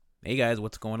Hey guys,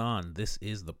 what's going on? This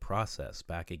is The Process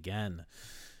back again.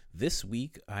 This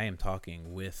week I am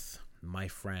talking with my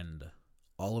friend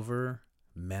Oliver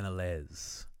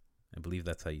Menelez. I believe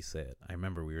that's how you say it. I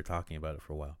remember we were talking about it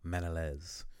for a while.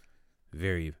 Menelez.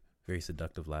 Very, very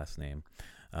seductive last name.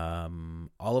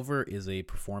 Oliver is a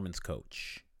performance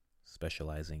coach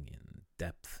specializing in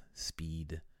depth,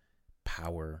 speed,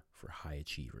 power for high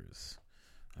achievers.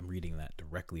 I'm reading that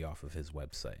directly off of his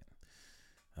website.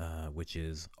 Which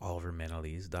is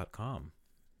olivermenelez.com.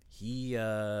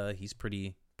 He's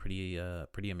pretty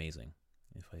amazing,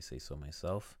 if I say so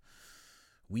myself.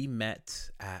 We met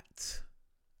at,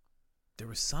 there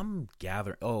was some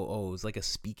gathering. It was like a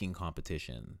speaking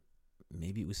competition.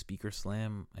 Maybe it was Speaker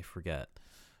Slam, I forget.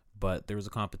 But there was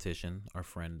a competition. Our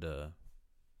friend, I'm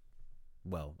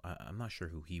not sure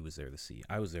who he was there to see.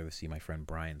 I was there to see my friend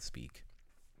Brian speak.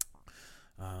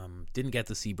 Didn't get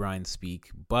to see Brian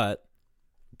speak, but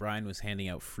Brian was handing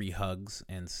out free hugs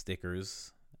and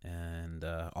stickers, and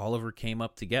Oliver came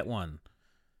up to get one.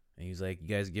 And he was like, "You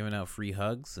guys giving out free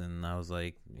hugs?" And I was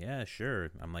like, "Yeah, sure."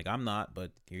 I'm like, "I'm not,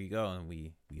 but here you go." And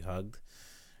we hugged,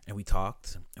 and we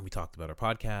talked about our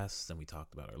podcasts, and we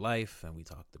talked about our life, and we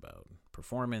talked about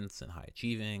performance and high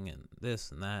achieving and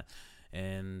this and that.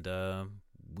 And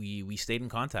we stayed in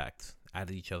contact,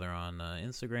 added each other on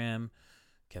Instagram.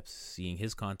 Kept seeing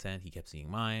his content, he kept seeing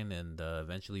mine, and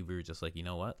eventually we were just like, you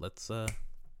know what, let's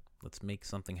make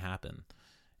something happen.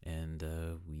 And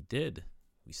we did.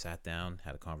 We sat down,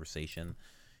 had a conversation.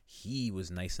 He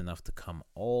was nice enough to come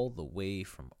all the way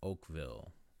from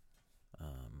Oakville,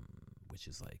 which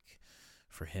is like,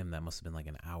 for him, that must have been like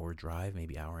an hour drive,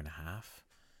 maybe hour and a half.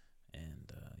 And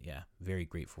very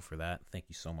grateful for that. Thank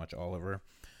you so much, Oliver.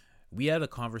 We had a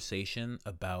conversation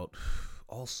about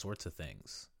all sorts of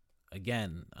things.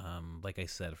 Again, like I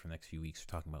said, for the next few weeks,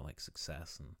 we're talking about like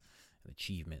success and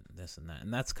achievement and this and that.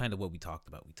 And that's kind of what we talked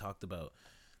about. We talked about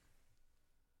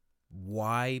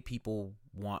why people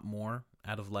want more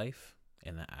out of life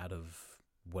and out of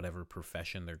whatever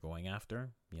profession they're going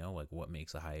after. You know, like what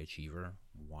makes a high achiever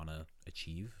want to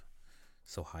achieve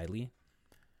so highly.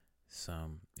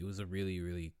 So it was a really,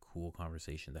 really cool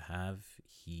conversation to have.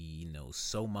 He knows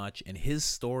so much, and his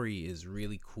story is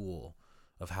really cool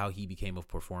of how he became a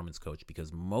performance coach,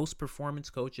 because most performance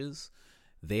coaches,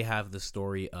 they have the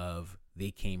story of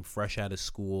they came fresh out of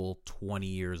school, 20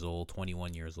 years old,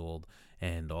 21 years old,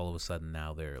 and all of a sudden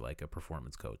now they're like a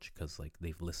performance coach because like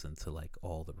they've listened to like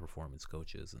all the performance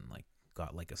coaches and like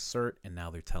got like a cert, and now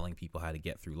they're telling people how to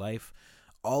get through life.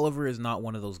 Oliver is not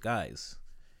one of those guys.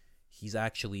 He's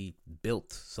actually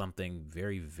built something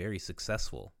very, very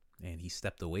successful, and he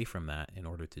stepped away from that in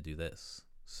order to do this.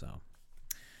 So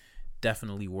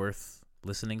definitely worth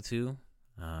listening to.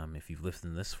 If you've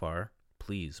listened this far,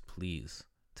 please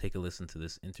take a listen to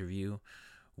this interview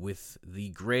with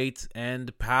the great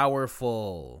and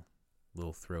powerful,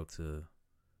 little throw to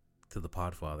the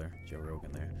Podfather, Joe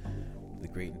Rogan there, the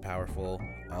great and powerful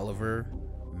Oliver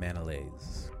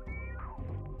Menelez.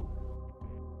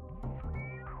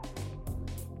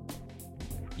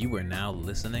 You are now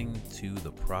listening to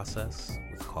The Process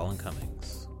with Colin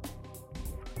Cummings.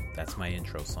 That's my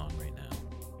intro song right now.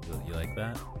 You like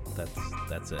that?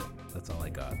 That's it. That's all I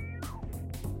got.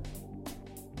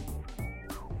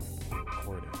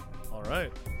 Recording. All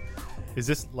right. Is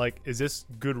this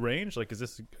good range? Like, is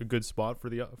this a good spot for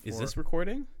the? Is this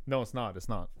recording? No, it's not. It's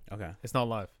not. Okay. It's not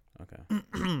live. Okay.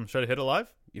 Should I hit it live?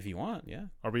 If you want, yeah.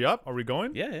 Are we up? Are we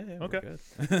going? Yeah. Okay.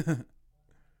 We're good.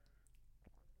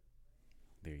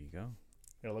 There you go.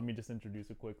 Here, let me just introduce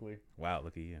it quickly. Wow,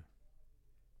 look at you.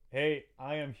 Hey,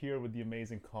 I am here with the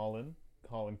amazing Colin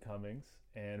Cummings,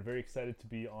 and very excited to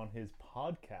be on his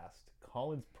podcast,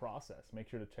 Colin's Process. Make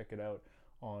sure to check it out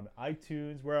on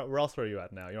iTunes. Where else are you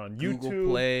at now? You're on YouTube,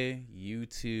 Google Play,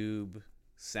 YouTube,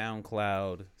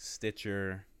 SoundCloud,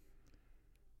 Stitcher,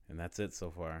 and that's it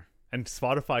so far. and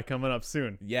Spotify coming up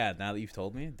soon. Yeah, now that you've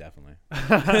told me, definitely.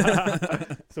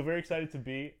 So very excited to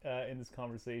be in this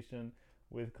conversation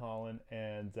with Colin,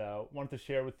 and wanted to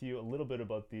share with you a little bit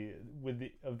about the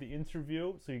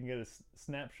interview, so you can get a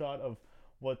snapshot of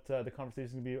what the conversation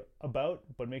is going to be about.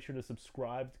 But make sure to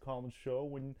subscribe to Colin's show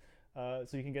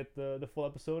so you can get the full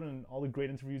episode and all the great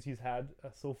interviews he's had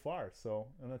so far.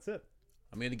 And that's it.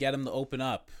 I'm going to get him to open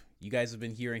up. You guys have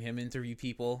been hearing him interview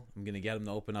people. I'm going to get him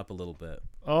to open up a little bit.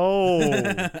 Oh.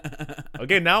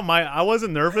 Okay, now I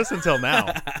wasn't nervous until now.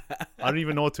 I don't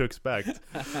even know what to expect.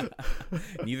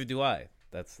 Neither do I.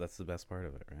 That's the best part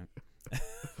of it, right?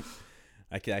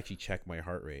 I can actually check my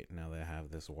heart rate now that I have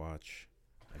this watch.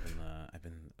 I've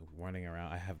been running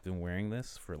around. I have been wearing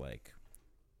this for like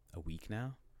a week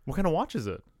now. What kind of watch is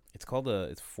it? It's called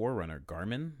it's Forerunner a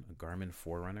Garmin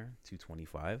Forerunner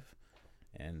 225,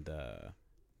 and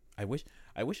I wish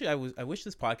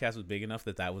this podcast was big enough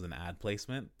that was an ad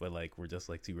placement, but like we're just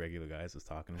like two regular guys just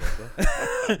talking about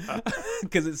that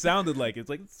because it sounded like it's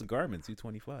a Garmin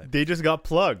 225. They just got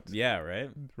plugged. Yeah, right.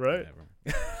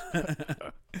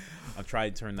 I'll try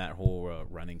to turn that whole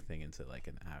running thing into like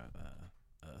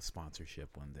a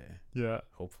sponsorship one day. Yeah,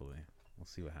 hopefully. We'll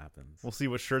see what happens. We'll see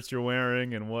what shirts you're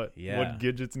wearing and what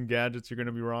gadgets and gadgets you're going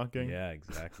to be rocking. Yeah,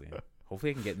 exactly. Hopefully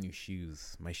I can get new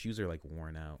shoes. My shoes are like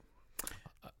worn out.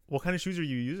 What kind of shoes are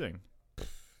you using?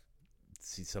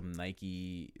 See, some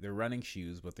Nike. They're running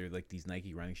shoes, but they're like these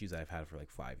Nike running shoes I've had for like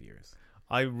 5 years.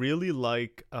 I really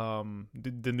like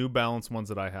the New Balance ones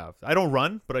that I have. I don't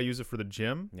run, but I use it for the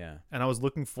gym. Yeah. And I was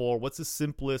looking for what's the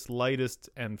simplest, lightest,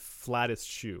 and flattest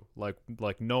shoe, like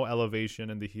no elevation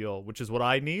in the heel, which is what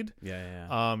I need.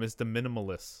 Yeah. Is the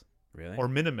Minimalist. Really? Or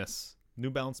Minimus. New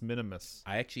Balance Minimus.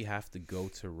 I actually have to go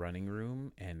to Running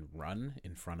Room and run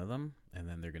in front of them, and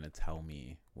then they're gonna tell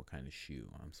me what kind of shoe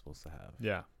I'm supposed to have.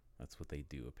 Yeah. That's what they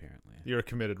do apparently. You're a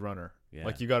committed runner. Yeah.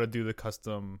 Like you got to do the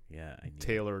custom. Yeah.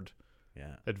 Tailored.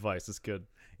 Yeah. Advice is good.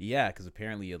 Yeah, because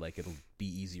apparently it'll be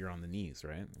easier on the knees,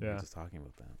 right? We Yeah. were just talking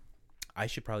about that. I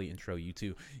should probably intro you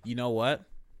too. You know what?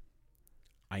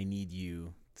 I need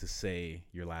you to say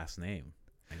your last name.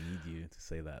 I need you to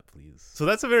say that, please. So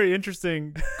that's a very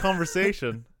interesting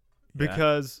conversation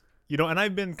because, and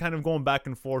I've been kind of going back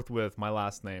and forth with my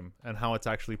last name and how it's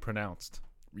actually pronounced.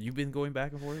 You've been going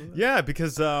back and forth with it? Yeah,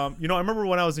 because, I remember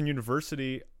when I was in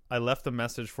university, I left a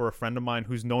message for a friend of mine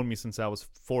who's known me since I was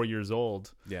 4 years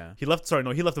old. Yeah. He left a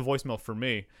voicemail for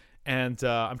me. And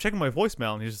I'm checking my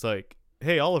voicemail, and he's just like,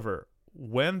 "Hey, Oliver,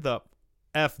 when the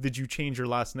F did you change your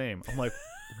last name?" I'm like,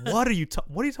 what are you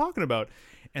talking about?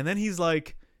 And then he's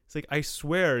like, "I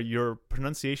swear your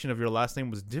pronunciation of your last name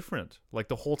was different, like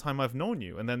the whole time I've known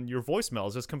you. And then your voicemail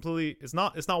is just completely, it's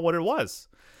not what it was."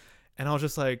 And I was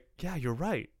just like, "Yeah, you're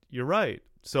right.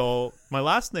 So my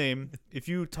last name, if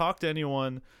you talk to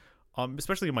anyone,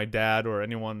 especially my dad or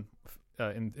anyone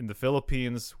in the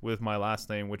Philippines with my last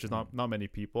name, which is not many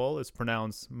people, it's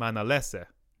pronounced Manalese.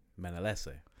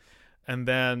 Manalese. And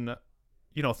then,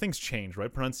 things change,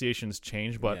 right? Pronunciations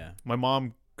change. But my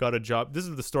mom got a job. This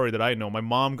is the story that I know. My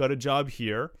mom got a job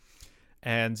here,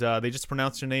 and they just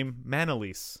pronounced her name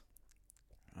Manalise,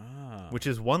 which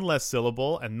is one less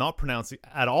syllable and not pronounced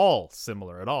at all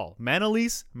similar at all.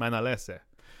 Manalise, Manalese.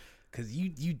 Because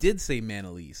you did say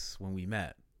Manalise when we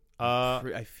met.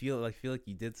 I feel like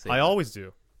you did say. I always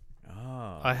do.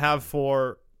 Oh. I have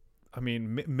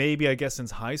maybe I guess since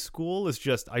high school. It's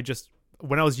just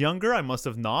when I was younger, I must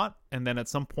have not, and then at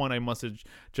some point I must have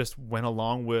just went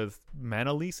along with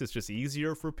Manalise. It's just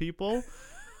easier for people.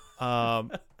 And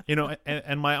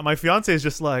my fiance is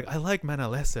just like, "I like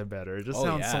Manalese better. It just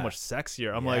sounds so much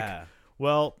sexier." I'm like,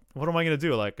 well, what am I gonna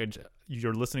do? Like,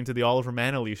 you're listening to the Oliver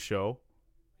Manalise show.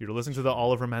 You're listening to the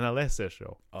Oliver Manalese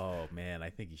show. Oh man,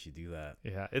 I think you should do that.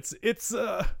 Yeah, it's.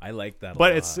 I like that.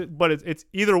 But it's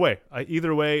either way.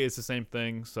 Either way, it's the same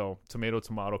thing. So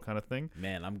tomato kind of thing.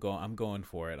 Man, I'm going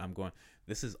for it.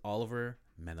 This is Oliver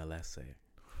Manalese.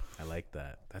 I like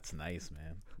that. That's nice,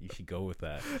 man. You should go with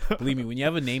that. Believe me, when you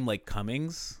have a name like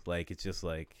Cummings, like it's just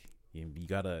like you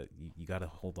gotta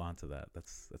hold on to that.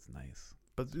 That's nice.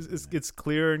 But it's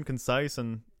clear and concise,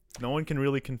 and no one can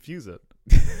really confuse it.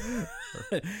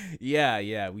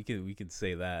 Yeah, we could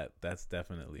say that. That's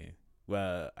definitely.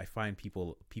 I find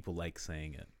people like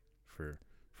saying it for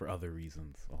other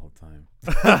reasons all the time.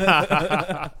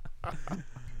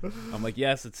 I'm like,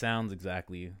 yes, it sounds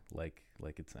exactly like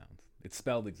it sounds. It's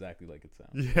spelled exactly like it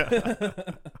sounds.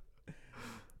 Yeah.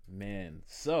 Man,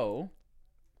 so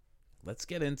let's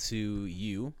get into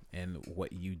you and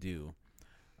what you do.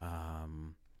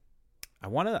 I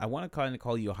want to kind of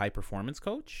call you a high performance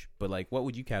coach, but like, what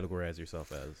would you categorize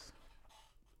yourself as?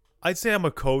 I'd say I'm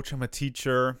a coach. I'm a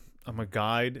teacher. I'm a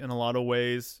guide in a lot of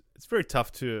ways. It's very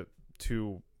tough to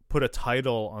put a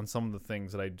title on some of the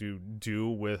things that I do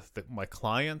with my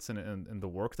clients and the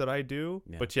work that I do.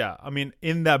 Yeah. But yeah, I mean,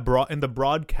 in the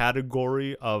broad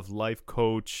category of life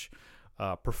coach,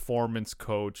 performance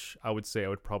coach, I would say I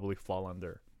would probably fall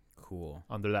under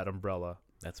that umbrella.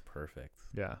 That's perfect.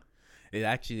 Yeah. It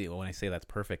actually, when I say that's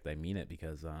perfect, I mean it,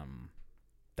 because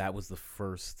that was the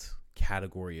first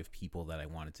category of people that I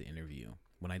wanted to interview.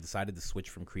 When I decided to switch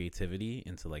from creativity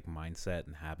into like mindset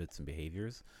and habits and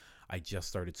behaviors, I just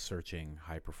started searching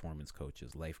high performance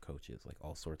coaches, life coaches, like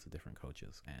all sorts of different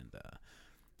coaches. And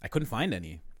I couldn't find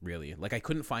any, really. Like, I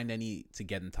couldn't find any to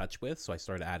get in touch with. So I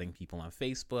started adding people on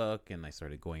Facebook, and I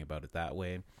started going about it that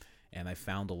way. And I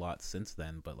found a lot since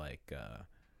then. But like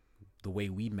the way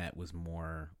we met was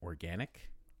more organic.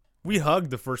 We hugged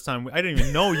the first time. I didn't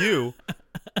even know you.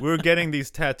 We were getting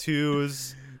these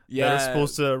tattoos that are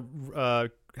supposed to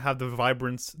have the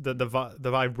vibrance, the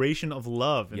vibration of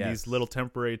love in these little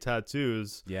temporary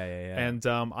tattoos. Yeah. And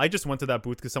I just went to that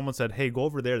booth because someone said, "Hey, go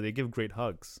over there. They give great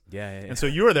hugs." Yeah. And so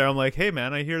you were there. I'm like, "Hey,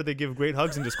 man, I hear they give great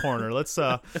hugs in this corner. Let's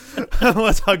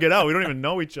let's hug it out. We don't even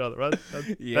know each other. Right?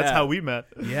 That's how we met."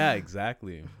 Yeah,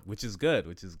 exactly. Which is good.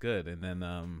 And then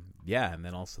and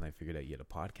then all of a sudden I figured out you had a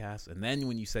podcast. And then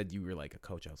when you said you were like a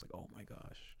coach, I was like, "Oh my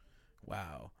gosh,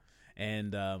 wow!"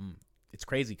 And it's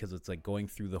crazy because it's like going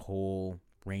through the whole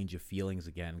range of feelings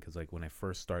again, because like when I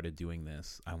first started doing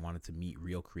this, I wanted to meet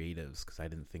real creatives because I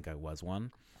didn't think I was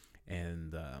one,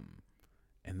 and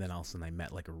then all of a sudden I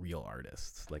met like a real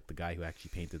artist, like the guy who actually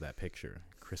painted that picture,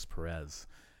 Chris Perez,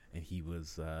 and he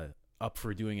was up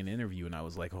for doing an interview, and I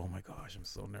was like, oh my gosh, I'm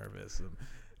so nervous, and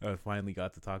I finally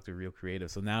got to talk to a real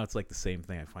creative. So now it's like the same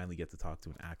thing. I finally get to talk to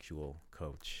an actual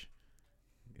coach,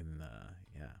 and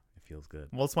it feels good.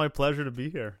 Well, it's my pleasure to be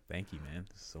here. Thank you, man,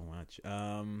 so much.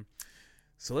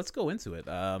 So let's go into it.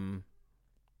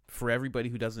 For everybody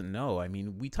who doesn't know, I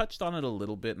mean, we touched on it a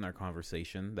little bit in our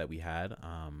conversation that we had,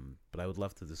 but I would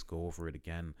love to just go over it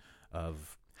again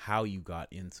of how you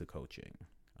got into coaching,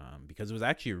 because it was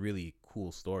actually a really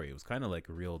cool story. It was kind of like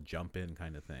a real jump in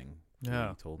kind of thing. Yeah.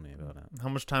 You told me about it. How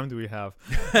much time do we have?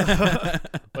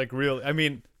 I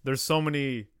mean, there's so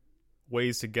many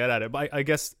ways to get at it, but I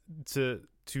guess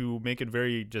to make it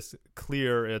very just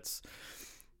clear,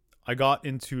 I got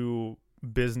into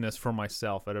business for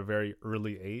myself at a very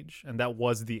early age, and that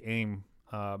was the aim,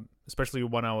 especially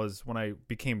when I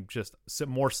became just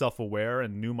more self-aware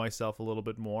and knew myself a little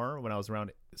bit more when I was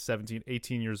around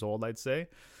 18 years old. I'd say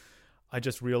I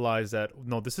just realized that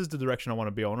no, this is the direction I want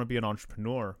to be. I want to be an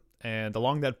entrepreneur, and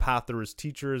along that path there was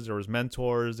teachers, there was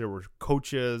mentors, there were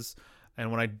coaches,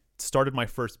 and when I started my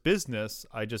first business,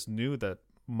 I just knew that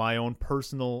my own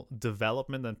personal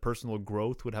development and personal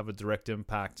growth would have a direct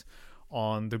impact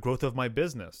on the growth of my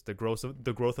business, the growth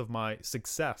of my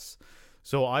success.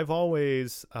 So I've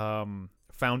always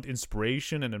found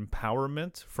inspiration and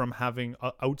empowerment from having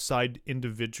outside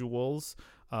individuals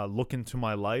look into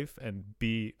my life and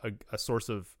be a source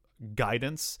of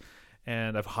guidance.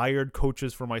 And I've hired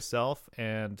coaches for myself,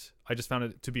 and I just found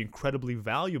it to be incredibly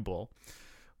valuable.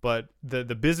 But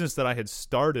the business that I had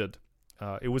started,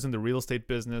 it was in the real estate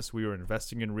business. We were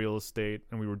investing in real estate,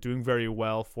 and we were doing very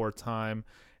well for a time.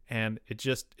 And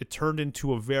it turned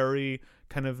into a very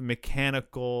kind of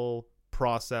mechanical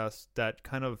process that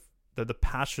kind of the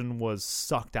passion was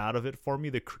sucked out of it for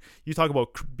me. You talk about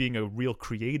being a real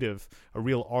creative, a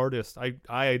real artist. I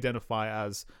identify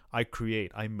as I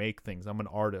create, I make things. I'm an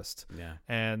artist. Yeah.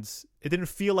 And it didn't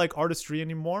feel like artistry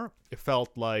anymore. It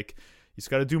felt like you just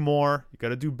got to do more. You got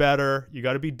to do better. You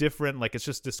got to be different. Like it's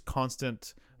just this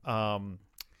constant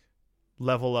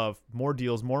level of more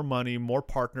deals, more money, more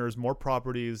partners, more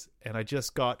properties, and I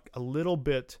just got a little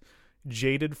bit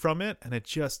jaded from it, and I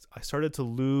started to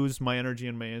lose my energy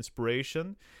and my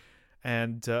inspiration.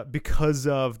 And because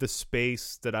of the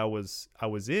space that I was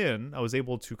in, I was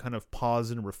able to kind of pause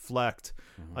and reflect.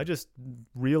 Mm-hmm. I just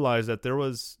realized that there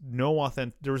was no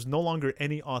longer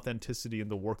any authenticity in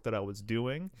the work that I was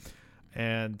doing.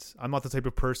 And I'm not the type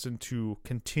of person to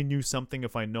continue something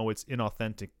if I know it's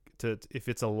inauthentic, if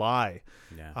it's a lie.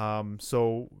 Yeah.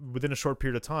 So within a short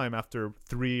period of time, after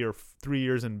 3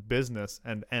 years in business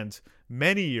and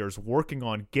many years working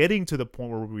on getting to the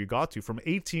point where we got to, from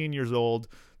 18 years old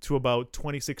to about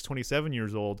 26, 27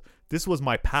 years old, this was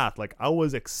my path. Like I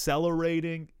was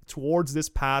accelerating towards this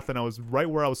path, and I was right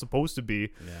where I was supposed to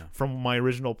be from my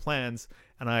original plans,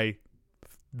 and I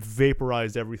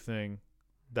vaporized everything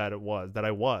that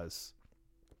I was.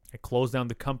 I closed down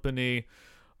the company.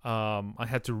 I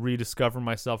had to rediscover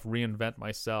myself, reinvent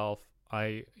myself.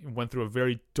 I went through a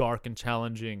very dark and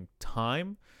challenging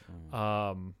time.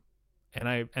 And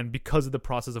because of the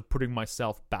process of putting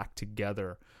myself back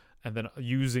together and then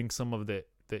using some of the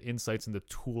insights and the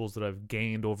tools that I've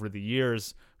gained over the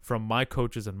years from my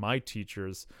coaches and my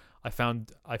teachers, I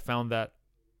found that,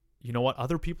 you know what,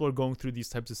 other people are going through these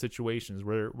types of situations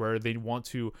where they want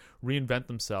to reinvent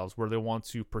themselves, where they want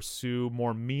to pursue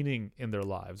more meaning in their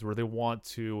lives, where they want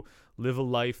to live a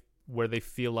life where they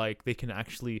feel like they can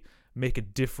actually make a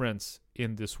difference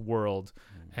in this world.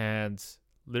 And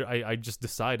I just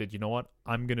decided, you know what,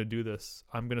 I'm going to do this.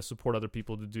 I'm going to support other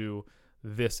people to do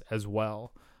this as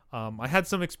well. I had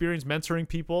some experience mentoring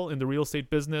people in the real estate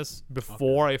business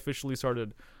before I officially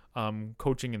started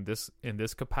coaching in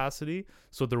this capacity.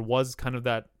 So there was kind of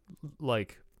that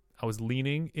like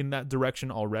leaning in that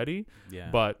direction already. Yeah.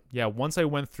 But yeah, once I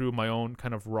went through my own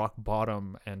kind of rock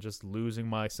bottom and just losing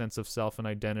my sense of self and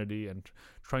identity and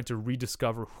trying to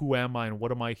rediscover who am I and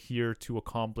what am I here to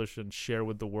accomplish and share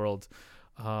with the world,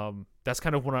 that's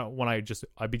kind of when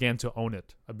I began to own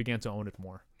it. I began to own it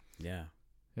more. Yeah.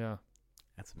 Yeah.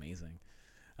 That's amazing.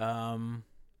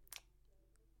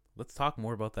 Let's talk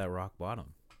more about that rock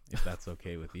bottom, if that's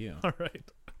okay with you. All right.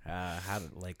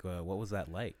 What was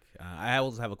that like? I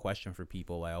always have a question for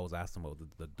people. I always ask them what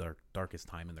the darkest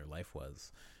time in their life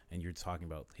was, and you're talking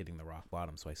about hitting the rock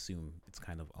bottom, so I assume it's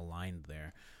kind of aligned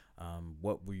there.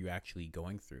 What were you actually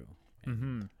going through,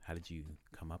 and how did you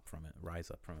come up from it, rise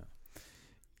up from it?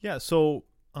 Yeah, so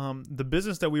the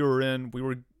business that we were in, we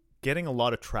were getting a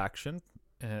lot of traction.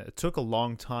 It took a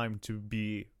long time to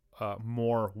be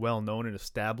more well-known and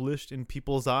established in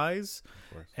people's eyes.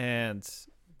 Of course. And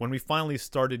when we finally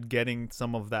started getting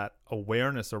some of that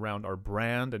awareness around our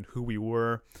brand and who we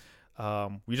were,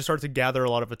 we just started to gather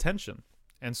a lot of attention.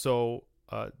 And so,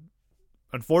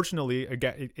 unfortunately,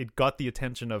 it got the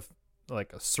attention of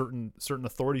like a certain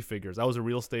authority figures. I was a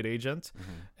real estate agent,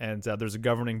 and there's a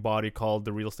governing body called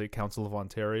the Real Estate Council of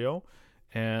Ontario,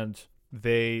 and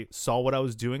they saw what I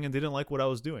was doing and they didn't like what I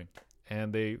was doing,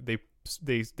 and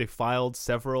they filed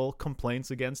several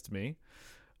complaints against me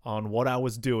on what I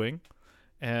was doing.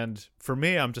 And for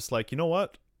me, I'm just like, you know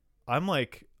what?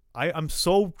 I'm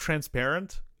so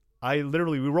transparent. We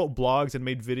wrote blogs and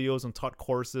made videos and taught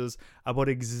courses about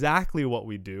exactly what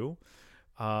we do.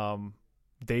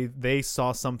 They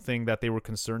saw something that they were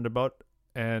concerned about,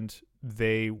 and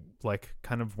they like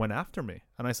kind of went after me.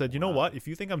 And I said, you know what? If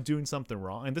you think I'm doing something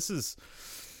wrong, and this was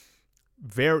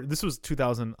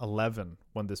 2011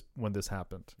 when this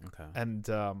happened. Okay. And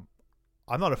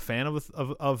I'm not a fan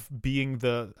of being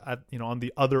on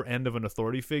the other end of an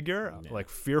authority figure, like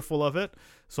fearful of it.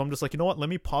 So I'm just like, you know what? Let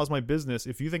me pause my business.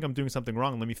 If you think I'm doing something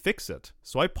wrong, let me fix it.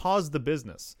 So I paused the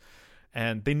business,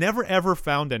 and they never ever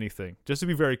found anything. Just to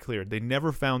be very clear, they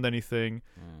never found anything.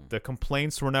 The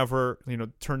complaints were never,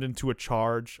 turned into a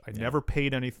charge. I never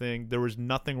paid anything. There was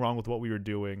nothing wrong with what we were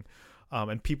doing,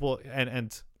 and people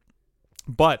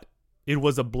but it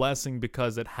was a blessing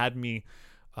because it had me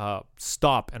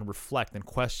stop and reflect and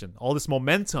question all this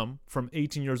momentum from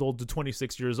 18 years old to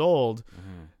 26 years old.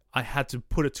 I had to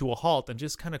put it to a halt and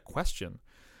just kind of question.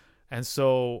 And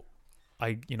so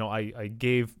I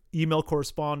gave email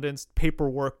correspondence,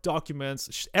 paperwork,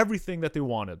 documents, everything that they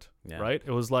wanted. Right.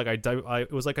 It was like I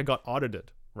got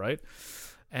audited. Right.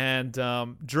 And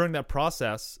during that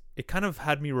process, it kind of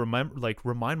had me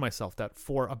remind myself that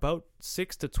for about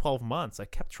 6 to 12 months, I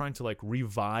kept trying to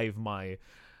revive my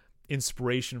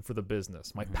inspiration for the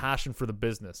business, my passion for the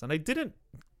business. And I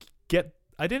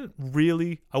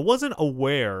wasn't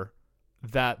aware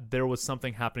that there was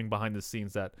something happening behind the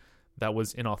scenes that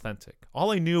was inauthentic.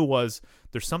 All I knew was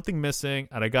there's something missing,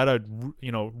 and I gotta,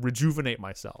 rejuvenate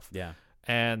myself. Yeah.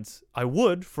 And I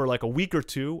would for like a week or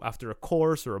two after a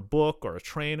course or a book or a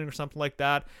training or something like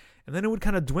that. And then it would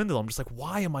kind of dwindle. I'm just like,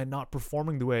 why am I not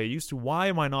performing the way I used to? Why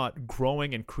am I not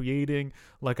growing and creating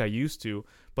like I used to?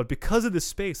 But because of this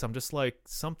space, I'm just like,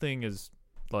 something is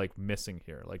like missing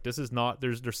here. Like this is not,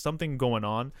 there's something going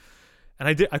on. And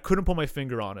I couldn't put my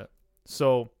finger on it.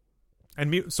 So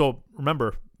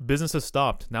remember, business has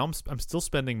stopped. Now I'm still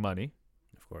spending money.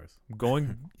 Of course.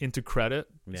 Going into credit,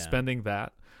 spending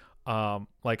that. I'm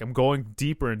going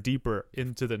deeper and deeper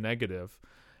into the negative,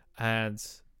 and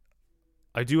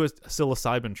I do a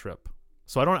psilocybin trip.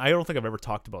 So I don't think I've ever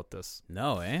talked about this.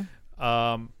 No, eh?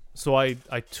 So I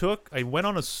went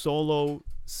on a solo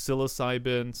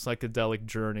psilocybin psychedelic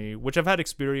journey, which I've had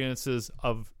experiences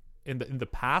of in the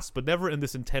past, but never in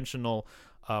this intentional,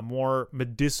 more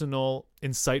medicinal,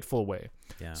 insightful way.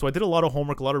 Yeah. So I did a lot of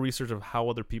homework, a lot of research of how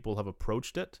other people have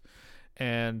approached it,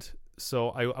 and so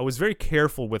I was very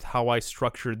careful with how I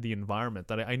structured the environment.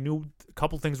 That I knew a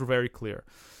couple things were very clear.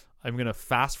 I'm gonna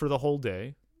fast for the whole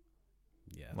day.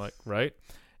 Yes. Right.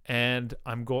 And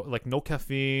I'm no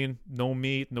caffeine, no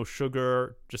meat, no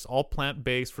sugar, just all plant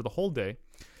based for the whole day.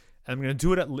 And I'm gonna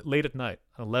do it late at night,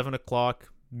 11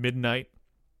 o'clock, midnight.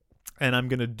 And I'm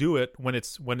gonna do it when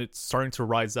it's starting to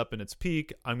rise up in its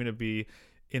peak. I'm gonna be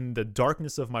in the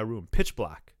darkness of my room, pitch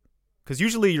black. Because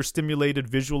usually you're stimulated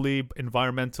visually,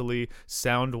 environmentally,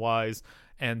 sound-wise,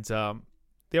 and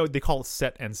they call it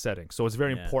set and setting. So it's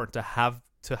very important to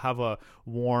have a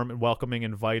warm and welcoming,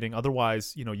 inviting.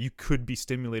 Otherwise, you could be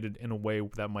stimulated in a way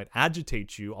that might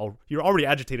agitate you. You're already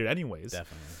agitated anyways.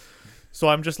 Definitely. So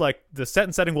I'm just like, the set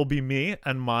and setting will be me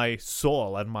and my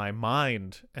soul and my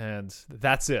mind, and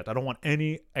that's it. I don't want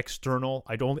any external.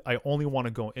 I only want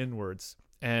to go inwards.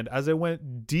 And as I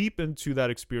went deep into that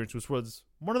experience, which was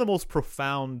one of the most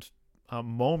profound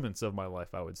moments of my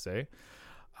life, I would say,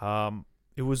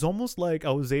 it was almost like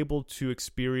I was able to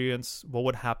experience what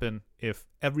would happen if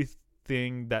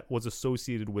everything that was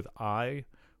associated with I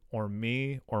or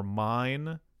me or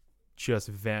mine just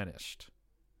vanished.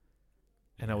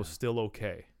 And I was still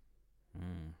okay.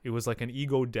 It was like an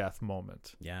ego death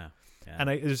moment. Yeah. And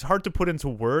it's hard to put into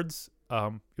words.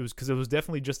 It was because it was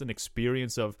definitely just an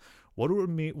experience of what would it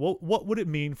mean. What would it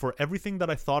mean for everything that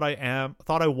I thought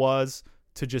I was,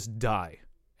 to just die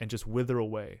and just wither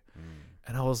away?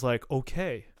 And I was like,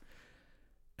 okay.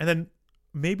 And then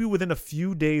maybe within a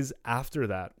few days after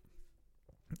that,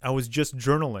 I was just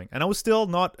journaling, and I was still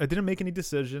not. I didn't make any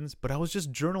decisions, but I was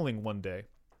just journaling one day,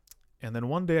 and then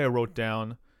one day I wrote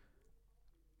down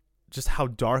just how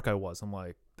dark I was. I'm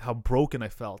like, how broken I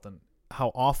felt and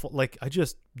how awful. Like, I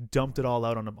just dumped it all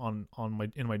out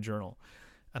in my journal,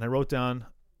 and I wrote down,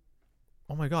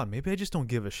 oh my God, maybe I just don't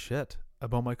give a shit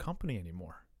about my company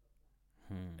anymore.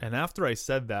 And after I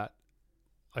said that,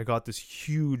 I got this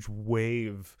huge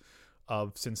wave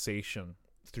of sensation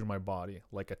through my body,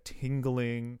 like a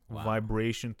tingling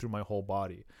vibration through my whole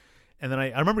body. And then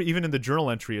I remember even in the journal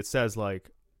entry, it says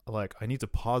like I need to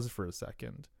pause for a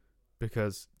second,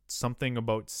 because something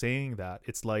about saying that,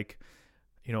 it's like,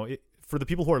 for the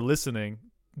people who are listening,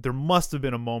 there must have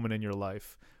been a moment in your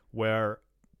life where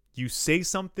you say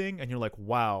something and you're like,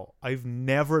 wow, I've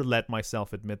never let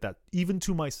myself admit that, even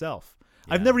to myself.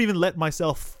 Yeah. I've never even let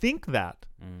myself think that.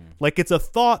 Like, it's a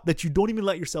thought that you don't even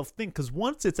let yourself think, because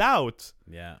once it's out,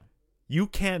 you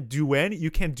can't do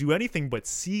anything but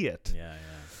see it.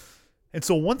 And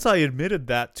so once I admitted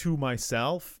that to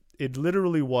myself, it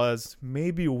literally was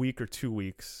maybe a week or 2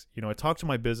 weeks. I talked to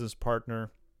my business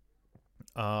partner.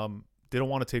 They don't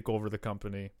want to take over the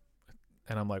company.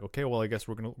 And I'm like, okay, well, I guess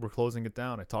we're closing it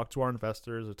down. I talked to our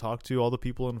investors. I talked to all the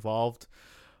people involved.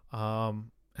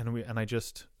 And I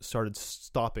just started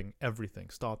stopping everything.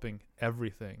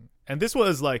 And this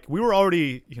was like, we were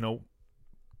already,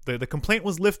 the complaint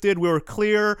was lifted. We were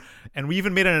clear. And we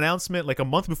even made an announcement like a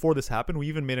month before this happened. We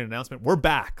even made an announcement. We're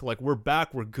back. Like, we're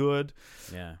back. We're good.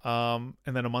 Yeah.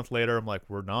 And then a month later, I'm like,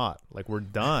 we're not. Like, we're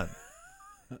done.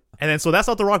 And then, so that's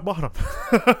not the rock bottom.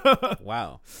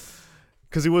 Wow.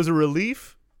 Because it was a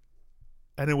relief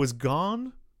and it was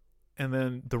gone. And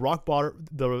then the rock bottom,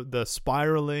 the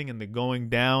spiraling and the going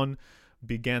down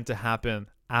began to happen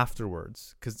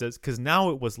afterwards. Because now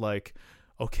it was like,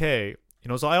 okay,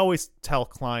 so I always tell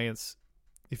clients,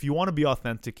 if you want to be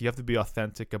authentic, you have to be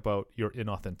authentic about your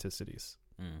inauthenticities.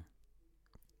 You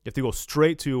have to go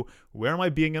straight to, where am I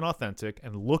being inauthentic,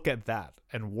 and look at that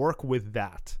and work with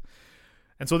that.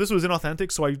 And so this was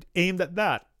inauthentic, so I aimed at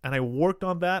that and I worked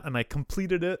on that and I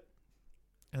completed it.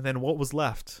 And then what was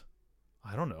left?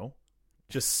 I don't know.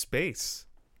 Just space.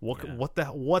 What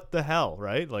the hell,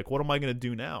 right? Like, what am I going to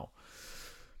do now?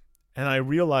 And I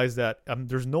realized that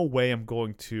there's no way I'm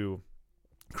going to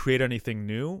create anything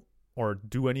new or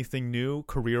do anything new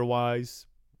career-wise,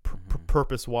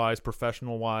 purpose-wise,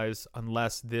 professional-wise,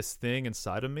 unless this thing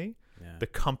inside of me, the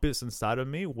compass inside of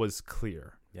me, was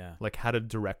clear. Like, had a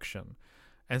direction.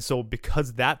 And so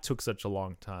because that took such a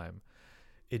long time,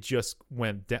 it just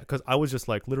went down. Because I was just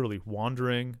like literally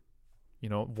wandering,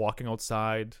 walking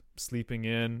outside, sleeping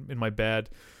in my bed,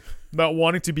 not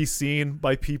wanting to be seen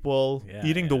by people,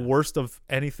 eating the worst of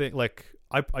anything. Like,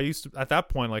 I used to, at that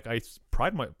point, like, I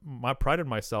prided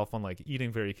myself on like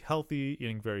eating very healthy,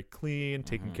 eating very clean,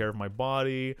 taking care of my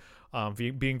body,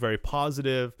 being very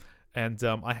positive. And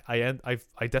I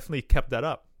definitely kept that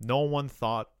up. No one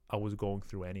thought I was going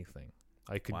through anything.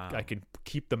 I could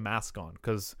keep the mask on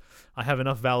because I have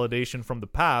enough validation from the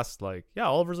past. Like,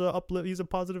 Oliver's he's a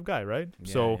positive guy, right?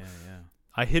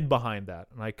 I hid behind that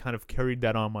and I kind of carried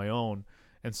that on my own.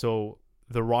 And so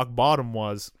the rock bottom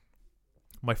was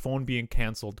my phone being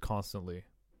canceled constantly,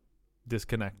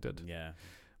 disconnected.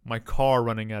 My car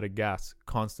running out of gas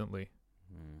constantly.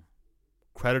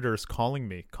 Creditors calling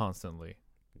me constantly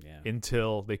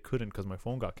until they couldn't because my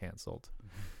phone got canceled.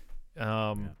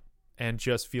 And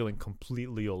just feeling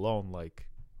completely alone, like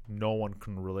no one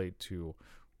can relate to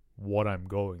what I'm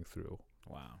going through.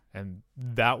 Wow. And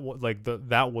that was like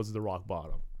that was the rock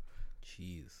bottom.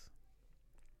 Jeez.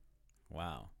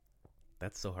 Wow.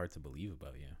 That's so hard to believe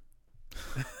about you.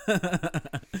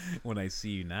 When I see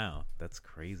you now, that's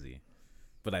crazy.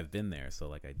 But I've been there, so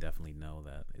like I definitely know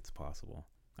that it's possible.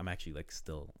 I'm actually like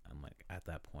I'm like at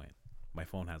that point. My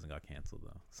phone hasn't got canceled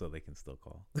though, so they can still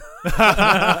call.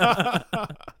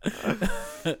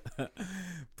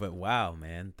 But wow,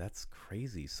 man, that's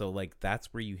crazy. So like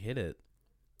that's where you hit it,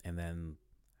 and then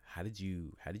how did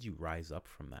you rise up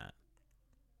from that?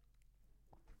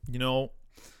 you know,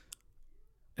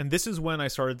 and this is when I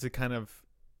started to kind of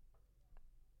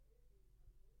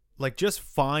like just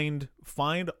find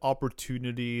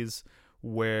opportunities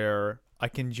where I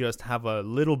can just have a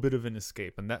little bit of an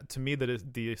escape. And that, to me, that is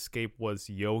the escape was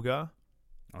yoga,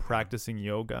 practicing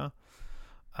yoga.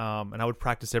 And I would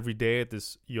practice every day at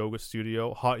this yoga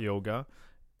studio, hot yoga.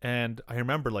 And I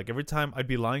remember, like, every time I'd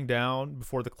be lying down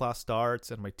before the class starts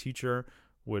and my teacher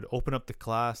would open up the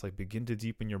class, like, begin to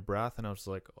deepen your breath. And I was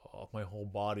like, oh, my whole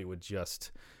body would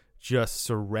just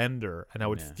surrender. And I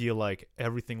would feel like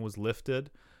everything was lifted.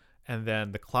 And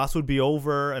then the class would be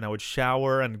over and I would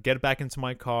shower and get back into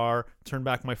my car, turn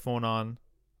back my phone on.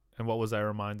 And what was I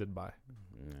reminded by?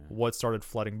 Yeah. What started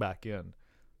flooding back in?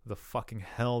 The fucking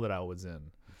hell that I was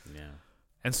in. Yeah.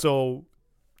 And so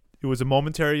it was a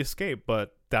momentary escape,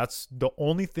 but that's the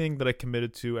only thing that I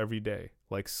committed to every day.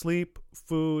 Like sleep,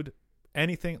 food,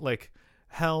 anything, like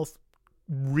health,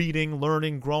 reading,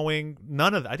 learning, growing,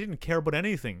 none of that. I didn't care about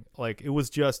anything. Like it was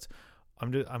just I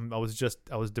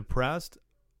was depressed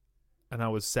and I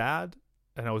was sad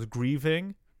and I was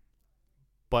grieving,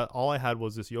 but all I had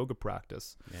was this yoga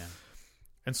practice. Yeah.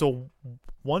 And so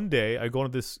one day I go to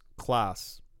this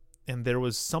class and there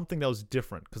was something that was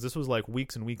different because this was like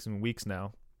weeks and weeks and weeks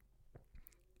now.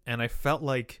 And I felt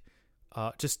like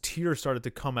just tears started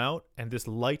to come out and this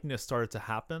lightness started to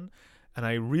happen. And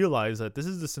I realized that this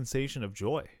is the sensation of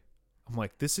joy. I'm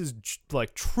like, this is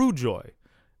like true joy.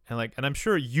 And I'm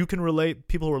sure you can relate,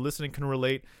 people who are listening can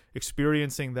relate,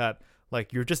 experiencing that,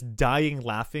 like you're just dying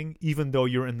laughing even though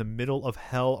you're in the middle of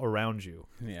hell around you.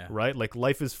 Yeah. Right? Like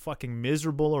life is fucking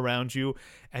miserable around you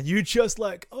and you just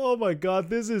like, oh my God,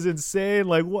 this is insane.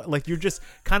 Like what? Like you're just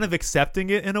kind of accepting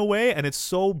it in a way, and it's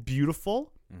so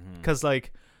beautiful. Because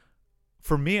like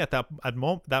for me at that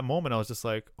moment I was just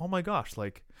like, oh my gosh,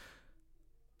 like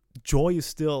joy is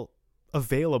still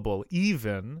available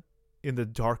even in the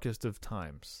darkest of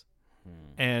times.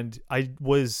 And I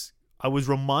was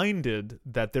reminded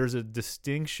that there's a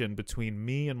distinction between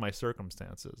me and my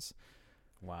circumstances.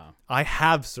 Wow. I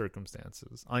have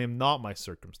circumstances. I am not my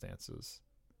circumstances.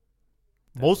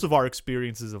 Most of our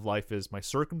experiences of life is my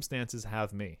circumstances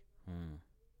have me.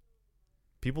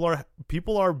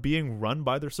 People are being run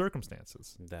by their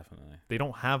circumstances. Definitely. They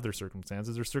don't have their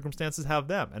circumstances. Their circumstances have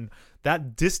them. And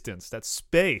that distance, that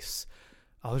space,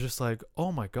 I was just like,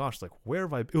 oh my gosh, like where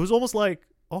have I? It was almost like,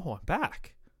 oh, I'm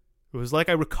back. It was like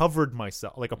I recovered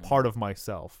myself, like a part of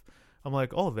myself. I'm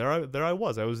like, oh, there I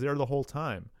was. I was there the whole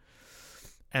time.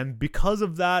 And because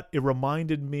of that, it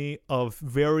reminded me of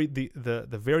the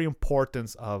very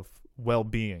importance of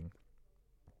well-being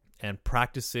and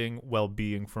practicing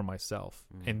well-being for myself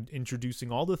and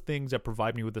introducing all the things that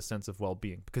provide me with a sense of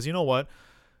well-being. Because you know what?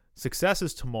 Success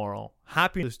is tomorrow.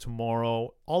 Happiness is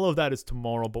tomorrow. All of that is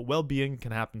tomorrow, but well-being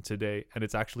can happen today, and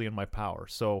it's actually in my power.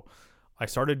 So I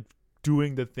started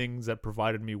doing the things that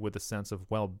provided me with a sense of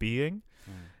well-being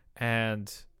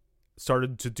and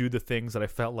started to do the things that I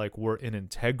felt like were in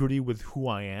integrity with who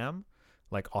I am,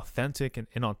 like authentic and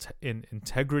in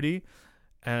integrity.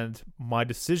 And my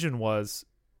decision was,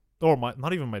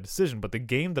 not even my decision, but the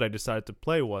game that I decided to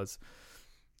play was,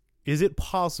 is it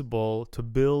possible to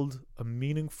build a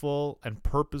meaningful and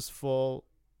purposeful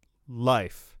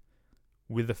life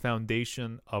with the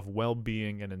foundation of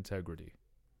well-being and integrity?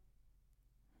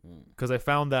 Because I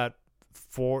found that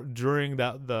during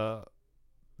that the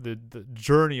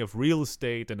journey of real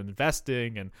estate and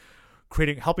investing and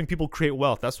helping people create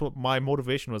wealth, that's what my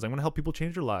motivation was. I'm going to help people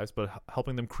change their lives, but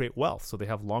helping them create wealth so they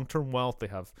have long-term wealth, they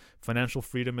have financial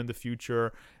freedom in the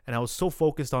future. And I was so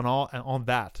focused on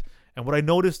that. And what I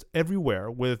noticed everywhere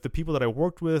with the people that I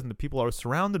worked with and the people I was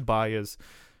surrounded by is,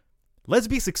 let's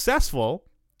be successful,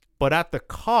 but at the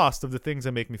cost of the things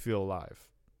that make me feel alive.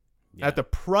 Yeah. At the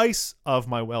price of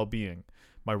my well-being,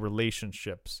 my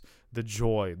relationships, the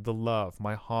joy, the love,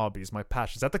 my hobbies, my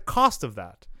passions. At the cost of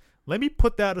that, let me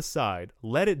put that aside.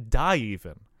 Let it die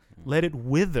even. Let it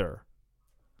wither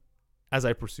as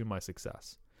I pursue my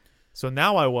success. So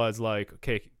now I was like,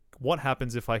 okay, what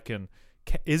happens if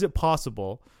is it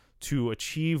possible to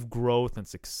achieve growth and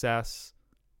success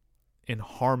in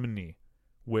harmony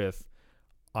with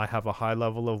I have a high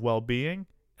level of well-being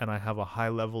and I have a high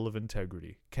level of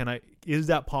integrity? Is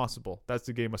that possible? That's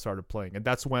the game I started playing. And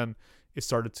that's when it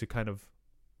started to kind of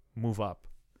move up.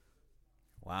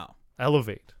 Wow.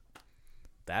 Elevate.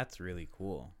 That's really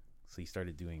cool. So you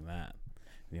started doing that.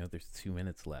 You know, there's 2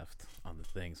 minutes left on the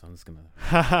thing, so I'm just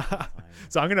gonna.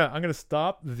 So I'm gonna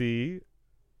stop the.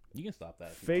 You can stop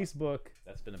that. Facebook.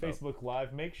 That's been about Facebook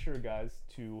Live. Make sure, guys,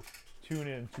 to tune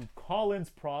in to Colin's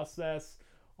process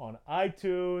on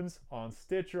iTunes, on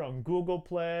Stitcher, on Google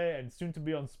Play, and soon to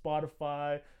be on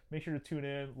Spotify. Make sure to tune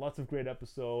in. Lots of great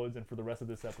episodes. And for the rest of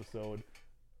this episode,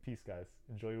 peace, guys.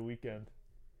 Enjoy your weekend.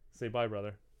 Say bye,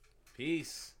 brother.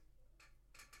 Peace.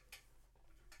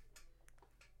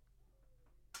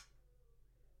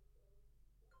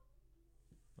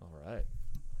 All right.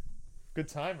 Good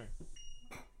timing.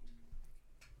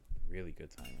 Really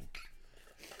good timing.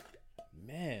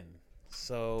 Man,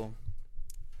 so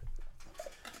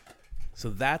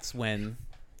that's when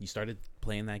you started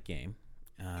playing that game.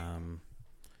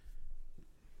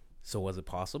 So was it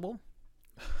possible?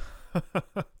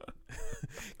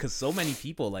 Because so many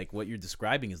people, like, what you're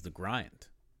describing is the grind.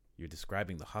 You're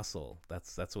describing the hustle.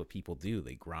 That's what people do.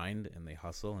 They grind and they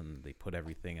hustle and they put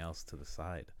everything else to the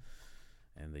side,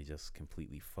 and they just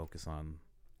completely focus on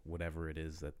whatever it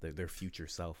is that their future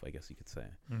self, I guess you could say.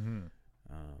 Mm-hmm.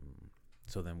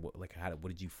 So then, what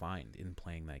did you find in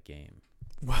playing that game?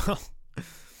 Well,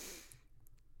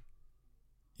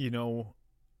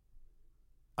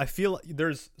 I feel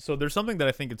there's something that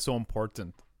I think it's so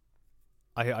important.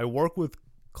 I work with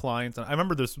clients, and I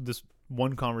remember this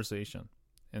one conversation,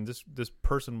 and this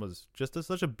person was just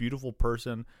such a beautiful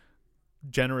person,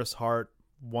 generous heart,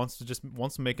 wants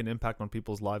to make an impact on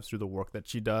people's lives through the work that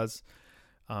she does,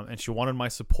 and she wanted my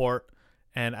support.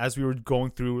 And as we were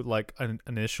going through like an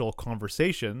initial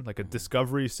conversation, like a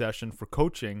discovery session for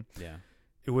coaching,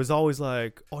 it was always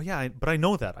like, oh yeah, but I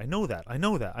know that,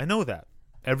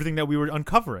 everything that we were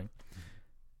uncovering.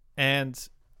 And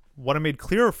what I made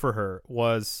clearer for her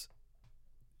was,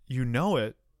 you know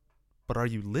it, but are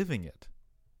you living it?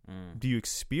 Do you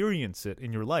experience it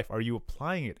in your life? Are you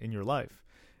applying it in your life?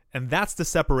 And that's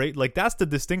that's the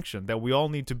distinction that we all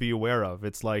need to be aware of.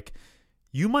 It's like,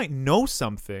 you might know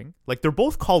something, like they're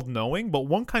both called knowing, but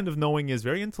one kind of knowing is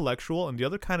very intellectual and the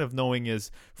other kind of knowing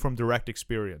is from direct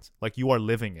experience. Like, you are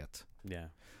living it. Yeah.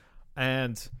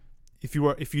 And if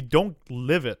you don't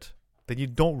live it, then you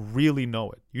don't really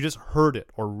know it. You just heard it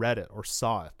or read it or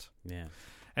saw it. Yeah.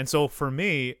 And so for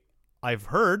me, I've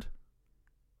heard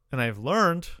and I've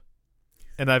learned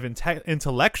and I've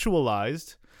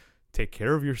intellectualized, take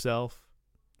care of yourself,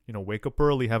 wake up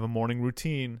early, have a morning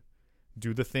routine,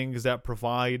 do the things that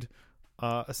provide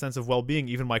a sense of well-being.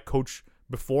 Even my coach,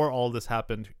 before all this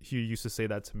happened, he used to say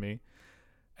that to me.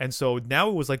 And so now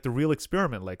it was like the real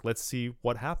experiment. Like, let's see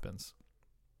what happens.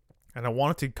 And I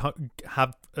wanted to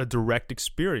have a direct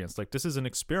experience. Like, this is an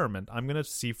experiment. I'm going to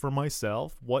see for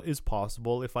myself what is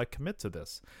possible if I commit to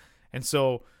this. And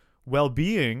so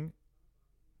well-being,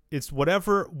 it's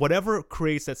whatever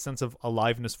creates that sense of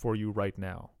aliveness for you right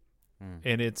now.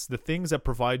 And it's the things that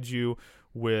provide you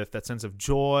with that sense of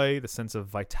joy, the sense of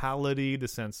vitality, the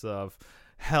sense of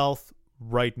health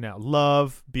right now,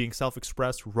 love, being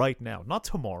self-expressed right now, not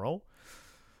tomorrow.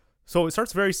 So it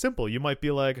starts very simple. You might be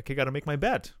like, okay, got to make my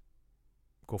bed,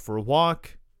 go for a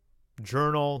walk,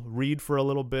 journal, read for a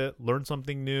little bit, learn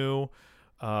something new,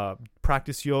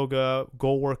 practice yoga,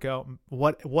 go work out,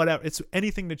 whatever. It's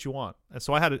anything that you want. And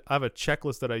so I have a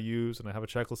checklist that I use, and I have a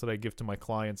checklist that I give to my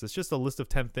clients. It's just a list of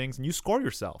 10 things, and you score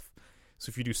yourself. So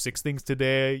if you do 6 things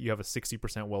today, you have a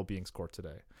 60% well-being score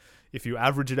today. If you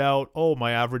average it out,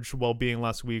 my average well-being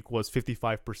last week was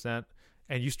 55%,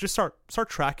 and you just start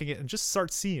tracking it and just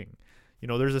start seeing.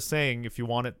 There's a saying, if you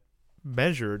want it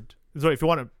measured, if you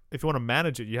want to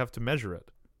manage it, you have to measure it.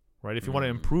 Right? If you want to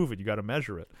improve it, you got to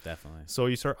measure it. Definitely. So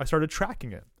I started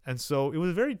tracking it. And so it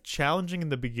was very challenging in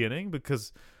the beginning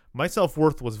because my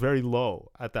self-worth was very low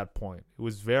at that point. It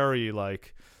was very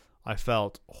like, I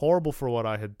felt horrible for what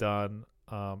I had done.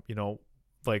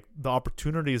 Like the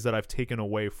opportunities that I've taken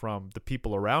away from the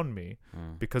people around me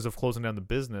because of closing down the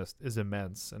business is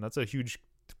immense. And that's a huge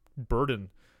burden,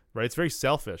 right? It's very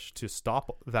selfish to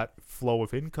stop that flow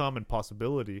of income and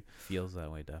possibility. Feels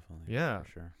that way, definitely. Yeah. For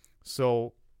sure.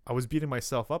 So I was beating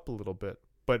myself up a little bit,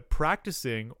 but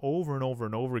practicing over and over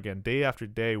and over again, day after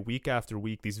day, week after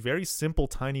week, these very simple,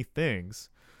 tiny things,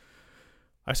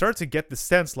 I started to get the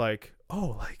sense like,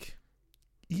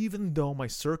 even though my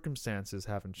circumstances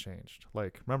haven't changed,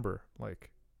 remember,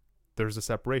 there's a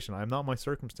separation. I'm not my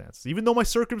circumstances. Even though my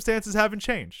circumstances haven't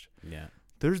changed,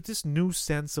 there's this new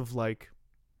sense of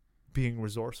being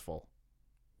resourceful,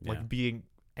 being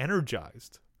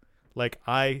energized.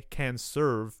 I can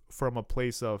serve from a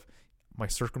place of my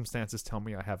circumstances tell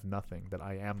me I have nothing, that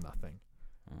I am nothing,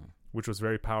 which was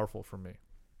very powerful for me.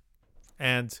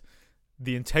 And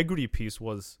the integrity piece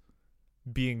was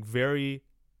being very,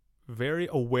 very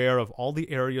aware of all the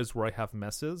areas where I have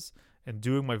messes and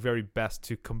doing my very best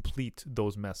to complete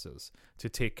those messes, to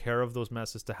take care of those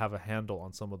messes, to have a handle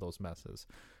on some of those messes,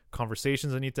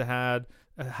 conversations I need to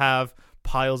have,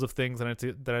 piles of things that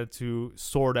I had to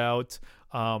sort out,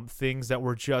 things that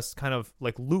were just kind of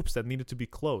like loops that needed to be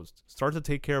closed. Start to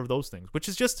take care of those things, which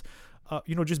is just,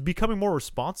 just becoming more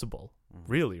responsible,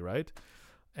 really, right?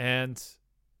 And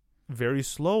very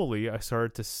slowly, I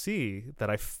started to see that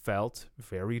I felt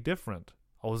very different.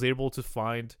 I was able to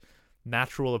find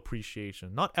natural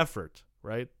appreciation, not effort,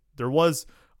 right? There was,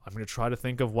 I'm going to try to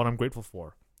think of what I'm grateful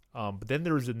for. But then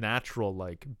there was a natural,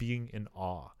 like, being in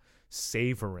awe,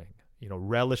 savoring,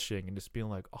 relishing, and just being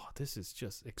like, oh, this is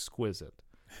just exquisite.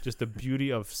 Just the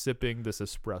beauty of sipping this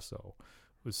espresso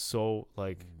was so,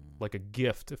 like a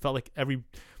gift. It felt like every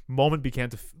moment began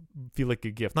to feel like a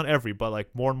gift. Not every, but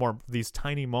like more and more, these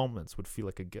tiny moments would feel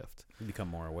like a gift. You become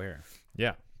more aware.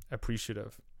 Yeah,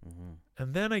 appreciative. Mm-hmm.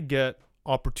 And then I get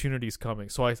opportunities coming.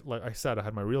 So like I said, I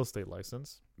had my real estate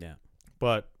license. Yeah.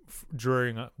 But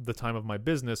during the time of my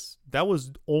business, that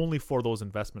was only for those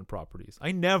investment properties.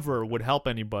 I never would help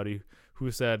anybody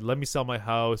who said, let me sell my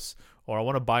house, or I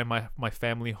want to buy my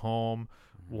family home,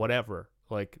 whatever.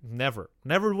 Like, never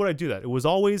would I do that. It was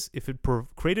always, if it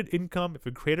created income, if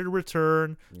it created a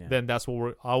return, then that's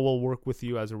what I will work with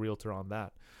you as a realtor on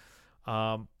that.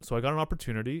 So I got an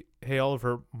opportunity. Hey,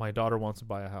 Oliver, my daughter wants to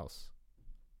buy a house.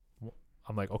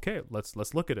 I'm like, okay,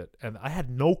 let's look at it. And I had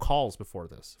no calls before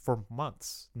this for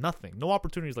months. Nothing. No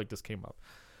opportunities like this came up.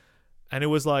 And it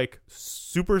was like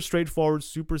super straightforward,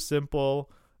 super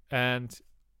simple. And,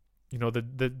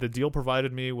 the deal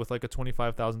provided me with like a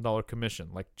 $25,000 commission,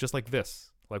 like just like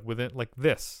this, within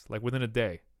a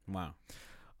day. Wow.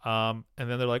 And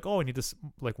then they're like, oh, we need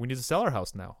to sell our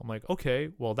house now. I'm like, okay,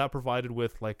 well, that provided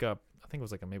with like I think it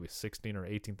was like a maybe $16,000 or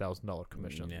 $18,000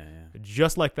 commission. Yeah.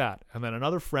 Just like that. And then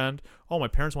another friend, oh, my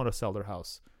parents want to sell their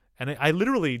house. And I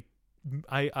literally,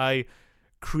 I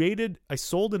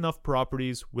sold enough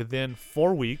properties within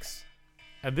 4 weeks,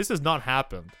 and this has not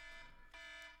happened.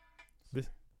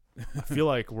 I feel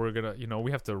like we're gonna,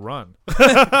 we have to run.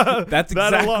 That's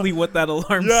exactly what that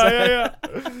alarm said.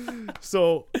 Yeah.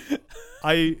 So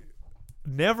I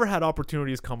never had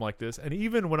opportunities come like this. And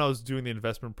even when I was doing the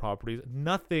investment properties,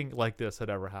 nothing like this had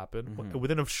ever happened. Mm-hmm.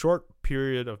 Within a short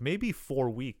period of maybe 4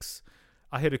 weeks,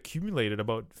 I had accumulated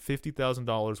about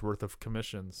 $50,000 worth of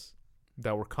commissions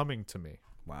that were coming to me.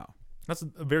 Wow. That's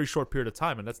a very short period of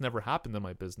time, and that's never happened in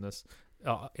my business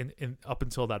in up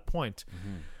until that point.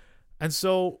 Mm-hmm. And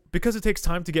so, because it takes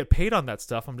time to get paid on that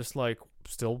stuff, I'm just like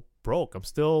still broke. I'm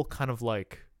still kind of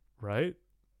like, right?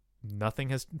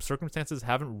 Circumstances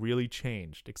haven't really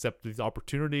changed, except these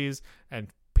opportunities and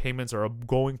payments are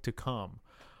going to come.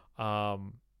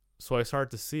 So I started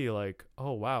to see like,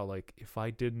 oh wow, like if I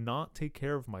did not take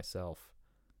care of myself,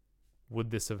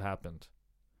 would this have happened?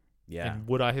 Yeah. And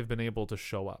would I have been able to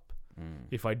show up?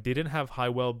 If I didn't have high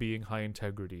well-being, high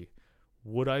integrity,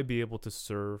 would I be able to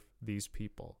serve these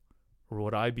people? Or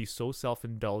would I be so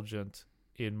self-indulgent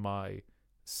in my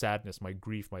sadness, my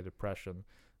grief, my depression,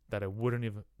 that I wouldn't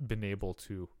have been able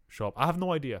to show up? I have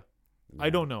no idea. Yeah. I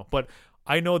don't know. But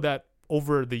I know that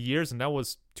over the years, and that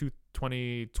was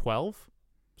 2012.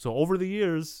 So over the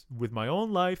years, with my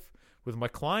own life, with my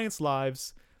clients'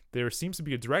 lives, there seems to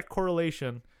be a direct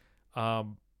correlation.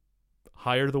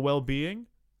 Higher the well-being,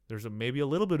 there's maybe a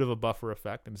little bit of a buffer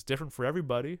effect, and it's different for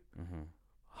everybody. Mm-hmm.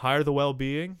 Higher the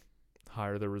well-being,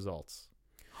 higher the results,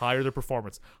 higher the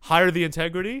performance, higher the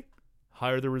integrity,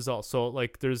 higher the results. So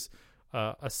like there's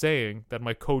a saying that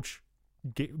my coach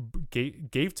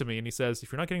gave to me, and he says,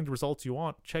 if you're not getting the results you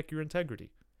want, check your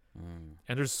integrity.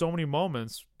 And there's so many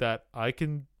moments that I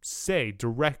can say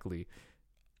directly,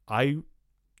 I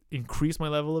increase my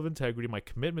level of integrity, my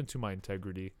commitment to my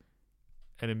integrity,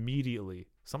 and immediately,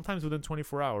 sometimes within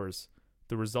 24 hours,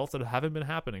 the results that haven't been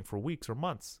happening for weeks or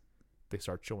months, they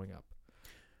start showing up.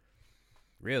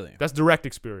 Really? That's direct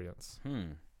experience.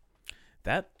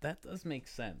 That does make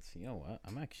sense. You know what?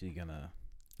 I'm actually gonna,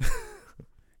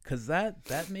 cause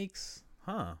that makes,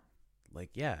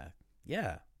 like yeah,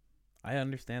 I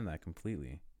understand that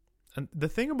completely. And the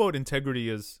thing about integrity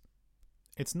is,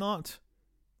 it's not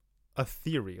a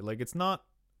theory. Like it's not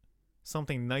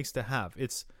something nice to have.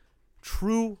 It's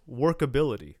true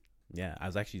workability. Yeah, I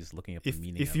was actually just looking up the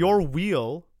meaning. If your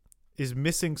wheel is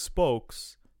missing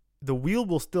spokes, the wheel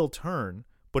will still turn,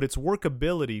 but its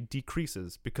workability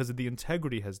decreases because the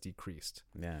integrity has decreased.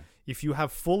 Yeah. If you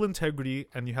have full integrity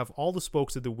and you have all the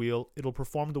spokes of the wheel, it'll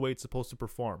perform the way it's supposed to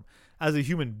perform. As a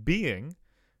human being,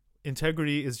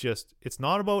 integrity is just, it's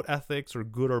not about ethics or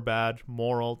good or bad,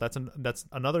 moral. That's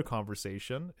another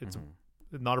conversation. It's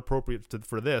not appropriate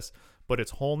for this, but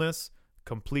it's wholeness,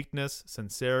 completeness,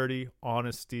 sincerity,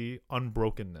 honesty,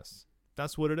 unbrokenness.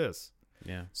 That's what it is.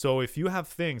 Yeah. So if you have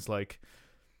things like,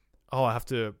 oh, I have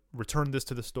to return this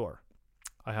to the store.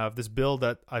 I have this bill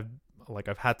that I've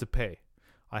had to pay.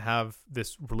 I have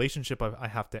this relationship I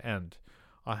have to end.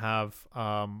 I have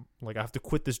I have to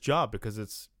quit this job because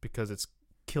it's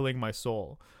killing my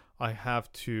soul. I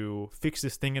have to fix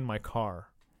this thing in my car.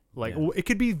 It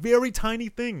could be very tiny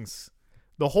things.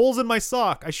 The holes in my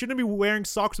sock. I shouldn't be wearing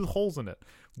socks with holes in it.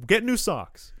 Get new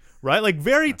socks, right? Like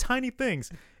very tiny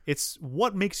things. It's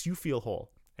what makes you feel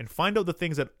whole. And find out the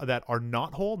things that are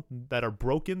not whole, that are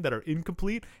broken, that are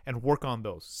incomplete, and work on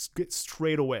those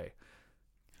straight away.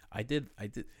 I did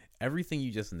everything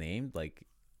you just named. Like,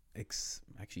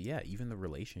 actually, yeah, even the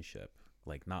relationship.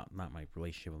 Like, not my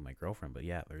relationship with my girlfriend, but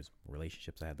yeah, there's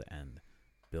relationships I had to end,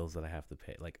 bills that I have to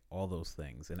pay, like all those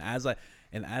things. And as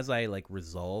I like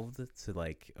resolved to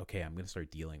like, okay, I'm gonna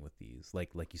start dealing with these.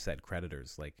 Like you said,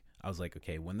 creditors. Like I was like,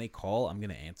 okay, when they call, I'm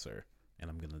gonna answer and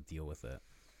I'm gonna deal with it.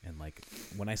 And like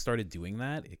when I started doing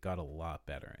that, it got a lot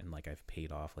better. And like I've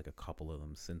paid off like a couple of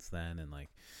them since then. And like,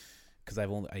 because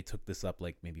I took this up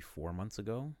like maybe 4 months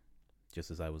ago, just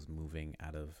as I was moving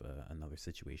out of another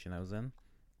situation I was in.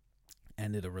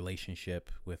 Ended a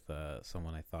relationship with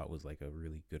someone I thought was like a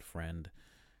really good friend.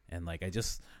 And like I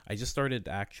just started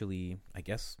actually, I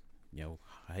guess,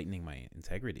 heightening my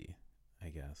integrity, I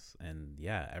guess. And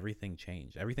yeah, everything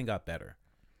changed. Everything got better.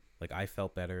 Like I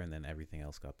felt better, and then everything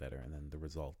else got better, and then the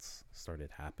results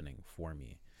started happening for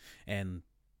me. And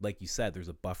like you said, there's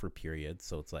a buffer period,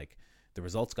 so it's like the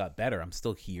results got better. I'm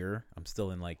still here. I'm still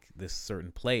in like this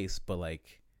certain place, but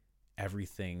like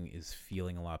everything is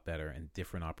feeling a lot better, and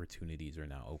different opportunities are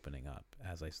now opening up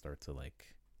as I start to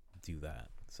like do that.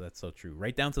 So that's so true.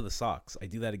 Right down to the socks. I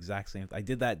do that exact same. I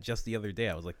did that just the other day.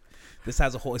 I was like, this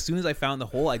has a hole. As soon as I found the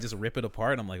hole, I just rip it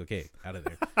apart. I'm like, okay, out of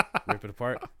there. Rip it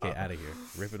apart. Okay, out of here.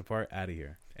 Rip it apart. Out of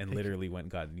here. And literally went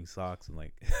and got new socks and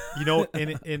like,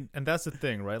 and that's the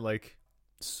thing, right? Like,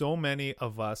 so many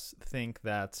of us think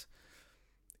that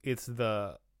it's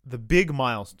the big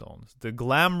milestones, the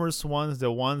glamorous ones,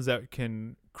 the ones that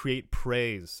can create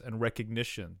praise and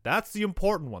recognition. That's the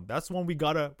important one. That's the one we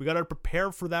gotta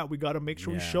prepare for. That we gotta make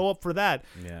sure we show up for that.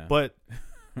 Yeah. But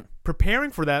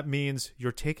preparing for that means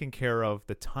you're taking care of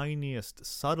the tiniest,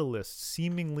 subtlest,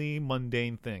 seemingly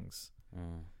mundane things.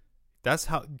 That's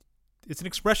how it's an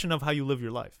expression of how you live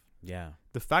your life. Yeah.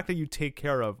 The fact that you take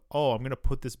care of, I'm gonna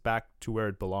put this back to where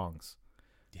it belongs.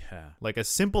 Yeah. Like as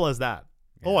simple as that.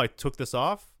 Yeah. I took this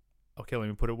off. Okay, let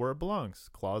me put it where it belongs.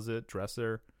 Closet,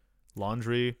 dresser,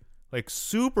 laundry. Like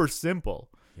super simple.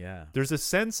 Yeah. There's a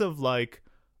sense of like,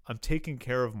 I'm taking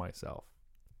care of myself.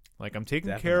 Like I'm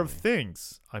taking care of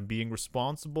things. I'm being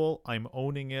responsible. I'm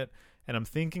owning it. And I'm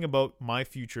thinking about my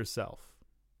future self.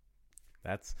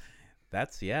 That's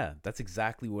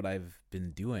exactly what I've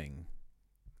been doing.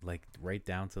 Like right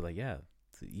down to like,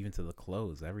 even to the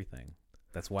clothes, everything.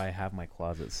 That's why I have my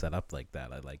closet set up like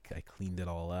that. I cleaned it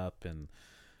all up. And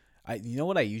you know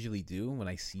what I usually do when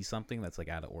I see something that's like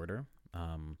out of order?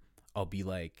 I'll be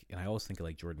like, and I always think of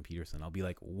like Jordan Peterson. I'll be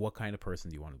like, what kind of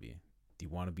person do you want to be? Do you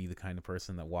want to be the kind of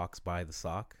person that walks by the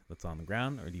sock that's on the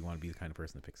ground, or do you want to be the kind of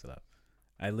person that picks it up?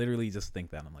 I literally just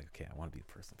think that. I'm like, okay, I want to be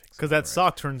the person that picks it up. Because that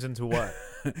sock turns into what?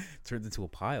 Turns into a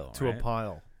pile. A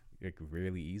pile. Like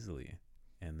really easily.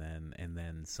 And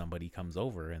then somebody comes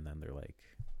over and then they're like,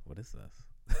 what is this?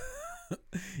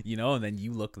 And then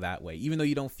you look that way. Even though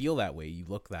you don't feel that way, you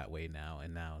look that way now.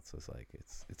 And now it's just like,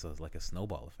 it's like a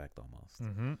snowball effect almost.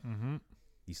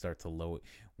 You start to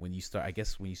when you start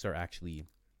actually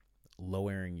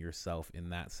lowering yourself in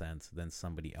that sense, then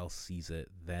somebody else sees it,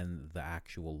 then the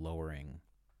actual lowering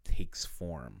takes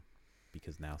form,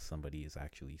 because now somebody is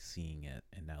actually seeing it,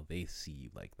 and now they see you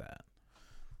like that.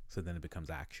 So then it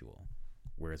becomes actual,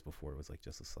 whereas before it was like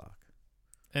just a sock.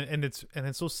 And it's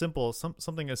so simple.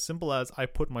 Something as simple as I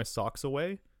put my socks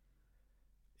away.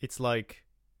 It's like,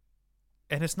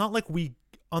 and it's not like we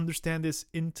understand this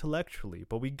intellectually,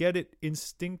 but we get it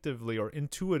instinctively or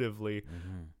intuitively.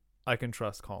 I can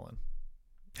trust Colin.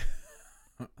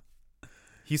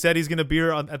 He said he's gonna be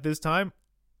here at this time.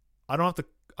 I don't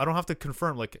have to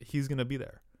confirm. Like, he's gonna be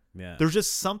there. Yeah. There's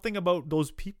just something about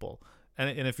those people,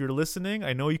 and if you're listening,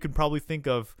 I know you can probably think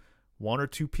of one or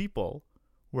two people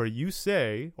where you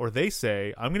say, or they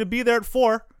say, I'm gonna be there at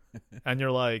 4, and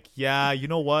you're like, yeah, you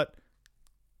know what?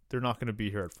 They're not gonna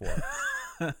be here at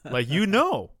 4. Like,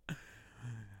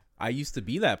 I used to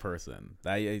be that person.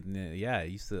 I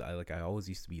always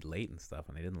used to be late and stuff,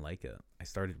 and I didn't like it. I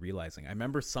started realizing. I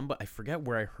remember I forget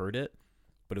where I heard it,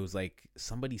 but it was like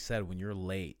somebody said, when you're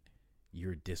late,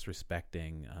 you're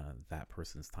disrespecting that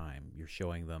person's time. You're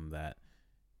showing them that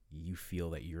you feel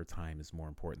that your time is more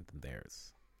important than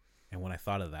theirs. And when I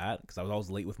thought of that, because I was always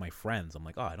late with my friends, I'm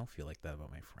like, oh, I don't feel like that about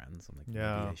my friends. I'm like, maybe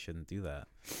I shouldn't do that.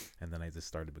 And then I just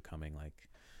started becoming like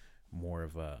more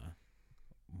of a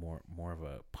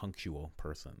punctual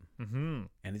person. Mm-hmm.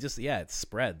 And it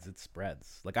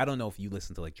spreads. Like, I don't know if you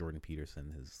listen to like Jordan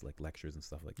Peterson, his like lectures and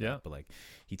stuff like that, but like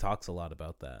he talks a lot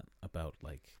about that, about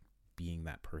like being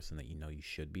that person that you know you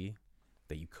should be,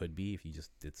 that you could be if you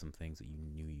just did some things that you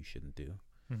knew you shouldn't do.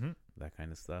 Mm-hmm. That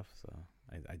kind of stuff. So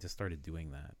I just started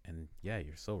doing that, and yeah,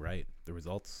 you're so right. The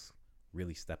results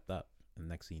really stepped up, and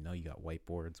next thing you know, you got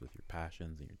whiteboards with your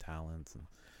passions and your talents, and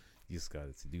you just got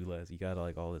a to-do list. You got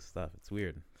like all this stuff. It's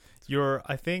weird.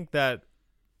 I think that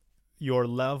your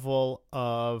level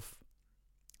of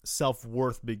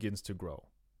self-worth begins to grow,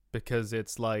 because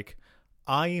it's like,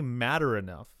 I matter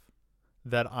enough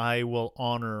that I will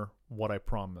honor what I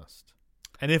promised.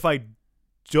 And if I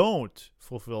don't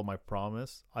fulfill my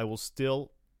promise, I will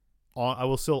still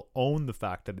own the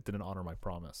fact that it didn't honor my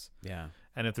promise. Yeah.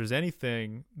 And if there's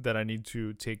anything that I need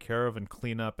to take care of and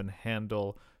clean up and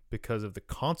handle because of the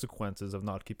consequences of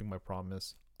not keeping my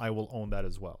promise, I will own that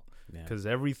as well. Because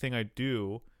everything I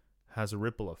do has a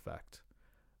ripple effect.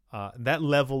 That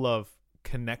level of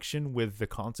connection with the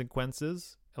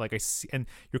consequences, like I see, and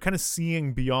you're kind of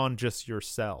seeing beyond just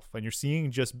yourself, and you're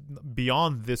seeing just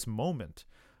beyond this moment.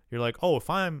 You're like, oh, if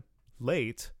I'm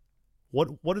late,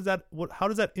 what is that? How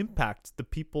does that impact the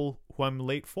people who I'm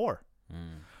late for?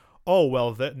 Oh,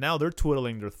 well, now they're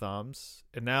twiddling their thumbs,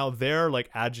 and now they're like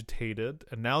agitated,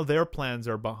 and now their plans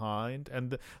are behind,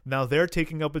 and now they're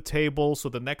taking up a table, so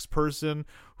the next person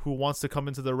who wants to come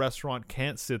into the restaurant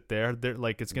can't sit there. They're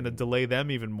like, it's going to delay them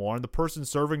even more, and the person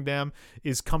serving them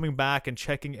is coming back and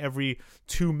checking every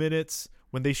 2 minutes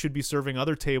when they should be serving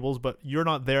other tables, but you're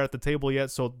not there at the table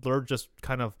yet, so they're just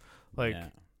kind of like,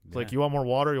 like, you want more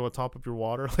water? You want to top up your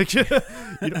water? Like,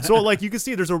 so like you can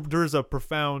see there's a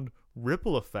profound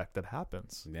ripple effect that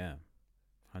happens. Yeah,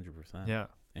 100%. Yeah,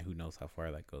 and who knows how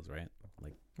far that goes, right?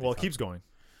 Like, well, it keeps going.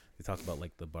 They talk about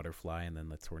like the butterfly and then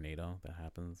the tornado that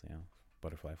happens. You know,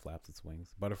 butterfly flaps its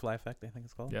wings. Butterfly effect, I think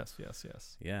it's called. Yes.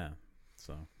 Yeah,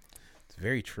 so it's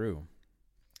very true.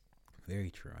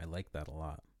 Very true. I like that a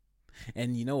lot.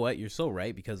 And you know what? You're so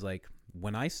right, because like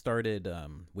when I started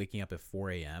waking up at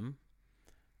 4 a.m.,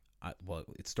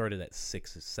 it started at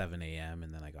 6 or 7 a.m.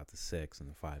 and then I got to 6 and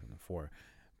then 5 and then 4.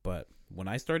 But when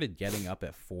I started getting up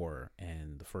at 4,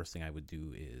 and the first thing I would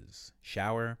do is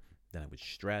shower, then I would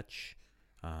stretch,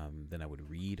 then I would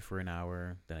read for an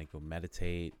hour, then I'd go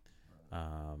meditate,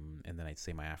 and then I'd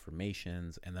say my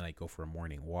affirmations, and then I'd go for a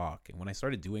morning walk. And when I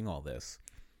started doing all this,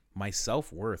 my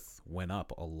self-worth went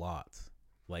up a lot,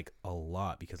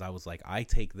 because I was like, I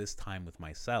take this time with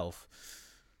myself.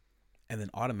 And then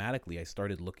automatically I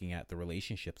started looking at the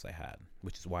relationships I had,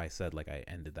 which is why I said like I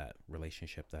ended that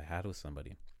relationship that I had with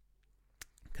somebody,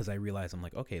 because I realized I'm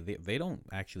like, okay, they don't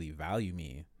actually value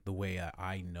me the way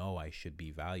I know I should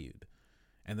be valued.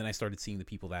 And then I started seeing the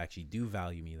people that actually do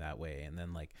value me that way. And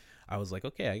then like I was like,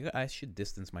 okay, I should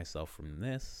distance myself from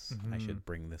this. I should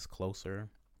bring this closer.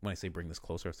 When I say bring this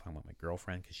closer, I was talking about my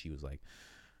girlfriend, because she was like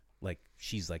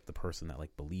she's like the person that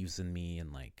like believes in me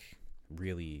and like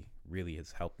really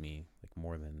has helped me like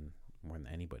more than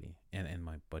anybody, and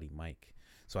my buddy Mike.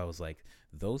 So I was like,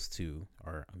 those two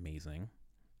are amazing,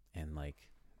 and like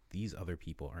these other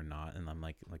people are not. And I'm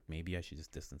like maybe I should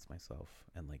just distance myself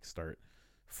and like start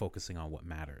focusing on what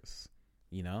matters,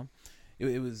 you know.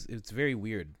 It's very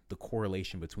weird, the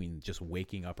correlation between just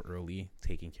waking up early,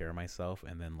 taking care of myself,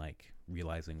 and then like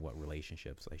realizing what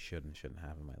relationships I should and shouldn't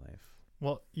have in my life.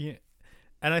 Well, yeah,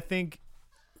 and I think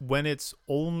when it's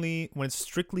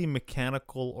strictly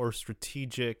mechanical or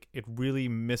strategic, it really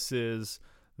misses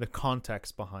the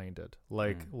context behind it.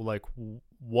 Like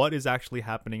what is actually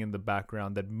happening in the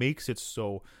background that makes it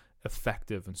so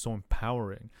effective and so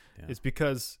empowering. It's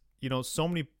because, you know, so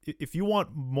many, if you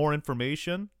want more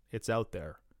information, it's out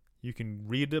there. You can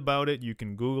read about it. You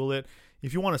can Google it.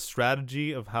 If you want a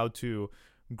strategy of how to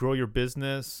grow your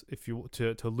business, if you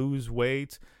to lose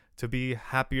weight, to be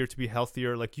happier, to be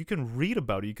healthier, like you can read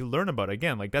about it, you can learn about it.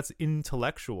 Again, like that's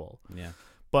intellectual. Yeah.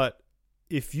 But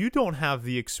if you don't have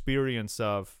the experience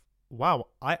of, wow,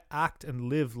 I act and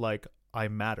live like I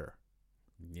matter.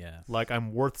 Yeah. Like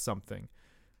I'm worth something.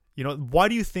 You know, why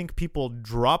do you think people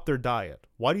drop their diet?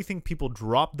 Why do you think people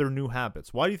drop their new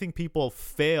habits? Why do you think people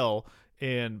fail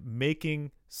in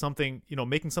making something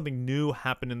new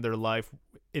happen in their life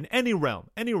in any realm?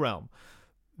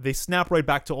 They snap right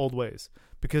back to old ways.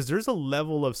 Because there's a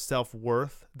level of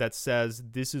self-worth that says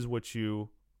this is what you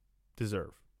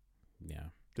deserve. Yeah.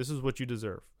 This is what you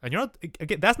deserve. And you're not,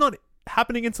 again, that's not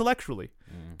happening intellectually.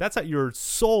 That's at your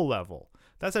soul level.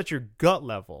 That's at your gut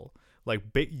level. Like,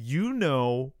 you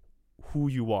know who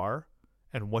you are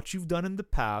and what you've done in the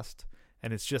past,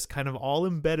 and it's just kind of all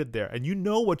embedded there. And you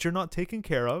know what you're not taking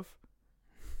care of.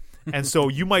 And so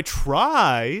you might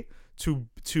try to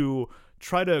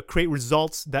create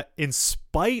results that in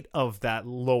spite of that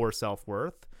lower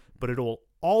self-worth, but it will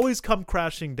always come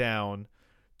crashing down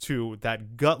to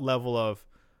that gut level of,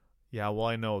 yeah, well,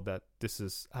 I know that this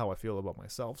is how I feel about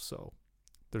myself, so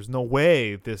there's no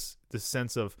way this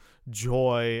sense of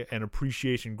joy and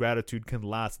appreciation, gratitude can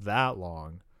last that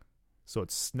long. So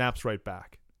it snaps right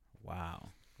back.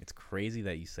 Wow. It's crazy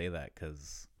that you say that,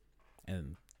 because,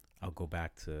 and I'll go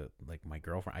back to like my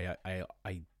girlfriend.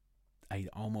 I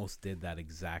almost did that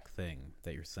exact thing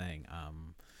that you're saying.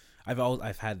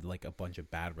 I've had like a bunch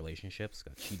of bad relationships,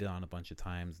 got cheated on a bunch of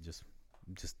times,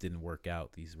 just didn't work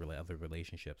out, these other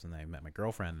relationships. And then I met my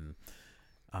girlfriend,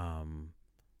 and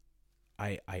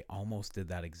I almost did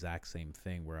that exact same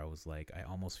thing where I was like, I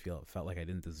almost felt like I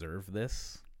didn't deserve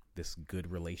this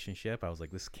good relationship. I was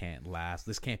like, this can't last.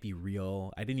 This can't be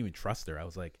real. I didn't even trust her. I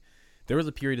was like, there was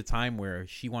a period of time where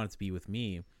she wanted to be with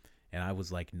me, and I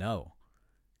was like, no.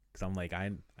 Because I'm like, I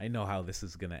know how this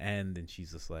is going to end. And she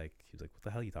was like, what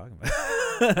the hell are you talking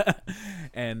about?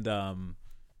 And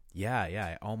yeah,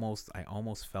 I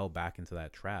almost fell back into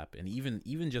that trap. And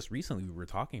even just recently we were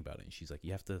talking about it, and she's like,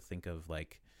 you have to think of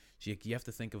like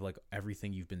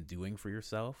everything you've been doing for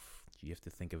yourself. You have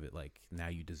to think of it like, now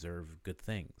you deserve good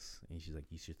things. And she's like,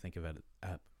 you should think about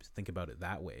it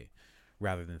that way,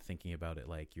 rather than thinking about it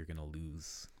like you're gonna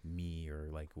lose me or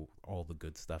like all the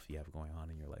good stuff you have going on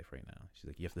in your life right now. She's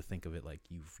like, you have to think of it like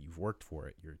you've worked for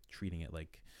it. You're treating it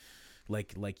like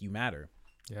you matter.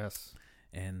 Yes.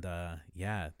 And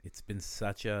yeah, it's been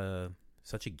such a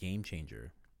game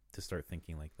changer to start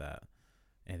thinking like that.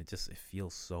 And it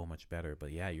feels so much better.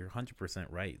 But yeah, you're 100%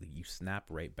 right. Like, you snap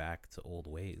right back to old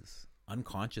ways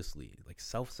unconsciously, like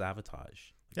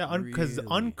self-sabotage. Yeah, because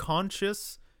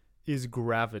unconscious is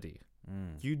gravity.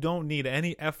 You don't need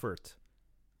any effort.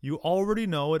 You already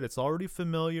know it. It's already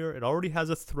familiar. It already has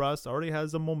a thrust, already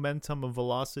has a momentum, a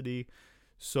velocity.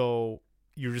 So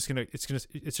you're just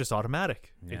it's just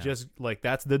automatic. Yeah. It just, like,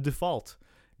 that's the default.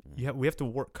 We have to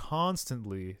work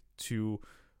constantly to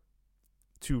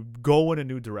go in a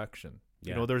new direction.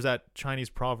 Yeah. You know, there's that Chinese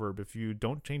proverb, if you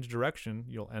don't change direction,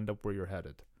 you'll end up where you're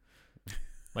headed.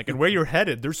 Like, and where you're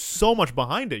headed, there's so much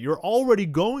behind it. You're already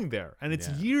going there. And it's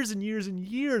years and years and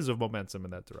years of momentum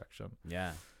in that direction.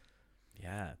 Yeah.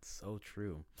 Yeah, it's so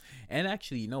true. And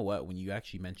actually, you know what? When you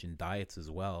actually mentioned diets as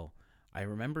well, I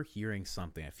remember hearing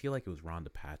something. I feel like it was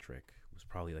Rhonda Patrick. It was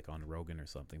probably like on Rogan or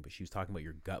something. But she was talking about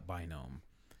your gut biome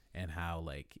and how,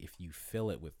 like, if you fill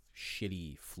it with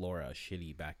shitty flora,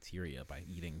 shitty bacteria by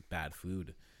eating bad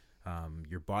food,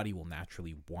 your body will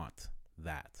naturally want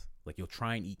that. Like, you'll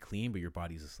try and eat clean, but your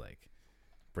body's just like,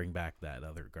 bring back that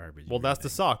other garbage. Well, that's the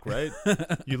sock, right?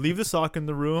 You leave the sock in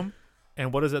the room,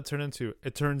 and what does that turn into?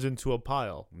 It turns into a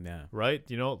pile. Yeah. Right?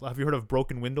 You know, have you heard of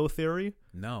broken window theory?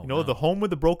 No. You know, the home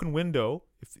with the broken window,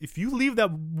 if you leave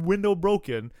that window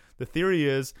broken, the theory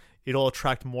is it'll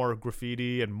attract more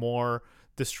graffiti and more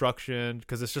destruction,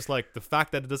 because it's just like the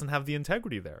fact that it doesn't have the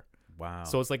integrity there. Wow.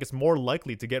 So it's like it's more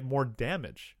likely to get more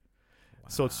damage. Wow.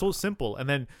 So it's so simple. And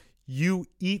then you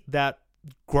eat that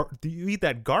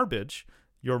garbage,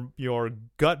 your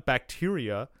gut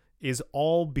bacteria is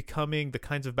all becoming the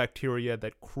kinds of bacteria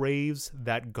that craves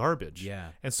that garbage. Yeah.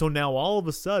 And so now all of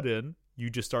a sudden you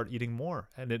just start eating more,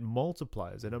 and it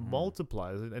multiplies and it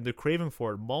multiplies, and the craving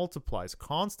for it multiplies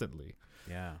constantly.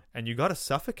 Yeah. And you got to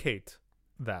suffocate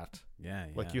that. Yeah.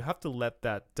 Like, you have to let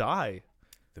that die.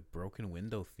 The broken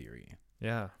window theory.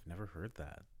 Yeah. I've never heard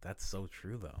that. That's so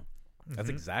true, though. That's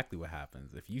exactly what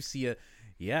happens. If you see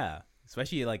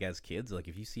especially like as kids, like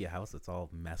if you see a house that's all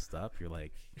messed up, you're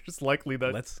like, it's likely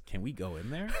that can we go in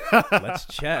there? Let's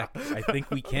check. I think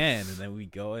we can. And then we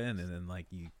go in, and then like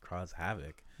you cause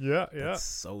havoc. Yeah. That's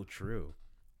so true.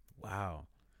 Wow.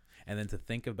 And then to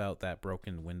think about that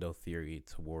broken window theory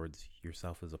towards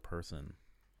yourself as a person.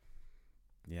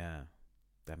 Yeah.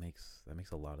 That makes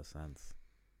a lot of sense.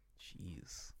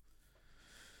 Jeez.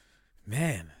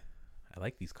 Man, I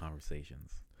like these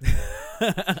conversations.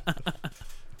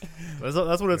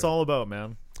 That's what it's all about,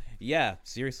 man. Yeah,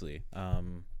 seriously.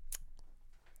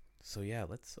 So yeah,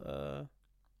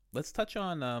 let's touch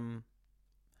on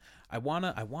I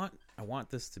want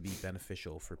this to be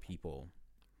beneficial for people.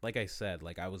 Like I said,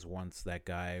 like I was once that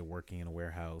guy working in a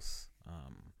warehouse,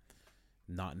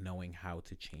 not knowing how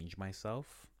to change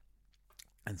myself.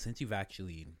 And since you've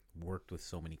actually worked with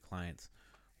so many clients,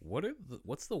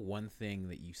 what's the one thing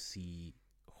that you see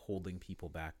holding people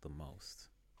back the most,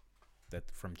 that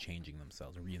from changing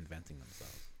themselves or reinventing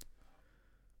themselves?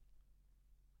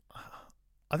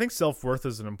 I think self-worth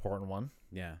is an important one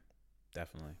Yeah,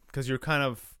 definitely. because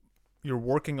you're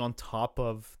working on top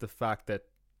of the fact that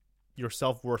your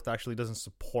self-worth actually doesn't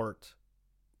support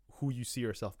who you see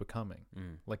yourself becoming.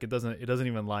 Like it doesn't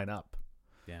even line up.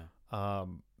 Yeah.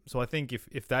 So I think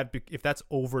if that's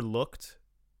overlooked,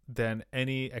 then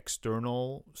any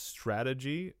external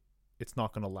strategy, it's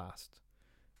not going to last.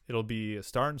 It'll be a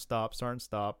start and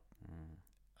stop.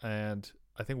 And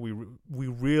I think we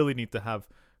really need to have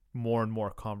more and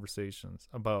more conversations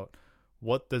about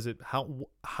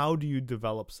how do you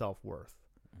develop self-worth,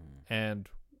 and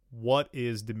what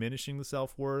is diminishing the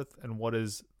self-worth and what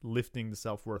is lifting the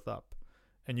self-worth up.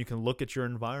 And you can look at your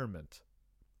environment,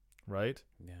 right?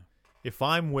 Yeah. If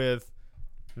I'm with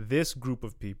this group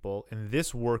of people in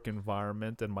this work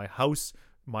environment and my house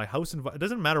it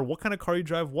doesn't matter what kind of car you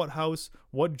drive, what house,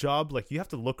 what job, like you have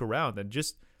to look around and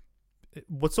just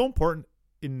what's so important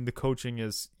in the coaching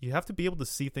is you have to be able to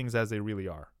see things as they really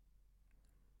are.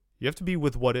 You have to be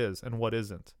with what is and what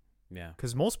isn't. Yeah.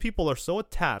 Because most people are so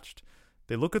attached.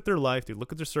 They look at their life, they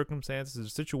look at their circumstances, their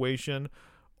situation.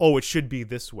 Oh, it should be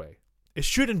this way. It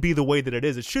shouldn't be the way that it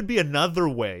is. It should be another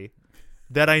way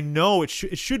that I know it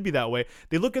should be that way.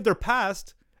 They look at their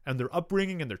past and their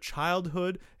upbringing and their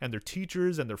childhood and their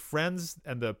teachers and their friends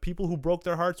and the people who broke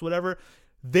their hearts, whatever.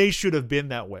 They should have been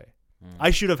that way.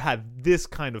 I should have had this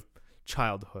kind of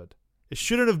childhood. It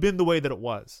shouldn't have been the way that it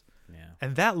was. Yeah.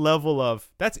 And that level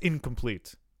that's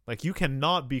incomplete. Like you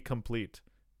cannot be complete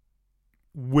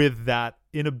with that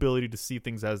inability to see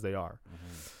things as they are.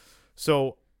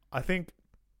 So I think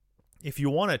if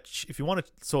you want to,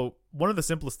 so one of the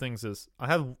simplest things is I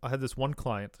had this one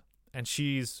client and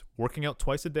she's working out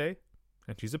twice a day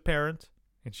and she's a parent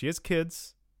and she has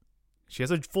kids. She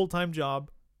has a full-time job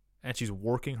and she's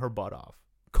working her butt off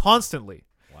constantly.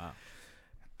 Wow.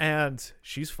 And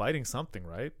she's fighting something,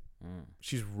 right?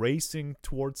 She's racing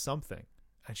towards something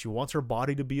and she wants her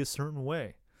body to be a certain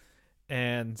way.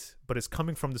 But it's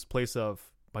coming from this place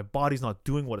of my body's not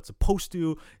doing what it's supposed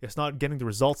to. It's not getting the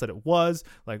results that it was.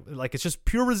 Like it's just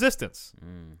pure resistance.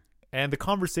 And the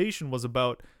conversation was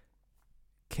about,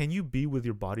 can you be with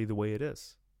your body the way it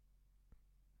is?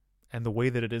 And the way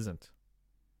that it isn't?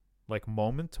 Like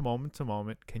moment to moment to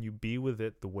moment, can you be with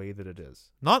it the way that it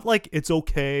is? Not like it's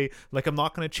okay, like I'm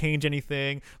not going to change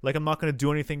anything, like I'm not going to do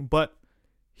anything, but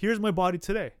here's my body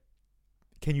today.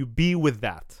 Can you be with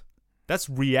that? That's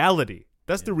reality.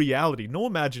 That's the reality. No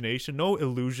imagination, no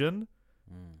illusion,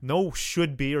 no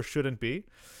should be or shouldn't be.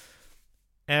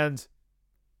 And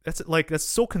that's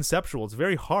so conceptual. It's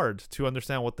very hard to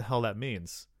understand what the hell that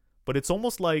means. But it's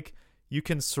almost like you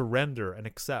can surrender and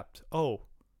accept, oh,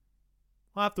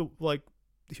 I have to, like,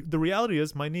 the reality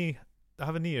is I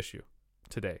have a knee issue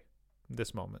today,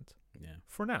 this moment. Yeah.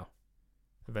 For now.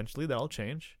 Eventually that'll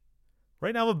change.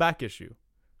 Right now I have a back issue.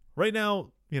 Right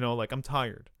now, like I'm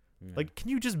tired. Yeah. Like, can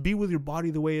you just be with your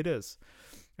body the way it is?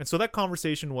 And so that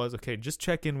conversation was, okay, just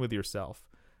check in with yourself.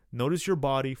 Notice your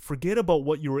body. Forget about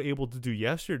what you were able to do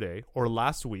yesterday or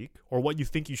last week or what you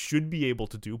think you should be able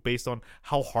to do based on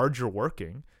how hard you're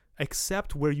working.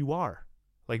 Accept where you are.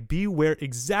 Like, be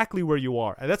exactly where you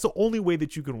are. And that's the only way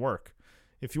that you can work.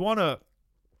 If you want to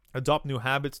adopt new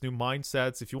habits, new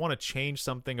mindsets, if you want to change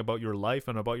something about your life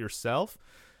and about yourself,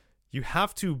 you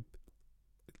have to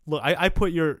look. I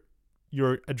put your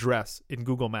address in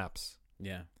Google Maps.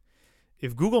 Yeah.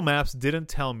 If Google Maps didn't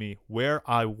tell me where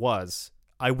I was,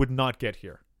 I would not get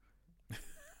here.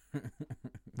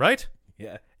 Right?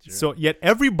 Yeah. Sure. So yet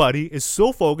everybody is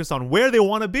so focused on where they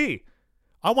want to be.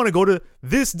 I want to go to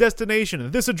this destination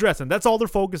and this address, and that's all they're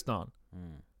focused on.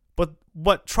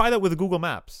 But try that with Google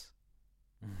Maps.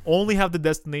 Only have the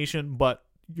destination, but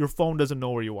your phone doesn't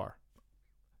know where you are.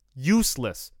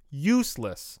 Useless.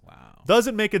 Wow.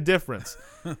 Doesn't make a difference.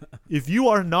 If you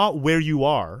are not where you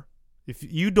are, if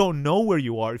you don't know where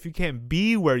you are, if you can't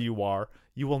be where you are,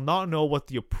 you will not know what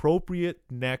the appropriate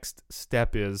next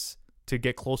step is to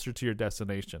get closer to your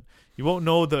destination. You won't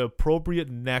know the appropriate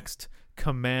next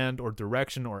command or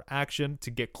direction or action to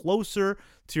get closer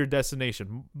to your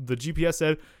destination. The GPS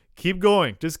said, keep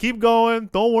going. Just keep going.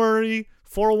 Don't worry.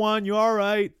 401, you're all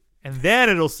right. And then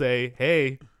it'll say,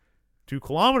 hey, 2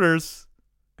 kilometers.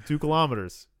 2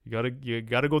 kilometers. You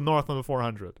gotta go north on the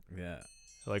 400. Yeah.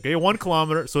 Like, hey, 1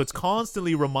 kilometer. So it's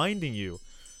constantly reminding you.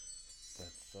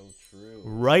 That's so true.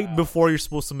 Right before you're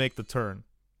supposed to make the turn.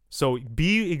 So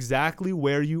be exactly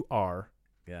where you are.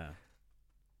 Yeah.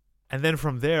 And then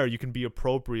from there, you can be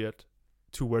appropriate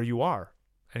to where you are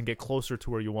and get closer to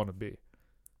where you want to be.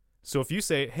 So if you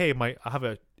say, hey, I have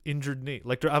an injured knee.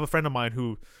 Like, I have a friend of mine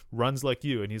who runs like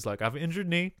you, and he's like, I have an injured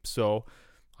knee, so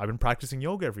I've been practicing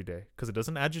yoga every day because it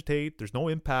doesn't agitate. There's no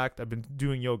impact. I've been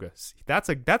doing yoga.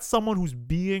 That's someone who's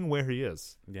being where he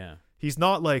is. Yeah. He's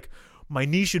not like, my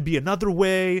knee should be another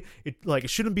way. It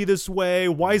shouldn't be this way.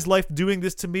 Why is life doing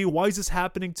this to me? Why is this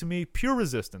happening to me? Pure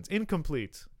resistance,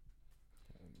 incomplete,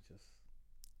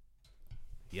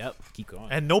 Yep. Keep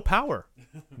going. and no power,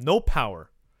 no power.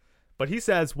 But he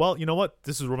says, well, you know what?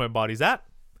 This is where my body's at.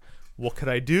 What could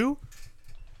I do?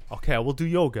 Okay, I will do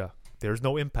yoga. There's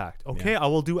no impact. Okay, Yeah. I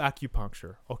will do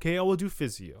acupuncture. Okay, I will do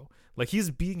physio. Like,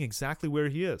 he's being exactly where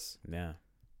he is. Yeah.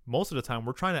 Most of the time,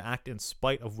 we're trying to act in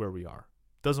spite of where we are.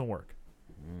 Doesn't work.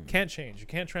 Can't change. You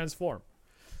can't transform.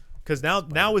 Because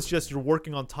now it's just you're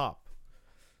working on top.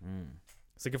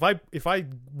 It's like if I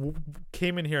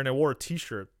came in here and I wore a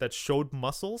T-shirt that showed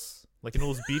muscles, like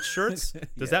those beach shirts,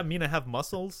 does that mean I have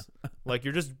muscles? Like,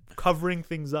 you're just covering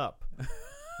things up.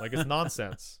 Like, it's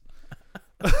nonsense.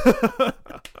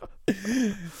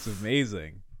 It's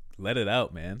amazing. Let it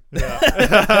out, man.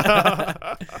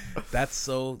 Yeah. That's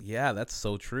so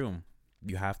true.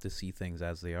 You have to see things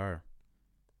as they are.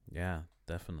 Yeah,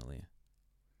 definitely.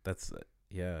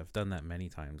 I've done that many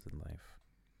times in life.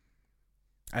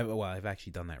 I've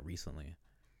actually done that recently,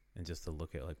 and just to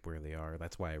look at like where they are.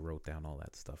 That's why I wrote down all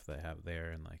that stuff that I have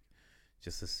there, and like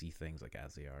just to see things like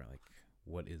as they are. Like,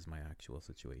 what is my actual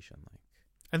situation like?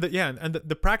 And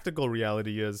the practical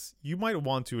reality is you might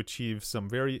want to achieve some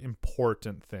very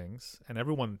important things, and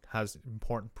everyone has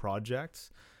important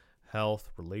projects: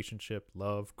 health, relationship,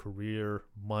 love, career,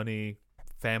 money,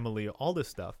 family, all this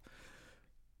stuff.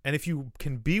 And if you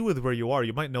can be with where you are,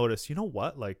 you might notice, you know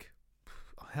what? Like,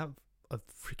 I have a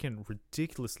freaking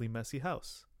ridiculously messy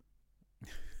house.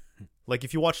 Like,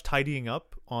 if you watch Tidying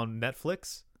Up on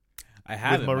Netflix, I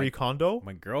have with Marie Kondo,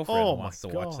 My girlfriend Oh wants to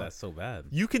my watch God. that so bad.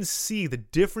 you can see the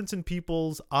difference in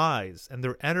people's eyes and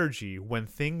their energy when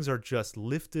things are just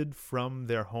lifted from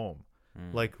their home,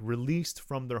 like released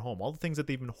from their home. All the things that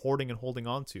they've been hoarding and holding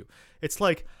on to. It's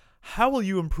like, how will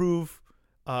you improve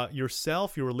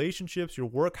yourself, your relationships, your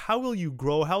work? How will you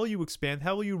grow? How will you expand?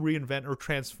 How will you reinvent or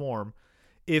transform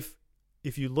if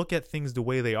you look at things the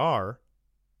way they are?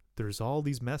 There's all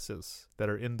these messes that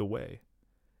are in the way.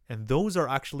 And those are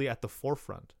actually at the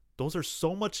forefront. Those are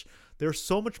they're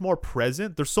so much more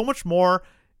present. They're so much more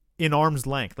in arm's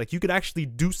length. Like, you could actually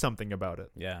do something about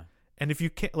it. Yeah. And if you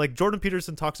can't, like, Jordan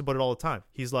Peterson talks about it all the time.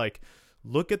 He's like,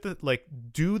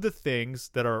 do the things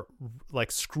that are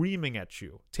like screaming at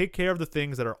you. Take care of the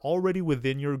things that are already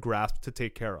within your grasp to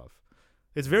take care of.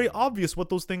 It's very obvious what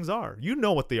those things are. You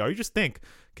know what they are. You just think,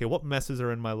 okay, what messes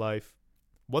are in my life?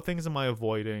 What things am I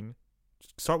avoiding?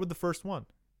 Start with the first one.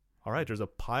 All right, there's a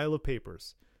pile of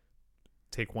papers.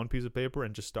 Take one piece of paper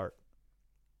and just start.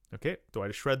 Okay, do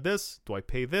I shred this? Do I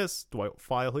pay this? Do I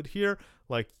file it here?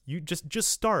 Like, you just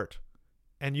start.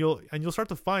 And you'll start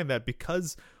to find that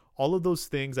because all of those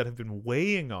things that have been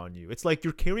weighing on you, it's like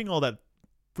you're carrying all that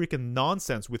freaking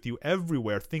nonsense with you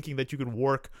everywhere, thinking that you can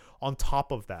work on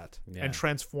top of that and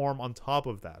transform on top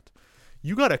of that.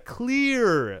 You got to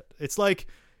clear it. It's like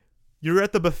you're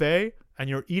at the buffet and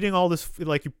you're eating all this,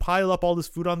 like, you pile up all this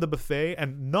food on the buffet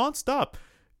and nonstop,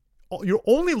 you're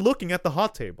only looking at the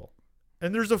hot table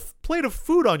and there's a plate of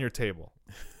food on your table.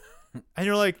 And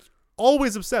you're like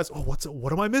always obsessed. Oh,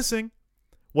 what am I missing?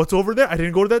 What's over there? I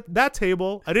didn't go to that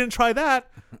table. I didn't try that.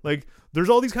 Like, there's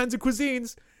all these kinds of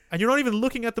cuisines and you're not even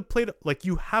looking at the plate. Like,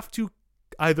 you have to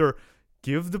either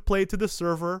give the plate to the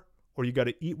server or you got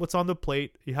to eat what's on the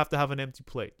plate. You have to have an empty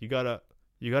plate. You got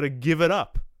to give it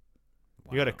up.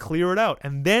 Wow. You got to clear it out.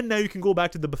 And then now you can go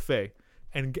back to the buffet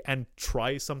and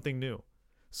try something new.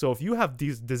 So if you have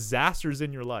these disasters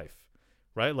in your life,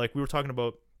 right? Like we were talking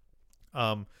about,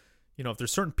 if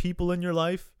there's certain people in your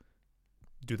life,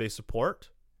 do they support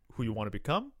who you want to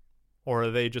become, or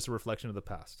are they just a reflection of the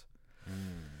past?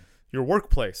 Your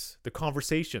workplace, the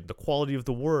conversation, the quality of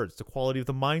the words, the quality of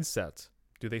the mindset,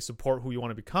 do they support who you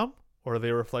want to become, or are they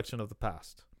a reflection of the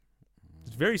past?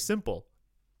 It's very simple.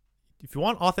 If you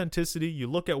want authenticity, you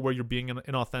look at where you're being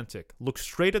inauthentic. Look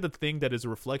straight at the thing that is a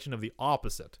reflection of the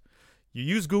opposite. You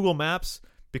use Google Maps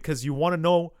because you want to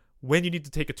know when you need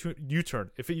to take a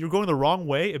U-turn. If you're going the wrong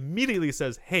way, immediately it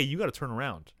says, hey, you got to turn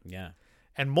around. Yeah.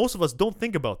 And most of us don't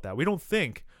think about that. We don't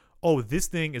think, oh, this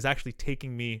thing is actually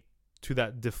taking me to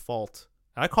that default.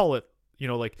 I call it,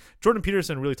 like Jordan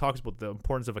Peterson really talks about the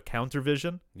importance of a counter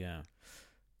vision. Yeah.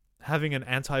 Having an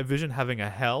anti-vision, having a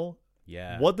hell.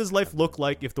 Yeah. What does life look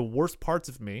like if the worst parts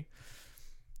of me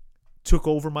took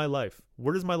over my life?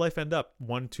 Where does my life end up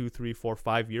 1, 2, 3, 4,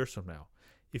 5 years from now?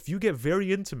 If you get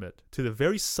very intimate to the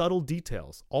very subtle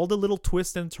details, all the little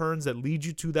twists and turns that lead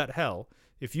you to that hell,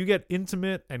 if you get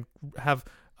intimate and have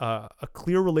a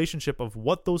clear relationship of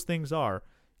what those things are,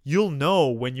 you'll know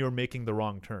when you're making the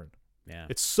wrong turn. Yeah.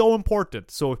 It's so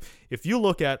important. So if you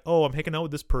look at, oh, I'm hanging out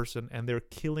with this person and they're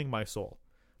killing my soul.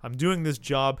 I'm doing this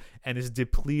job and it's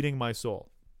depleting my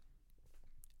soul.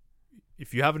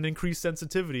 If you have an increased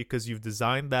sensitivity because you've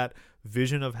designed that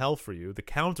vision of hell for you, the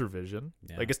counter vision,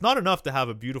 like it's not enough to have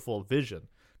a beautiful vision.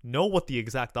 Know what the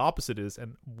exact opposite is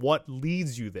and what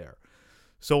leads you there.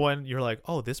 So when you're like,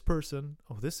 oh, this person,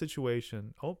 oh, this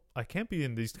situation, oh, I can't be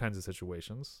in these kinds of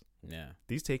situations. Yeah.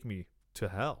 These take me to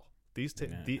hell. And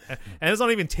it's not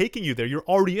even taking you there. You're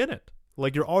already in it.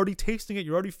 Like you're already tasting it.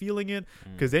 You're already feeling it.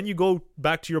 Because then you go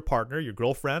back to your partner, your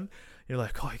girlfriend. You're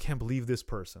like, oh, I can't believe this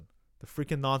person. The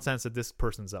freaking nonsense that this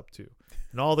person's up to,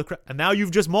 and all the and now you've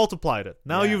just multiplied it.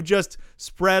 Now you've just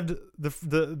spread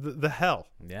the hell.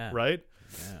 Yeah. Right.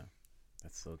 Yeah.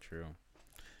 That's so true.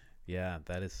 Yeah,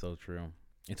 that is so true.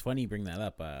 It's funny you bring that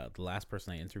up. The last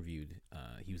person I interviewed,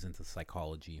 he was into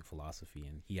psychology and philosophy,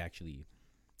 and he actually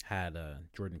had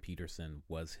Jordan Peterson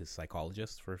was his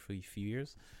psychologist for a few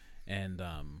years, and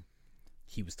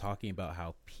he was talking about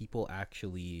how people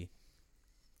actually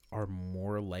are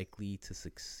more likely to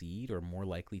succeed or more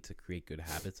likely to create good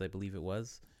habits, I believe it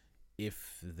was,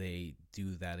 if they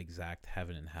do that exact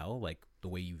heaven and hell, like the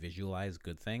way you visualize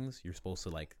good things. You're supposed to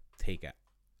like take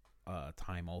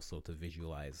time also to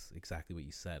visualize exactly what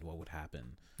you said, what would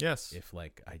happen if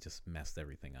like I just messed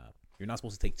everything up. You're not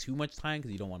supposed to take too much time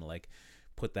because you don't want to like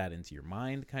put that into your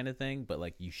mind kind of thing, but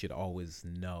like you should always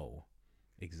know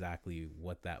exactly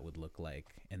what that would look like.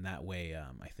 And that way,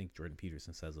 I think Jordan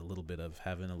Peterson says a little bit of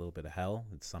heaven, a little bit of hell.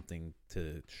 It's something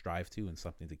to strive to and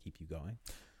something to keep you going.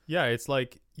 Yeah, it's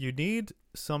like you need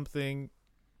something.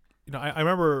 You know, I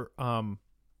remember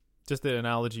just the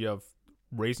analogy of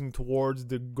racing towards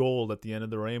the goal at the end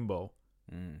of the rainbow.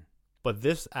 But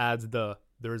this adds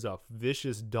there's a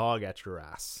vicious dog at your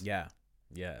ass. Yeah.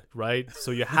 Yeah. Right? So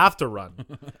you have to run.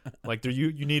 Like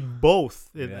you need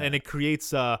both. And it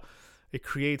creates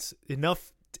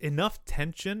enough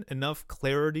tension, enough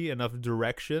clarity, enough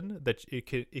direction that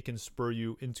it can spur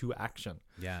you into action.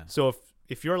 Yeah. So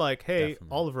if you're like, hey, Definitely.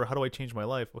 Oliver, how do I change my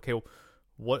life? Okay,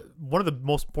 one of the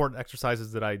most important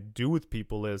exercises that I do with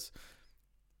people is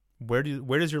where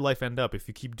does your life end up if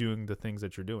you keep doing the things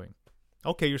that you're doing?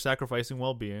 Okay, you're sacrificing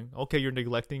well-being. Okay, you're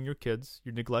neglecting your kids.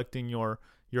 You're neglecting your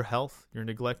health. You're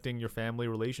neglecting your family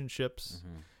relationships.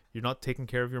 You're not taking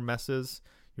care of your messes.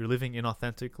 You're living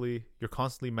inauthentically. You're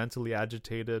constantly mentally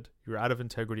agitated. You're out of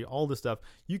integrity. All this stuff.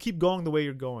 You keep going the way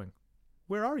you're going.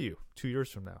 Where are you 2 years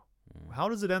from now? How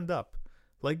does it end up?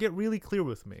 Like, get really clear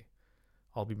with me.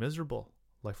 I'll be miserable.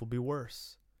 Life will be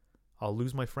worse. I'll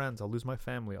lose my friends. I'll lose my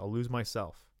family. I'll lose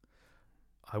myself.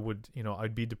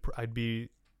 I'd be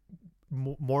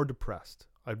more depressed.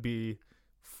 I'd be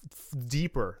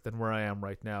deeper than where I am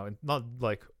right now, and not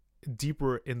like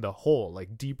deeper in the hole,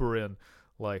 like deeper in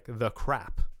like the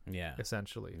crap. Yeah.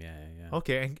 Essentially. Yeah.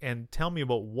 Okay, and tell me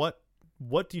about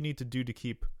what do you need to do to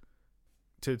keep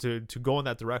to go in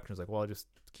that direction? It's like, well, I just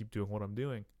keep doing what I'm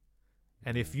doing.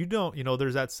 And if you don't,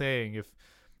 there's that saying, if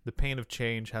the pain of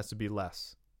change has to be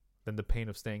less than the pain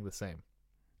of staying the same.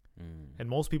 And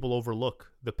most people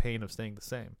overlook the pain of staying the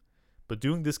same. But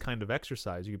doing this kind of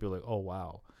exercise, you could be like, oh,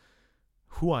 wow,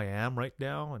 who I am right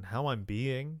now and how I'm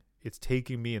being, it's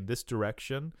taking me in this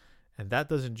direction. And that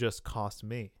doesn't just cost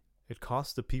me. It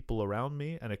costs the people around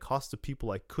me, and it costs the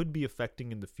people I could be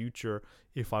affecting in the future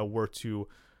if I were to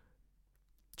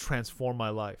transform my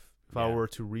life, if I were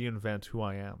to reinvent who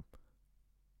I am,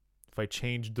 if I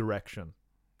change direction.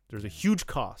 There's a huge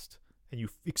cost, and you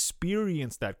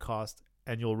experience that cost,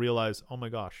 and you'll realize, oh my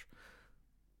gosh.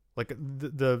 Like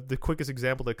the quickest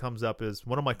example that comes up is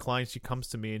one of my clients. She comes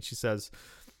to me and she says,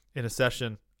 in a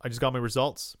session, I just got my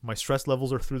results. My stress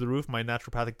levels are through the roof. My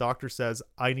naturopathic doctor says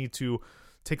I need to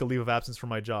take a leave of absence from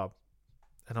my job.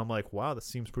 And I'm like, wow, that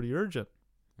seems pretty urgent.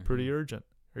 Pretty urgent.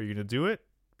 Are you going to do it?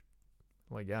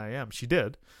 I'm like, yeah, I am. She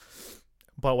did.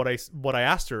 But what I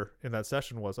asked her in that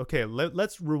session was, okay,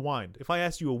 let's rewind. If I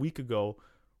asked you a week ago,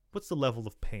 what's the level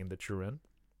of pain that you're in?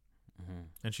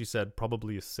 And she said,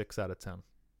 probably a 6 out of 10.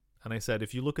 And I said,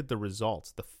 if you look at the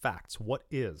results, the facts, what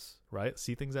is, right?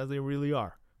 See things as they really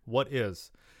are. What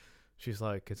is? She's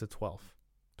like, it's a 12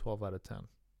 out of 10.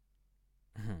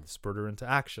 Spurred her into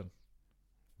action.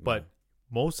 But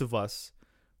most of us,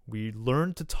 we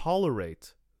learn to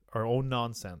tolerate our own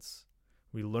nonsense.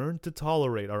 We learn to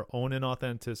tolerate our own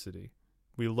inauthenticity.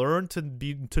 We learn to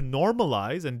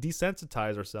normalize and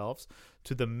desensitize ourselves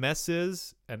to the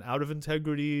messes and out of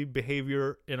integrity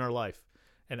behavior in our life,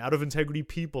 and out of integrity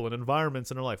people and environments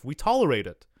in our life. We tolerate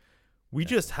it. We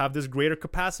just have this greater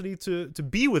capacity to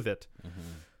be with it.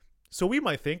 So we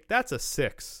might think that's a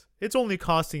 6. It's only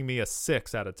costing me a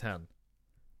 6 out of 10.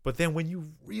 But then when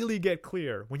you really get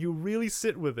clear, when you really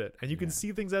sit with it and you can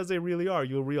see things as they really are,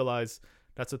 you'll realize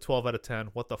that's a 12 out of 10.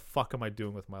 What the fuck am I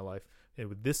doing with my life? And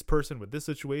with this person, with this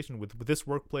situation, with this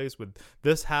workplace, with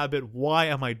this habit, why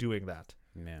am I doing that?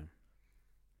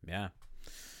 Yeah.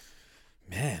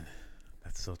 Man,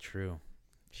 that's so true.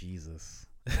 Jesus.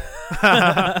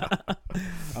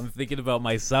 I'm thinking about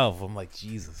myself. I'm like,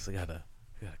 Jesus, I gotta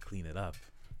clean it up.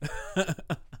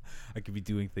 I could be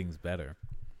doing things better.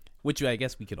 Which I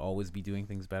guess we could always be doing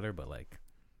things better, but like,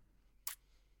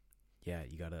 yeah,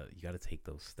 you gotta take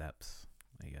those steps,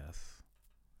 I guess.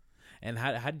 And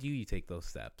how do you take those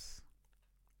steps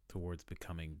towards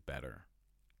becoming better?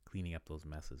 Cleaning up those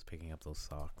messes, picking up those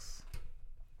socks.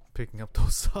 Picking up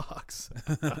those socks.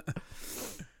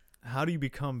 How do you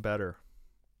become better?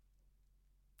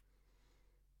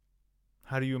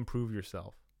 How do you improve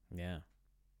yourself? Yeah.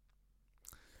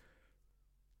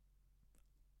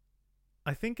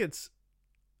 I think it's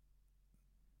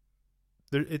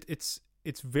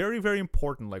very, very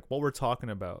important, like what we're talking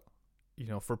about,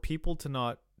 for people to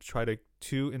not try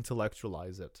to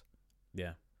intellectualize it.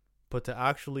 Yeah. But to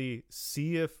actually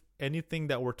see if anything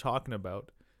that we're talking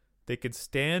about, they could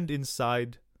stand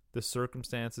inside the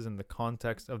circumstances and the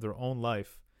context of their own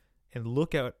life and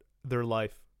look at their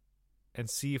life and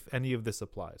see if any of this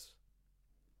applies.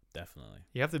 Definitely.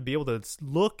 You have to be able to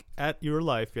look at your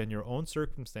life and your own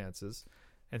circumstances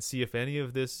and see if any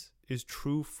of this is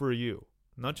true for you.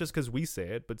 Not just because we say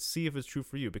it, but see if it's true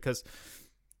for you. Because,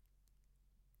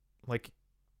 like,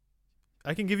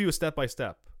 I can give you a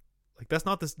step-by-step. Like,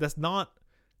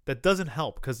 that doesn't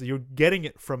help because you're getting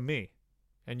it from me.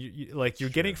 And you're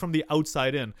getting it from the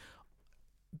outside in.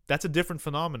 That's a different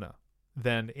phenomena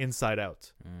than inside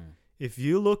out. If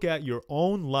you look at your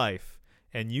own life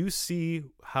and you see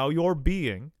how you're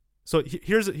being, so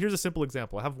here's a simple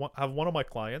example. I have one of my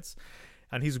clients,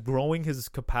 and he's growing his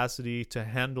capacity to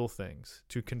handle things,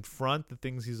 to confront the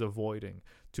things he's avoiding,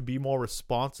 to be more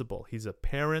responsible. He's a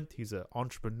parent, he's an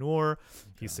entrepreneur,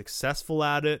 he's successful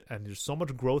at it, and there's so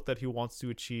much growth that he wants to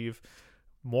achieve,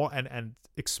 more and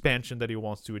expansion that he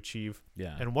wants to achieve.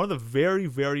 Yeah. And one of the very,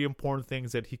 very important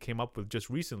things that he came up with just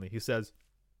recently, he says,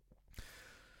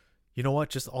 you know what?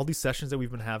 Just all these sessions that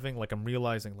we've been having, like I'm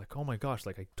realizing, like, oh my gosh,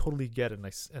 like I totally get it,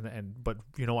 but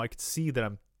I could see that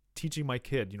I'm teaching my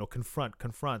kid,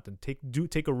 confront, and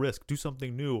take a risk, do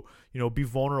something new, be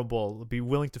vulnerable, be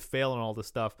willing to fail, and all this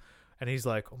stuff. And he's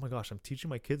like, oh my gosh, I'm teaching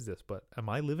my kids this, but am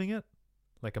I living it?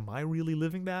 Like, am I really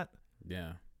living that?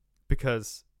 Yeah.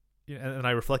 Because, and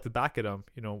I reflected back at him,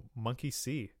 monkey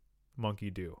see, monkey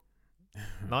do,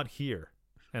 not hear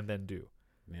and then do.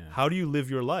 Yeah. How do you live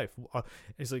your life?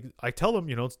 It's like, I tell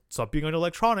them, stop being on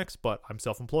electronics, but I'm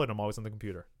self-employed. I'm always on the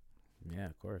computer. Yeah,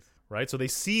 of course. Right. So they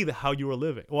see how you are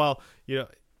living. Well,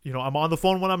 I'm on the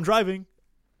phone when I'm driving,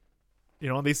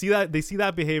 they see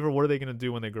that behavior. What are they going to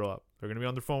do when they grow up? They're going to be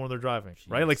on their phone when they're driving. Jeez.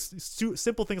 Right. Like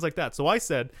simple things like that. So I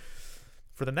said,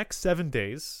 for the next 7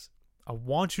 days, I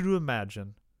want you to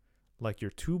imagine like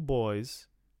your two boys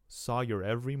saw your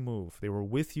every move. They were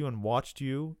with you and watched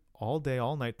you all day,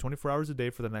 all night, 24 hours a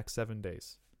day for the next 7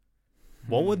 days.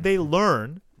 What would they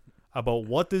learn about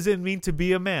what does it mean to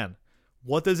be a man?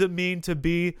 What does it mean to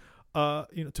be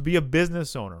to be a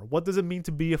business owner? What does it mean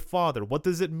to be a father? What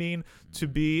does it mean to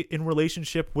be in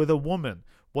relationship with a woman?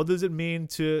 What does it mean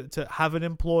to have an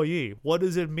employee? What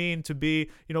does it mean to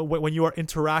be, when you are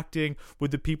interacting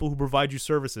with the people who provide you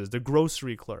services, the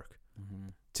grocery clerk,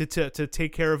 to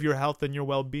take care of your health and your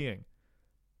well-being?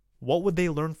 What would they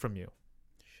learn from you?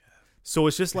 So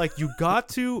it's just like, you got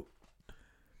to,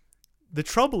 the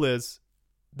trouble is,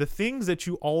 the things that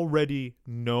you already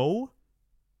know,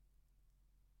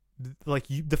 like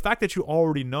the fact that you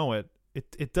already know it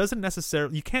doesn't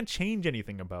necessarily, you can't change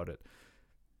anything about it.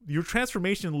 Your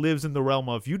transformation lives in the realm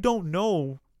of, you don't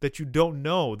know that you don't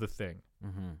know the thing.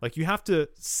 Like, you have to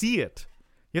see it.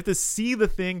 You have to see the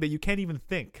thing that you can't even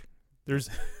think.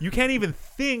 You can't even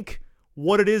think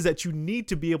what it is that you need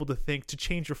to be able to think to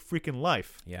change your freaking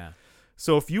life. Yeah.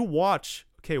 So if you watch,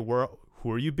 okay,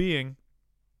 who are you being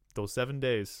those 7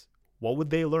 days? What would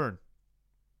they learn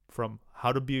from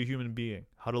how to be a human being,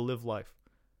 how to live life?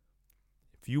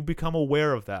 If you become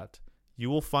aware of that, you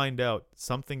will find out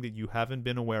something that you haven't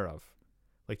been aware of.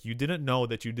 Like, you didn't know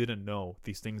that you didn't know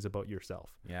these things about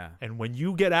yourself. Yeah. And when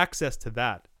you get access to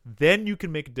that, then you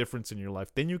can make a difference in your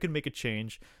life. Then you can make a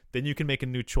change. Then you can make a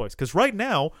new choice. Because right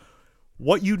now,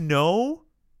 what you know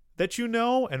that you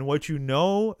know and what you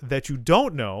know that you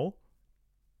don't know,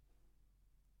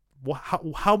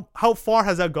 how far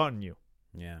has that gotten you?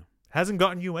 Yeah. Hasn't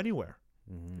gotten you anywhere.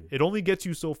 It only gets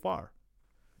you so far.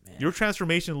 Man. Your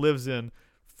transformation lives in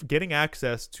getting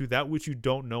access to that which you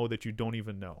don't know that you don't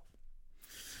even know.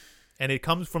 And it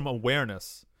comes from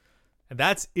awareness. And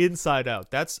that's inside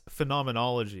out. That's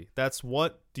phenomenology. That's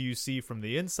what do you see from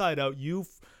the inside out. You,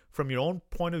 from your own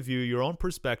point of view, your own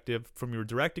perspective, from your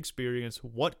direct experience,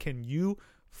 what can you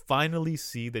finally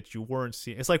see that you weren't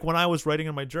seeing? It's like when I was writing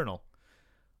in my journal.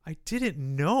 I didn't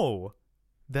know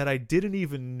that I didn't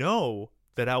even know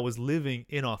that I was living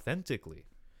inauthentically.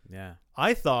 Yeah.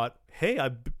 I thought, hey,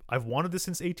 I've wanted this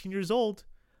since 18 years old.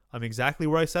 I'm exactly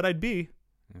where I said I'd be.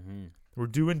 Mm-hmm. We're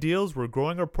doing deals. We're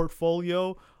growing our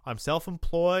portfolio. I'm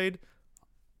self-employed.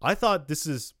 I thought this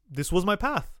was my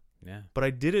path. Yeah. But I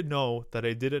didn't know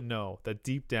that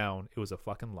deep down it was a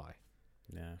fucking lie.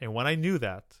 Yeah. And when I knew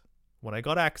that, when I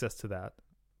got access to that,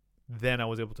 then I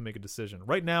was able to make a decision.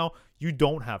 Right now, you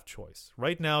don't have choice.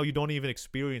 Right now, you don't even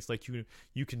experience like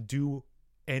you can do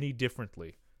any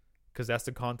differently, because that's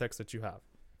the context that you have.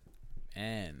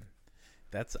 And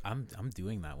that's I'm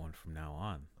doing that one from now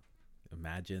on.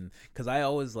 Imagine, because I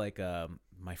always like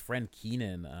my friend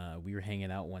Keenan, we were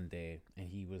hanging out one day and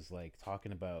he was like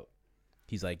talking about,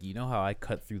 he's like, you know how I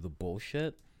cut through the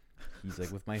bullshit? He's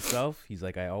like, with myself, he's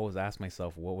like, I always ask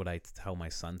myself, what would I tell my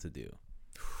son to do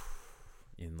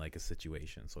in like a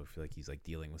situation? So I feel like he's like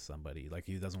dealing with somebody, like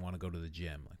he doesn't want to go to the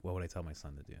gym. Like, what would I tell my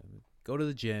son to do? Go to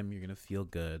the gym. You're going to feel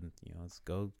good. You know, let's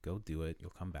go do it. You'll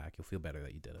come back. You'll feel better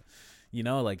that you did it. You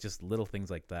know, like just little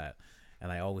things like that.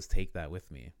 And I always take that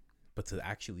with me. But to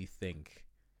actually think,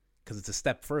 because it's a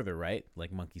step further, right?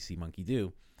 Like monkey see, monkey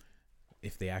do.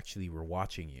 If they actually were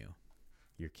watching you,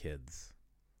 your kids,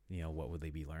 you know, what would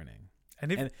they be learning?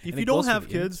 And if and you it don't goes to have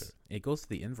the kids, it goes to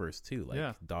the inverse too. Like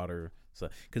Yeah. daughter, so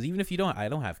because even if I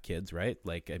don't have kids, right?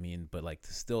 Like I mean, but like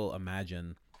to still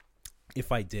imagine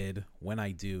if I did, when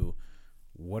I do,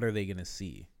 what are they gonna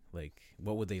see? Like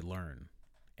what would they learn?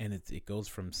 And it goes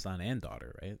from son and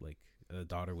daughter, right? Like a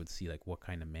daughter would see like what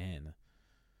kind of man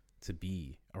to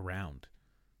be around,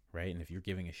 right? And if you're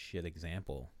giving a shit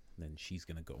example, then she's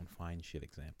gonna go and find shit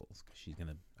examples because she's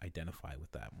gonna identify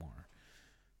with that more.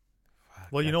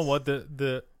 Fuck, well, you know what?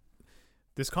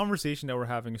 This conversation that we're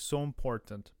having is so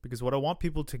important, because what I want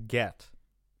people to get,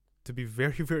 to be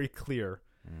very, very clear,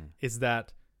 is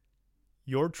that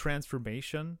your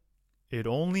transformation, it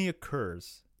only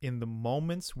occurs in the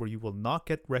moments where you will not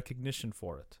get recognition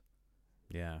for it.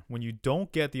 Yeah. When you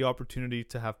don't get the opportunity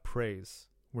to have praise,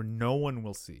 where no one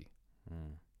will see.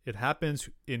 It happens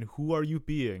in who are you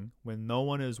being when no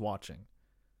one is watching.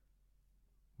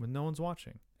 When no one's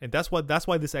watching. And that's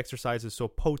why this exercise is so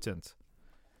potent.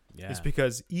 Yeah. It's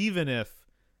because even if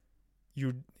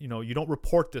you don't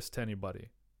report this to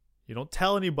anybody, you don't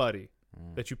tell anybody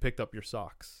that you picked up your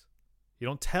socks, you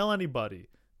don't tell anybody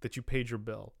that you paid your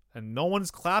bill, and no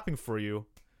one's clapping for you,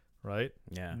 right?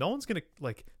 Yeah. No one's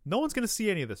gonna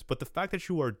see any of this. But the fact that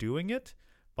you are doing it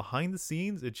behind the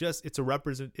scenes, it's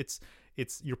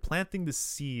you're planting the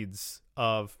seeds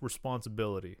of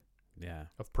responsibility, Yeah.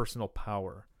 of personal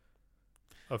power,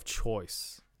 of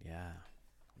choice. Yeah.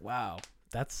 Wow.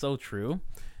 That's so true.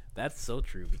 That's so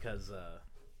true, because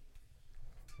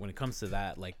when it comes to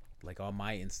that, like on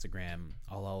my Instagram,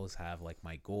 I'll always have like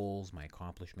my goals, my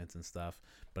accomplishments and stuff,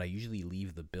 but I usually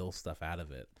leave the bill stuff out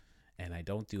of it. And I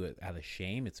don't do it out of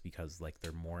shame. It's because like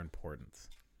they're more important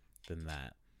than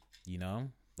that, you know?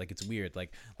 Like it's weird.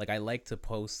 Like I like to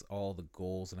post all the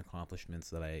goals and accomplishments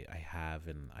that I have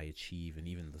and I achieve, and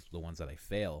even the ones that I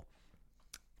fail.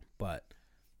 But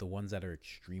the ones that are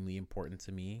extremely important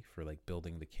to me for like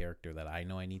building the character that I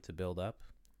know I need to build up,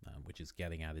 which is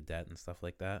getting out of debt and stuff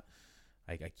like that,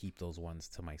 I keep those ones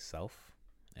to myself.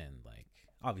 And like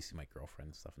obviously my girlfriend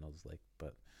and stuff knows, like,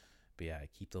 but yeah, I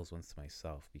keep those ones to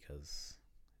myself because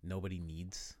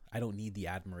I don't need the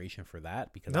admiration for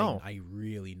that, because I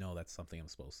really know that's something I'm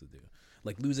supposed to do.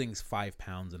 Like losing 5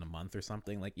 pounds in a month or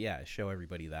something, like, yeah, show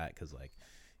everybody that, because like,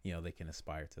 you know, they can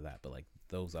aspire to that. But like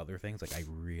those other things, like I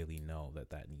really know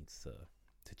that needs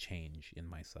to change in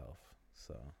myself.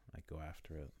 So I go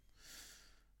after it.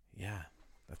 Yeah,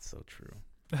 that's so true.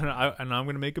 And I'm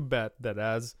going to make a bet that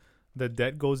as the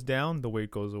debt goes down, the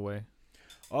weight goes away.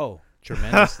 Oh,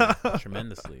 tremendously.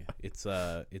 Tremendously. It's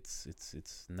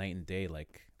night and day.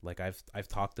 Like I've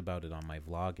talked about it on my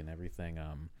vlog and everything,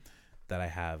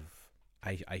 that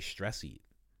I stress eat.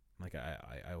 Like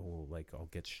I will, like, I'll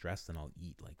get stressed and I'll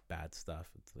eat like bad stuff.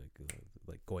 It's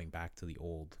like going back to the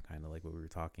old, kind of like what we were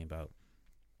talking about.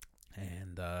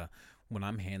 And when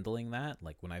I'm handling that,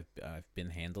 like when I've been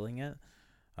handling it,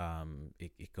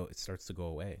 it starts to go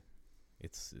away.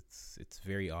 It's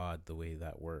very odd the way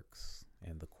that works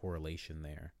and the correlation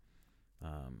there.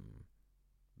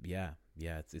 yeah,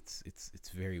 it's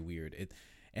very weird.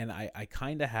 And I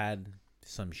kind of had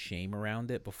some shame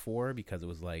around it before, because it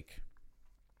was like,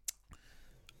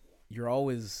 we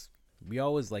always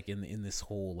like in this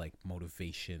whole like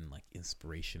motivation, like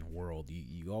inspiration world,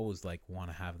 you always like want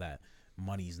to have that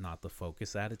money's not the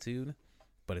focus attitude.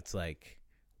 But it's like,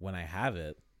 when I have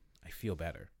it, I feel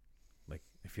better. Like,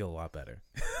 I feel a lot better.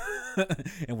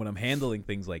 And when I'm handling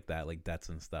things like that, like debts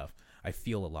and stuff, I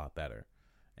feel a lot better.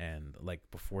 And like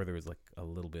before, there was like a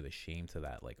little bit of shame to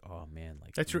that. Like, oh man,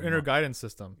 like That's your inner guidance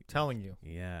system telling you.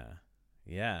 Yeah,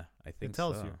 I think It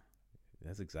tells so. you.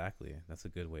 That's a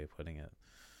good way of putting it.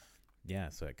 Yeah,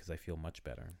 so because I feel much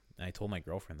better. And I told my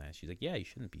girlfriend that. She's like, yeah, you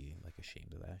shouldn't be like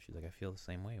ashamed of that. She's like, I feel the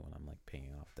same way when I'm like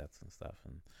paying off debts and stuff.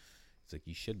 And it's like,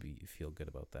 you should feel good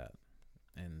about that.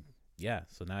 And yeah,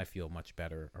 so now I feel much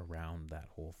better around that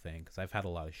whole thing, because I've had a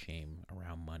lot of shame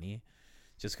around money,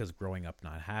 just because growing up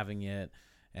not having it,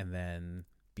 and then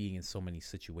being in so many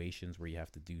situations where you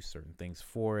have to do certain things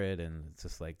for it. And it's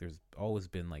just like, there's always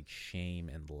been like shame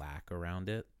and lack around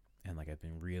it. And like, I've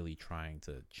been really trying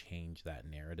to change that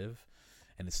narrative.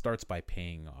 And it starts by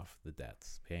paying off the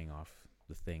debts, paying off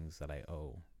the things that I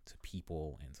owe to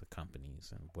people and to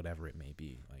companies and whatever it may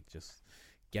be, like just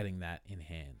getting that in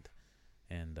hand.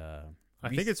 And I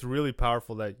think it's really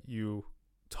powerful that you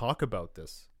talk about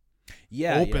this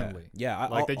yeah, openly. Yeah.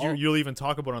 Like that you'll even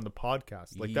talk about it on the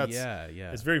podcast. Like that's, yeah.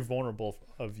 it's very vulnerable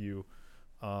of you,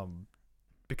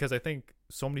 because I think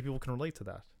so many people can relate to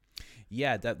that.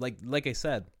 Yeah, that like I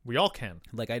said, We all can.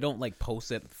 like I don't like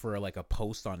post it for like a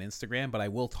post on Instagram, but I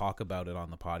will talk about it on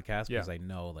the podcast, because I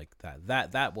know like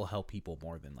that will help people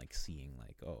more than like seeing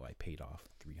like, oh, I paid off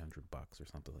 $300 or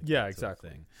something like that. Yeah, sort of exactly.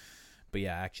 thing. But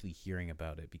yeah, actually hearing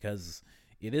about it, because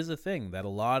it is a thing that a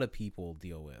lot of people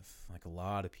deal with. Like a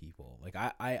lot of people. Like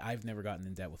I've never gotten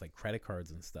in debt with like credit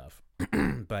cards and stuff,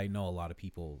 but I know a lot of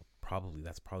people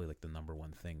that's probably like the number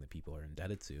one thing that people are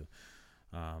indebted to.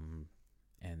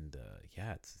 And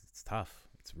yeah, it's tough.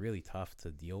 It's really tough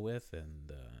to deal with,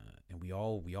 and we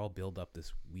all build up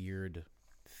this weird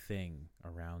thing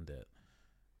around it.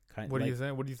 What do you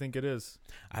think? What do you think it is?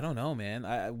 I don't know,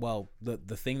 man. Well, the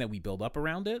thing that we build up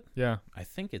around it, Yeah. I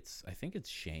think it's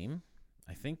shame.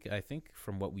 I think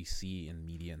from what we see in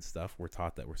media and stuff, we're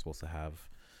taught that we're supposed to have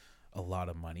a lot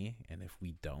of money, and if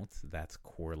we don't, that's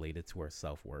correlated to our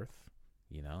self-worth.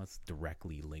 You know, it's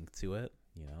directly linked to it.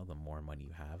 You know, the more money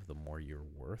you have, the more you're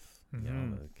worth. Mm-hmm. You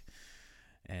know, like,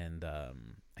 and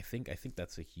I think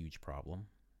that's a huge problem,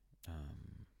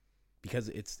 because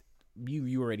it's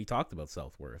you already talked about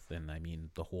self-worth, and I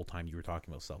mean, the whole time you were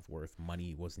talking about self-worth,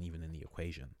 money wasn't even in the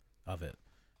equation of it.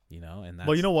 You know, and that's,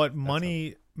 Well, you know what?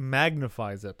 Money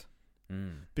magnifies it,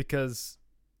 Mm, because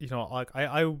you know, like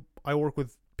I work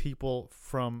with people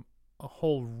from a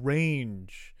whole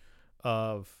range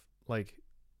of like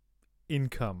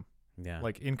income. yeah,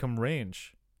 Like income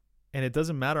range, and it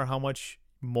doesn't matter how much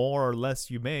more or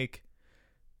less you make,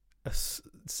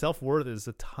 self-worth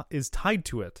is tied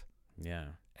to it, yeah,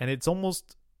 and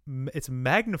it's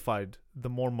magnified the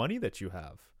more money that you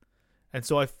have. And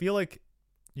so I feel like,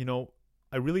 you know,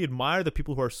 I really admire the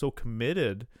people who are so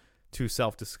committed to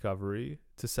self-discovery,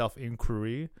 to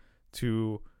self-inquiry,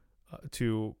 to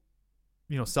you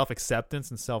know, self-acceptance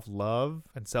and self-love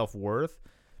and self-worth,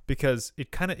 because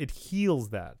it heals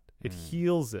that. It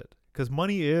heals it, because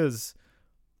money is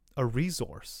a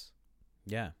resource.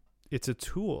 yeah, It's a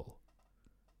tool.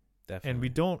 definitely. And we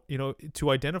don't, you know, to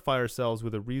identify ourselves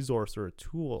with a resource or a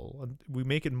tool, we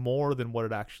make it more than what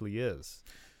it actually is.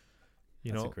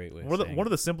 You That's know, a great way of one saying of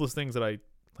the simplest things that I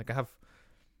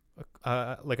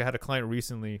had a client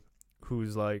recently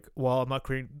who's like, well, I'm not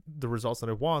creating the results that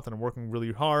I want, and I'm working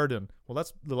really hard. And well,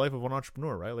 that's the life of an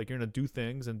entrepreneur, right? Like, you're going to do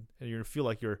things, and you're going to feel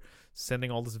like you're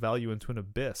sending all this value into an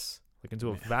abyss, like into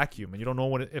a vacuum, and you don't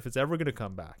know if it's ever going to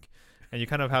come back. And you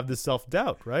kind of have this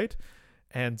self-doubt, right?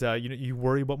 And you know, you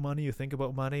worry about money, you think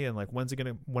about money, and like, when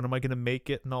am I going to make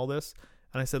it, and all this.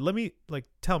 And I said,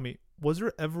 tell me, was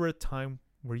there ever a time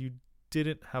where you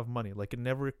didn't have money? Like, it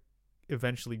never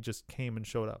eventually just came and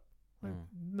showed up? Like,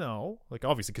 no, like,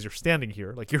 obviously, because you're standing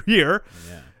here, like, you're here.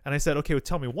 Yeah. And I said, okay, well,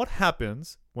 tell me, what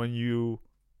happens when you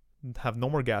have no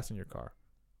more gas in your car?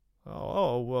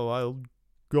 Oh, well, I'll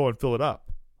go and fill it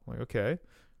up. I'm like, okay.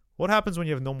 What happens when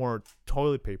you have no more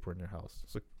toilet paper in your house?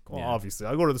 It's like, well, obviously,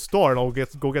 I'll go to the store and I'll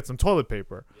go get some toilet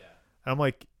paper. Yeah. And I'm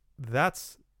like,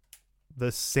 that's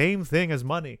the same thing as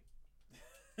money.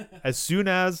 As soon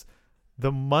as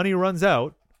the money runs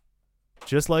out,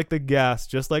 just like the gas,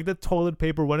 just like the toilet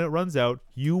paper, when it runs out,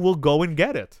 you will go and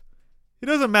get it. It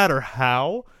doesn't matter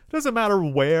how. It doesn't matter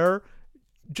where.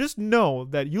 Just know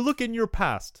that you look in your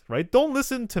past, right? Don't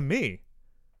listen to me.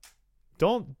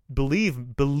 don't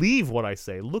believe what I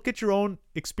say. Look at your own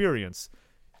experience.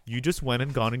 You just went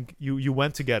and gone and you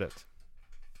went to get it.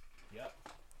 Yep.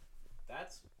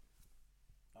 That's.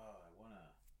 I wanna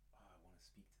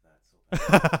speak to that so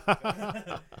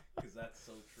bad because that's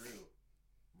so true.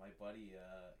 My buddy,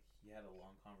 he had a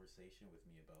long conversation with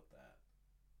me about that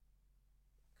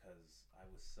because I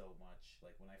was so much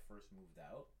like when I first moved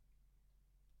out.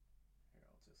 Here,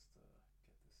 I'll just get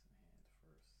this in hand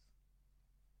first.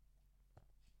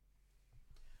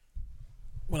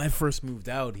 When I first moved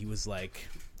out, he was like,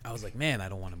 I was like, man, I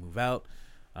don't want to move out.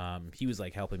 He was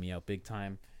like helping me out big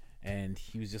time, and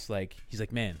he was just like, he's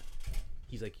like, man,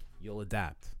 he's like, you'll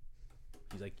adapt.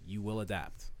 He's like, you will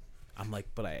adapt. I'm like,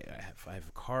 but I have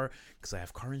a car because I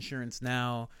have car insurance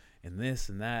now, and this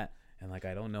and that, and like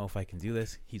I don't know if I can do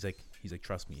this. He's like,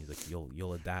 trust me. He's like,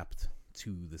 you'll adapt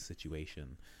to the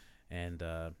situation, and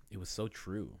it was so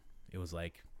true. It was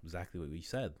like exactly what we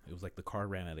said. It was like the car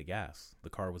ran out of gas.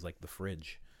 The car was like the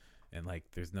fridge. And like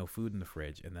there's no food in the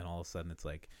fridge, and then all of a sudden it's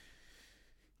like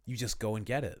you just go and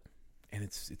get it, and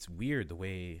it's weird the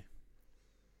way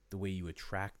you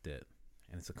attract it,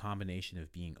 and it's a combination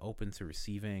of being open to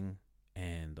receiving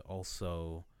and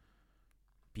also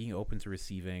being open to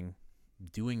receiving,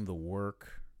 doing the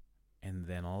work, and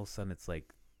then all of a sudden it's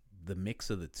like the mix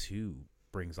of the two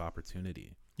brings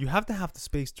opportunity. You have to have the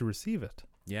space to receive it.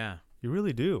 Yeah, you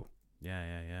really do.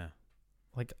 Yeah.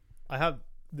 Like I have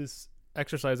this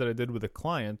exercise that I did with a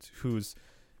client who's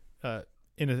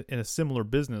in a similar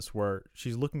business where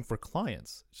she's looking for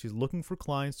clients. She's looking for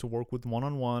clients to work with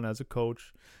one-on-one as a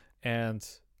coach. And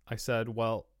I said,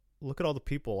 well, look at all the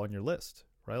people on your list,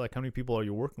 right? Like how many people are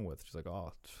you working with? She's like,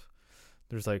 oh,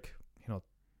 there's like,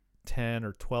 10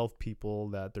 or 12 people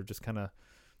that they're just kind of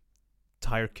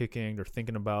tire kicking. They're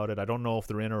thinking about it. I don't know if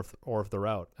they're in or if they're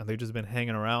out. And they've just been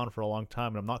hanging around for a long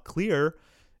time. And I'm not clear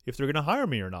if they're going to hire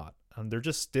me or not. And they're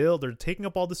taking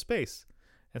up all the space.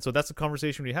 And so that's the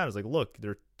conversation we had. It's like, look,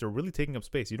 they're really taking up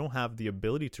space. You don't have the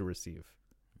ability to receive.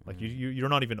 Like you're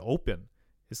not even open.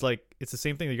 It's like, it's the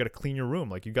same thing. You got to clean your room.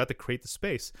 Like you got to create the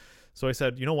space. So I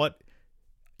said, you know what?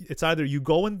 It's either you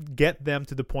go and get them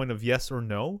to the point of yes or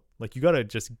no. Like you got to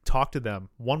just talk to them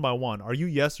one by one. Are you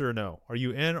yes or no? Are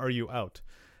you in? Or are you out?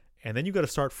 And then you got to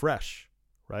start fresh.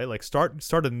 Right? Like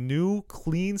start a new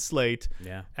clean slate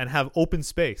and have open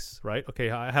space, right?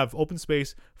 Okay, I have open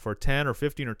space for 10 or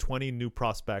 15 or 20 new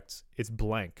prospects. It's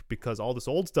blank because all this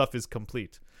old stuff is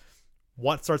complete.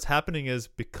 What starts happening is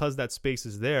because that space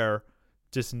is there,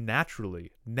 just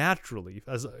naturally,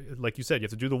 as like you said, you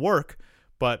have to do the work,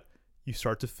 but you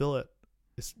start to fill it.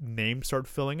 This names start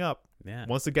filling up. Yeah.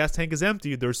 Once the gas tank is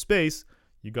empty, there's space.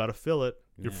 You got to fill it.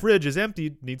 Your fridge is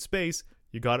empty, needs space.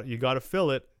 You got to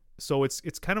fill it. So it's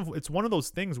one of those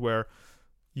things where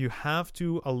you have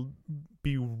to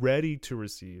be ready to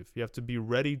receive. You have to be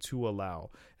ready to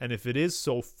allow. And if it is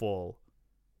so full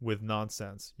with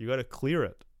nonsense, you got to clear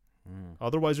it.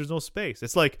 Otherwise, there's no space.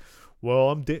 It's like,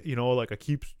 well, like I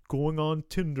keep going on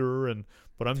Tinder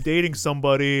but I'm dating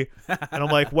somebody, and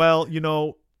I'm like, well,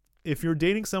 if you're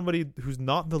dating somebody who's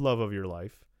not the love of your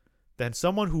life, then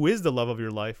someone who is the love of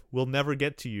your life will never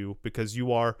get to you because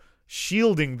you are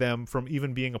shielding them from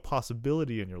even being a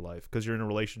possibility in your life because you're in a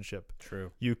relationship.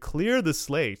 True. You clear the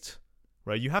slate,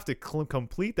 right? You have to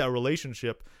complete that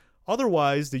relationship.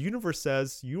 Otherwise, the universe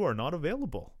says you are not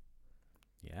available.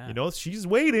 Yeah. She's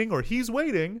waiting or he's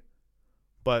waiting,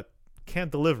 but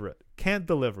can't deliver it. Can't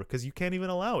deliver because you can't even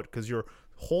allow it because you're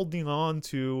holding on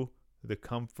to the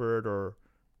comfort or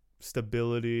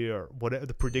stability or whatever,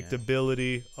 the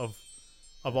predictability of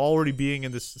already being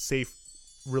in this safe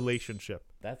relationship.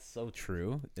 That's so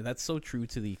true. That's so true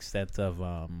to the extent of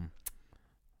I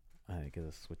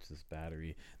gotta switch this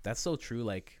battery. That's so true.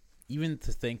 Like even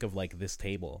to think of like this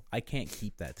table, I can't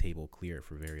keep that table clear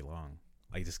for very long.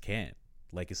 I just can't.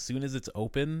 Like as soon as it's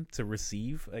open to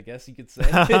receive, I guess you could say,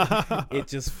 it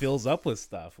just fills up with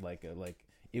stuff. Like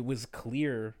it was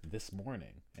clear this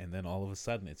morning, and then all of a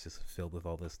sudden it's just filled with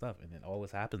all this stuff, and it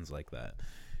always happens like that.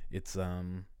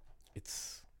 I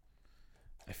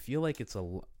feel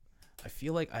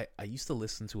like I used to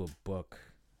listen to a book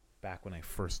back when I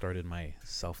first started my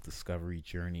self-discovery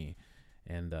journey,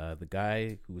 and the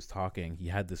guy who was talking, he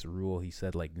had this rule. He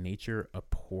said like nature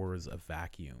abhors a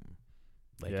vacuum.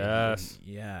 Like yes.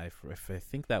 I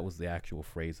think that was the actual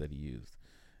phrase that he used,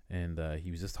 and he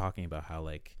was just talking about how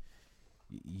like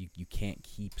you can't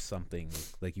keep something,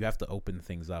 like you have to open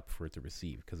things up for it to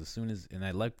receive, because as soon as, and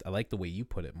I like the way you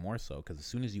put it more so, because as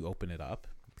soon as you open it up,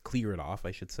 clear it off,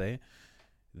 I should say,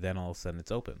 then all of a sudden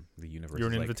it's open. The universe You're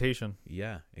is an like, invitation.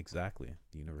 yeah, exactly.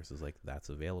 The universe is like, that's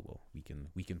available. We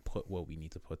can put what we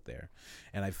need to put there.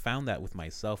 And I found that with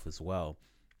myself as well,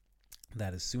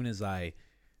 that as soon as I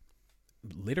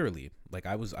literally, like,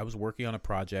 I was working on a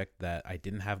project that I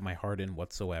didn't have my heart in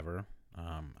whatsoever.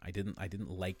 I didn't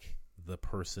like the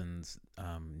person's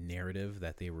narrative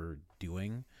that they were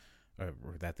doing,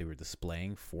 or that they were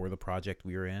displaying for the project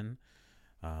we were in.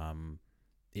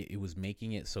 It was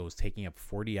making it so it was taking up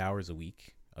 40 hours a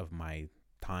week of my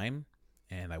time,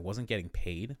 and I wasn't getting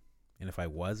paid. And if I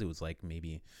was, it was like,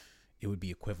 maybe it would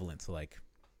be equivalent to like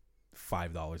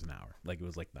 $5 an hour. Like, it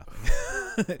was like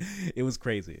nothing. It was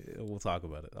crazy. We'll talk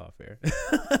about it off air.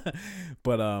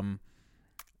 But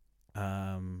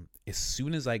as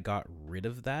soon as I got rid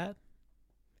of that,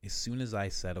 as soon as I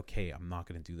said, okay, I'm not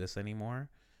going to do this anymore,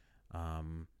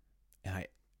 and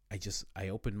I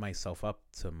opened myself up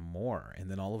to more. And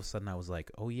then all of a sudden I was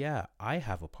like, oh yeah, I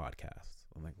have a podcast.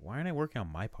 I'm like, why aren't I working on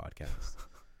my podcast?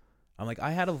 I'm like,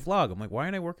 I had a vlog. I'm like, why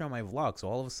aren't I working on my vlog? So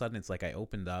all of a sudden it's like I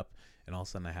opened up, and all of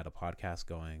a sudden I had a podcast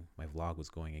going. My vlog was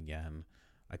going again.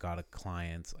 I got a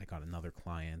client. I got another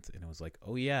client. And it was like,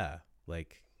 oh yeah,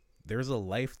 like, there's a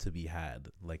life to be had.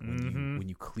 Like, when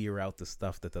you clear out the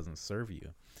stuff that doesn't serve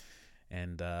you.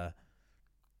 And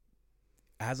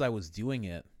as I was doing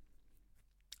it,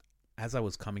 as I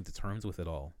was coming to terms with it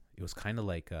all, it was kind of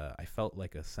like I felt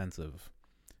like a sense of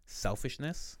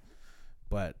selfishness,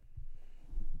 but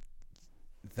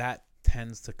that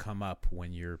tends to come up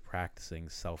when you're practicing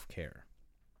self-care.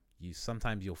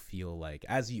 Sometimes you'll feel like,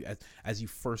 as you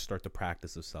first start the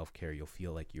practice of self-care, you'll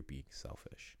feel like you're being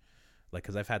selfish. Like,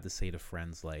 because I've had to say to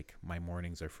friends, like, my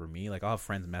mornings are for me. Like, I'll have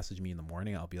friends message me in the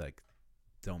morning. I'll be like,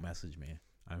 don't message me.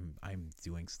 I'm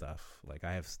doing stuff. Like,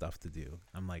 I have stuff to do.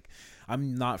 I'm like,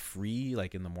 I'm not free,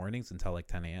 like, in the mornings until like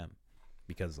 10 a.m.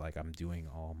 because, like, I'm doing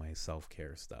all my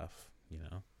self-care stuff, you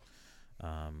know?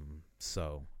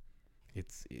 So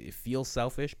it feels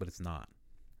selfish, but it's not.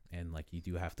 And, like, you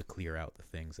do have to clear out the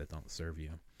things that don't serve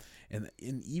you. And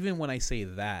even when I say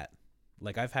that,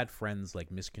 like, I've had friends, like,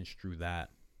 misconstrue that,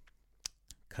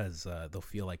 because they'll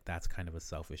feel like that's kind of a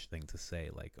selfish thing to say,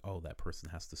 like, oh, that person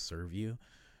has to serve you.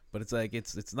 But it's like,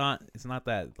 it's not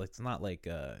that, like, it's not like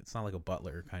a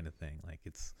butler kind of thing. Like,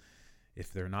 it's,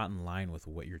 if they're not in line with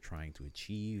what you're trying to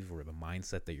achieve or the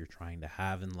mindset that you're trying to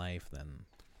have in life, then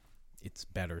it's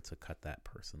better to cut that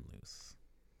person loose,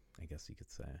 I guess you could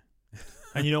say.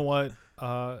 And you know what?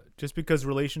 Just because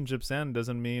relationships end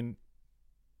doesn't mean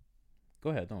Go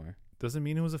ahead, don't worry.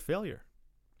 it was a failure.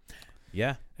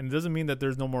 Yeah. And it doesn't mean that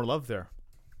there's no more love there.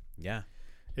 Yeah.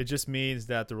 It just means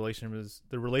that the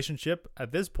relationship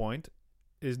at this point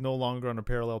is no longer on a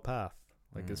parallel path.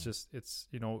 Like, it's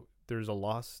you know, there's a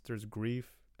loss, there's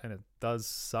grief, and it does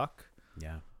suck.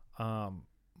 Yeah.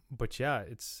 But yeah,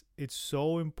 it's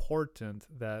so important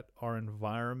that our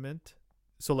environment.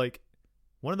 So, like,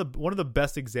 one of the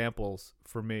best examples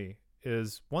for me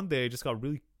is one day I just got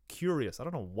really curious. I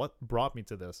don't know what brought me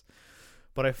to this,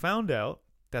 but I found out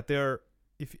that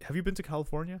have you been to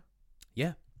California?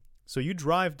 Yeah. So you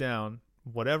drive down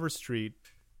whatever street,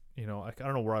 you know, I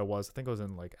don't know where I was. I think I was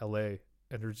in like LA,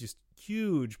 and there's just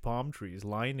huge palm trees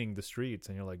lining the streets,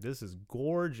 and you're like, this is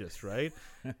gorgeous, right?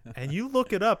 And you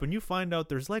look it up and you find out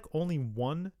there's like only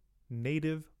one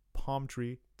native palm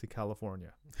tree to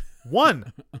California.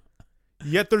 One.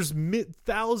 Yet there's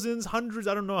thousands, hundreds,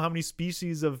 I don't know how many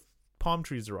species of palm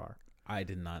trees there are. I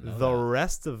did not know the that.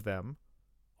 rest of them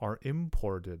are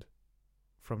imported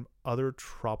from other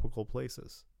tropical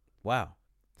places. Wow.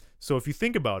 So if you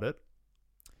think about it,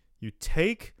 you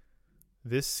take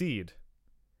this seed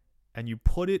and you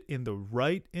put it in the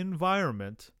right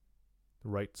environment, the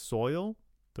right soil,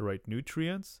 the right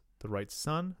nutrients, the right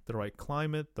sun, the right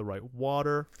climate, the right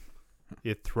water,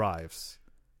 it thrives.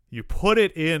 You put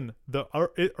it in the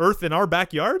earth in our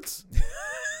backyards,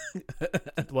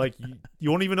 like,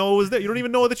 you won't even know it was there. You don't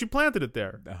even know that you planted it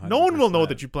there. 100%. No one will know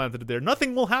that you planted it there.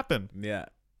 Nothing will happen. Yeah.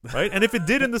 Right? And if it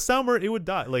did in the summer, it would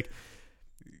die. Like,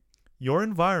 your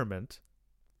environment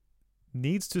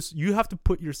needs to, you have to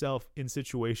put yourself in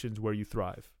situations where you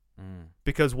thrive.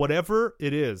 Because whatever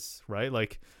it is, right?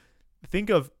 Like, think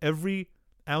of every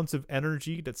ounce of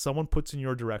energy that someone puts in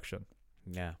your direction.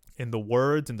 Yeah. In the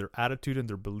words and their attitude and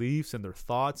their beliefs and their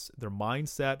thoughts, their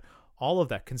mindset, all of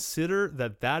that. Consider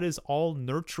that is all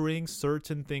nurturing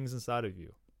certain things inside of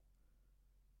you.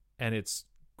 And it's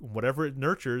whatever it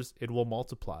nurtures, it will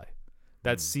multiply.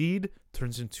 That seed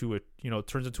turns into a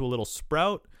little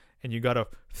sprout, and you got to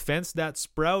fence that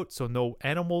sprout so no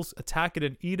animals attack it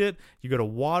and eat it. You got to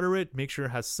water it, make sure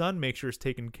it has sun, make sure it's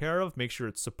taken care of, make sure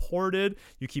it's supported.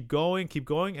 You keep going,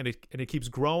 and it keeps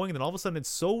growing. And then all of a sudden it's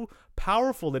so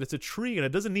powerful that it's a tree and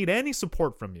it doesn't need any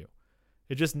support from you.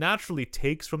 It just naturally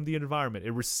takes from the environment.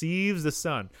 It receives the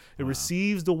sun. It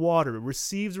receives the water. It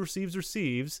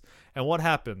receives. And what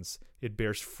happens? It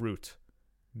bears fruit.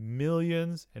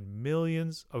 Millions and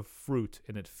millions of fruit,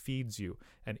 and it feeds you.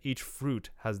 And each fruit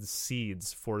has the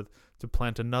seeds to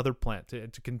plant another plant,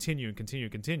 to continue and continue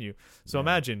and continue. So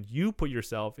imagine you put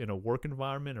yourself in a work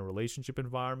environment, a relationship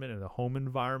environment, and a home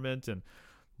environment, and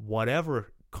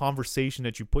whatever conversation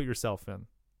that you put yourself in.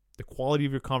 The quality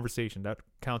of your conversation, that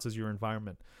counts as your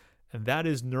environment. And that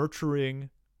is nurturing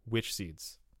which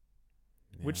seeds?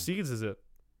 Yeah. Which seeds is it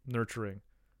nurturing?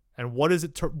 And what is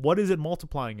it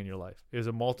multiplying in your life? Is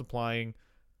it multiplying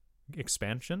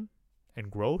expansion and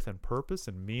growth and purpose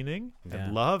and meaning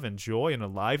and love and joy and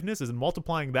aliveness? Is it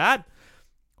multiplying that?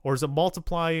 Or is it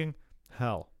multiplying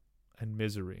hell and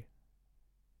misery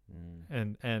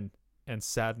and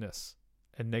sadness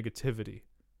and negativity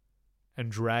and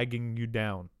dragging you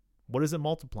down? What is it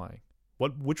multiplying?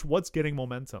 What's getting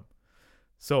momentum?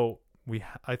 So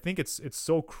I think it's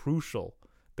so crucial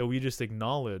that we just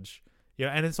acknowledge,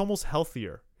 and it's almost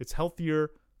healthier. It's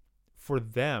healthier for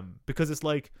them, because it's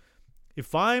like,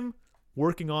 if I'm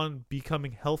working on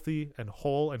becoming healthy and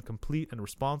whole and complete and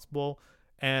responsible,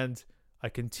 and I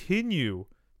continue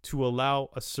to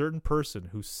allow a certain person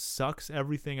who sucks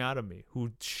everything out of me,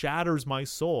 who shatters my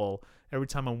soul every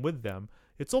time I'm with them,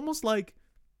 it's almost like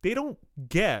they don't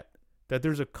get that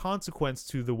there's a consequence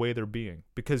to the way they're being,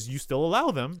 because you still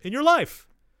allow them in your life.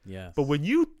 Yes. But when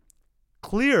you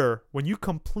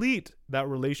complete that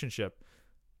relationship,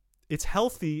 it's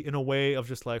healthy in a way of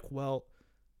just like, well,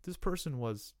 this person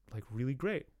was like really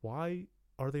great. Why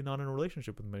are they not in a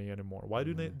relationship with me anymore? Why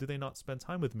do they not spend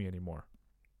time with me anymore?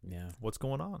 Yeah. What's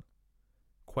going on?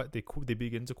 They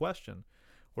begin to question.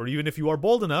 Or even if you are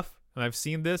bold enough, and I've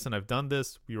seen this and I've done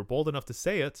this, you're bold enough to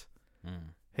say it.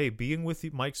 Hey, being with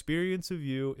you, my experience of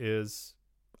you is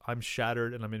I'm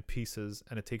shattered and I'm in pieces,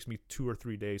 and it takes me 2 or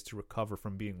 3 days to recover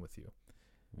from being with you.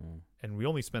 And we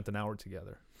only spent an hour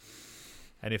together.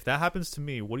 And if that happens to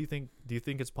me, what do you think? Do you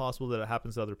think it's possible that it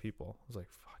happens to other people? I was like,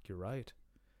 fuck, you're right.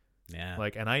 Yeah.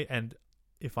 Like, and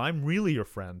if I'm really your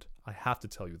friend, I have to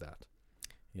tell you that.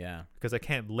 Yeah. Because I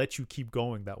can't let you keep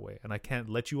going that way, and I can't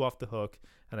let you off the hook,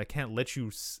 and I can't let you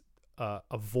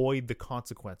avoid the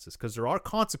consequences, because there are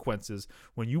consequences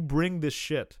when you bring this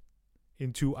shit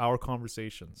into our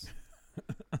conversations.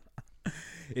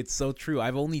 It's so true.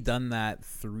 I've only done that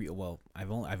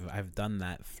I've done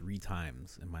that 3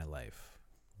 times in my life.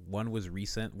 One was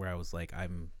recent, where I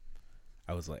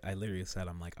literally said,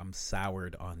 I'm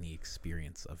soured on the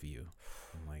experience of you.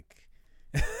 I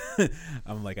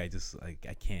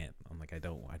can't. I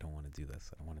don't want to do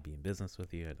this. I don't want to be in business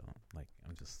with you.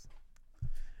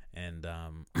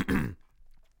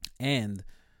 And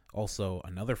also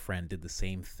another friend did the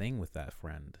same thing with that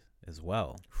friend as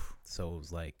well. So it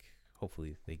was like,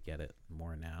 hopefully they get it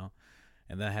more now.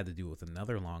 And then I had to do it with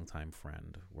another longtime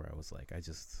friend, where I was like, I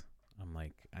just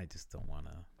don't want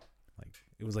to,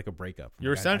 it was like a breakup.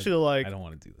 You're essentially I don't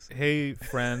want to do this. Hey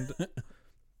friend,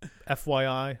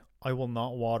 FYI, I will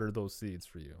not water those seeds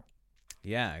for you.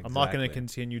 Yeah, exactly. I'm not going to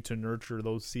continue to nurture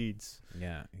those seeds.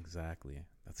 Yeah, exactly.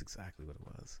 That's exactly what it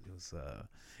was. It was,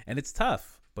 and it's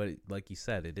tough, but like you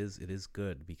said, it is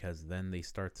good, because then they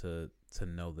start to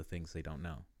know the things they don't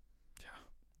know. Yeah.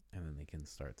 And then they can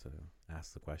start to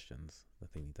ask the questions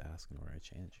that they need to ask in order to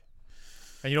change.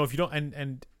 And if you don't,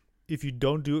 and if you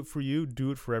don't do it for you,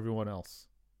 do it for everyone else.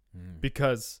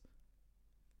 Because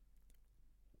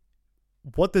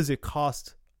what does it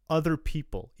cost other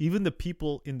people, even the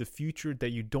people in the future that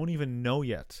you don't even know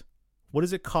yet? What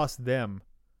does it cost them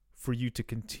for you to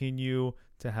continue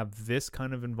to have this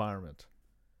kind of environment?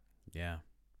 Yeah.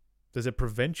 Does it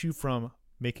prevent you from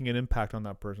making an impact on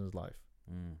that person's life?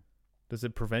 Does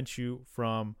it prevent you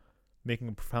from making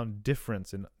a profound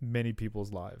difference in many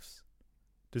people's lives?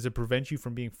 Does it prevent you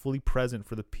from being fully present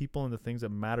for the people and the things that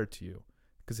matter to you?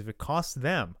 Because if it costs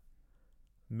them,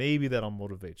 maybe that'll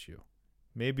motivate you.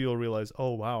 Maybe you'll realize,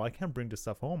 oh, wow, I can't bring this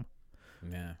stuff home.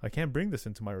 Yeah. I can't bring this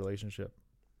into my relationship.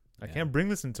 I can't bring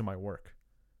this into my work.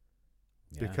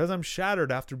 Yeah. Because I'm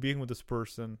shattered after being with this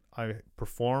person, I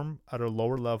perform at a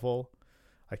lower level.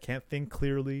 I can't think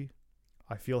clearly.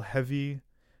 I feel heavy.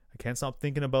 I can't stop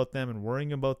thinking about them and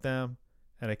worrying about them.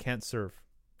 And I can't serve.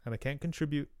 And I can't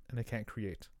contribute. And I can't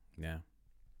create. Yeah.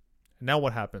 And now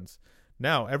what happens?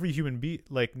 Now every human being,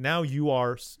 now you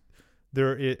are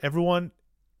there. Everyone,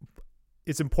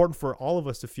 it's important for all of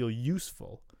us to feel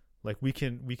useful. Like we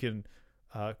can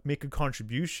make a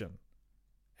contribution,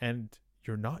 and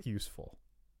you're not useful,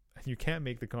 and you can't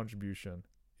make the contribution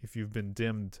if you've been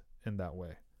dimmed in that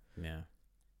way. Yeah.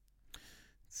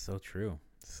 So true.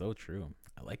 So true.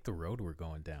 I like the road we're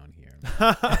going down here.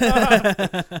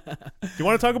 Do you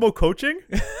want to talk about coaching?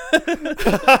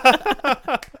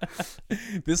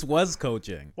 This was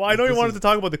coaching. Well, I know you wanted to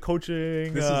talk about the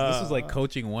coaching. This is like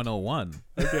coaching 101.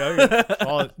 Okay.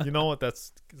 Well, you know what?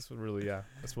 That's what really,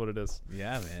 that's what it is.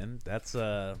 Yeah, man. That's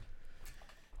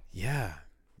yeah,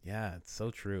 it's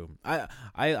so true.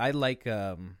 I like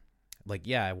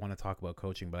I want to talk about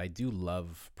coaching, but I do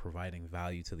love providing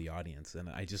value to the audience, and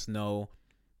I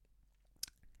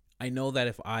know that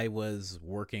if I was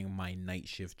working my night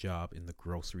shift job in the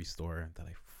grocery store that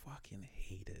I fucking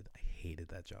hated. I hated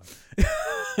that job.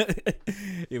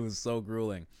 It was so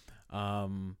grueling.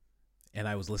 And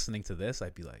I was listening to this,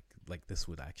 I'd be like this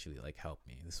would actually like help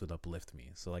me. This would uplift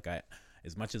me. So like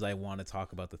as much as I want to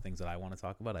talk about the things that I want to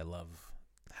talk about, I love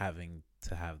having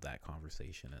to have that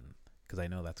conversation, and because I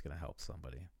know that's going to help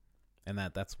somebody. And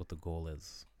that's what the goal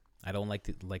is. I don't like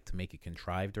to make it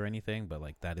contrived or anything, but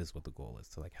like that is what the goal is,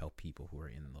 to like help people who are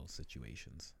in those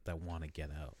situations that want to get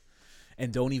out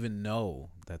and don't even know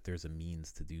that there's a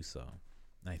means to do so.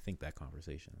 And I think that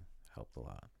conversation helped a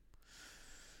lot.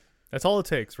 That's all it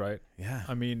takes, right? Yeah.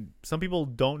 I mean, some people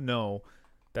don't know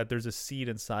that there's a seed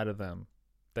inside of them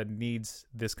that needs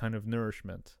this kind of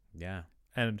nourishment. Yeah.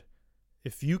 And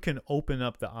if you can open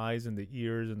up the eyes and the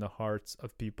ears and the hearts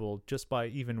of people just by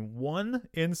even one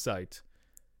insight,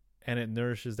 and it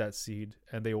nourishes that seed,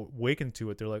 and they awaken to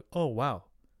it, they're like, oh, wow,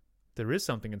 there is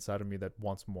something inside of me that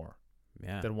wants more.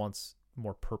 Yeah. That wants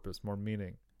more purpose, more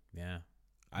meaning. Yeah.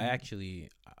 I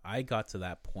got to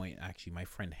that point, actually. My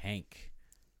friend Hank,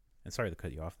 and sorry to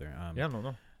cut you off there.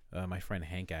 No. My friend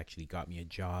Hank actually got me a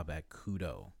job at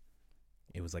Kudo.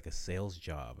 It was like a sales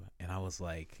job. And I was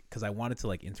like, because I wanted to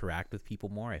like interact with people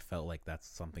more. I felt like that's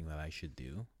something that I should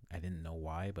do. I didn't know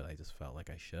why, but I just felt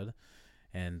like I should.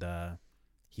 And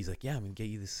he's like, yeah, I'm going to get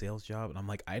you this sales job. And I'm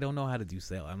like, I don't know how to do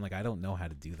sales. I'm like, I don't know how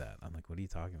to do that. I'm like, what are you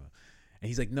talking about? And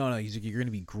he's like, no. He's like, you're going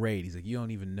to be great. He's like, you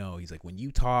don't even know. He's like, when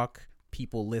you talk,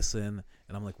 people listen.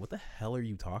 And I'm like, what the hell are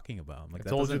you talking about? I'm like, I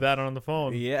told you that on the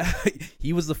phone. Yeah.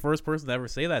 He was the first person to ever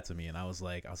say that to me. And I was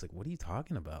like, what are you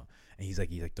talking about? And he's like,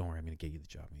 don't worry, I'm going to get you the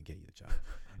job.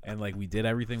 And like, we did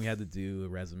everything we had to do, a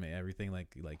resume, everything.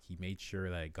 Like he made sure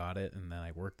that I got it. And then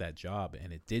I worked that job,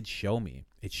 and it did show me.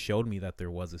 It showed me that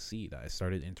there was a seed. I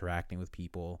started interacting with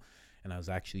people, and I was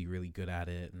actually really good at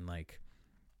it. And like,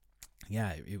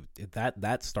 yeah,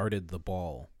 that started the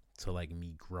ball to like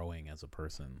me growing as a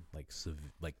person, like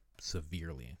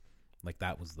severely. Like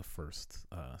that was the first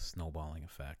snowballing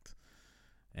effect.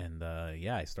 And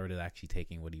I started actually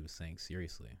taking what he was saying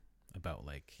seriously. About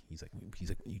like he's like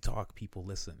you talk, people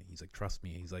listen. He's like, trust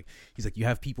me. He's like you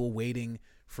have people waiting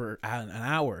for an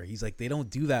hour. He's like, they don't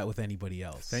do that with anybody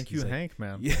else. Thank you, Hank,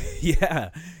 man.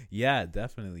 Yeah,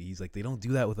 definitely. He's like, they don't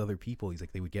do that with other people. He's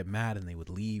like, they would get mad and they would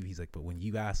leave. He's like, but when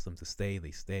you ask them to stay,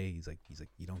 they stay. He's like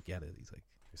you don't get it. He's like,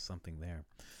 there's something there.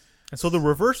 And so the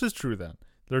reverse is true then.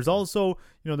 There's also,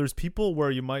 there's people where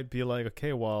you might be like,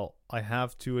 okay, well, I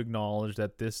have to acknowledge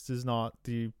that this is not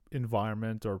the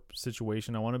environment or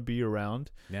situation I want to be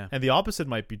around. Yeah. And the opposite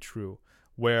might be true,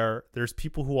 where there's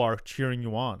people who are cheering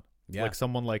you on, like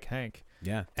someone like Hank.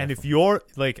 Yeah. Definitely. And if you're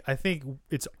like, I think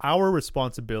it's our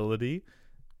responsibility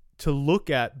to look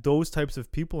at those types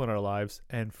of people in our lives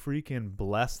and freaking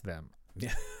bless them.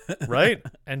 Yeah. Right?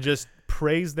 And just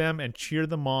praise them and cheer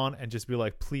them on and just be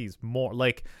like, please, more.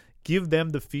 Like, give them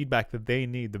the feedback that they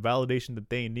need, the validation that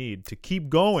they need to keep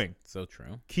going. So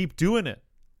true. Keep doing it.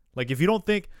 Like, if you don't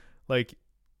think like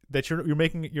that you're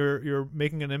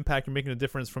making an impact, you're making a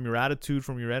difference from your attitude,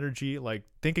 from your energy, like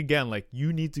think again. Like,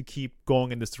 you need to keep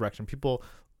going in this direction.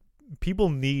 People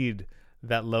need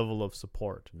that level of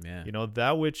support. Yeah.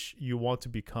 That which you want to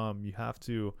become, you have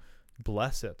to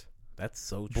bless it. That's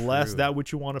so true. Bless that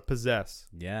which you want to possess.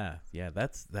 Yeah.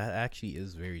 That actually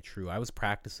is very true. I was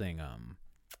practicing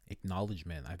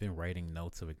acknowledgement. I've been writing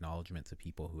notes of acknowledgement to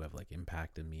people who have like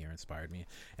impacted me or inspired me,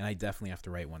 and I definitely have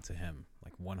to write one to him,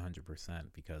 like 100%,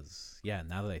 because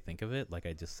now that I think of it, like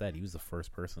I just said, he was the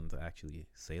first person to actually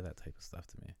say that type of stuff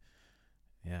to me.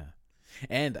 Yeah.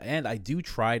 And I do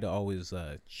try to always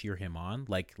cheer him on,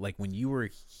 like when you were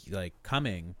like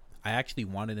coming, I actually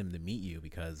wanted him to meet you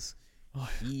because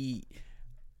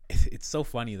it's so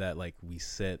funny that like we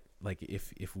sit, like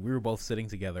if we were both sitting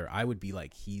together, I would be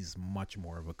like, he's much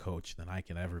more of a coach than I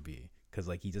can ever be, because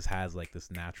like he just has like this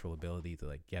natural ability to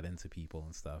like get into people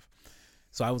and stuff.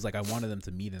 So I was like, I wanted them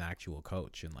to meet an actual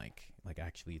coach and like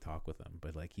actually talk with him.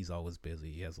 But like, he's always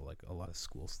busy. He has like a lot of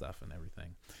school stuff and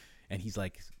everything. And he's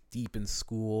like deep in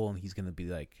school, and he's going to be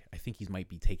like, I think he might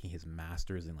be taking his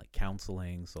master's in like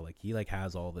counseling. So like, he like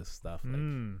has all this stuff like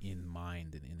in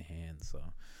mind and in hand. So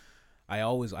I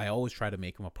always try to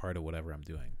make him a part of whatever I'm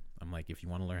doing. I'm like, if you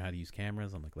want to learn how to use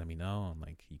cameras, I'm like, let me know. I'm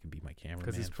like, you can be my cameraman.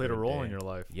 Because he's played a role in your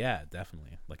life. Yeah,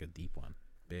 definitely. Like a deep one.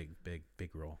 Big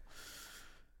role.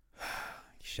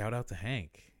 Shout out to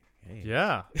Hank. Hey.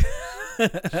 Yeah.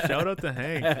 Shout out to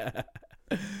Hank.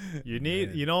 You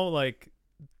need, you know, like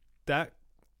that,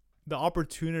 the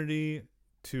opportunity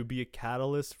to be a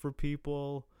catalyst for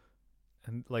people.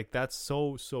 And like, that's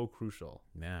so crucial.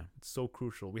 Yeah. It's so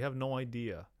crucial. We have no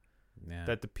idea Yeah.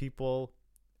 that the people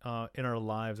in our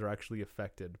lives are actually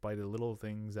affected by the little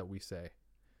things that we say.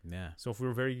 Yeah. So if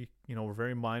we're very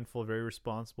mindful, very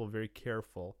responsible, very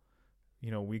careful,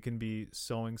 you know, we can be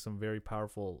sowing some very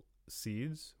powerful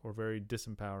seeds or very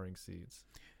disempowering seeds.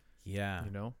 Yeah.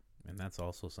 You know? And that's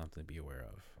also something to be aware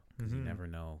of, because you never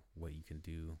know what you can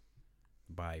do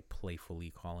by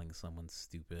playfully calling someone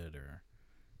stupid or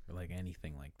like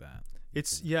anything like that.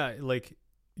 It's like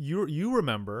you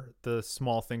remember the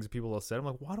small things that people have said. I'm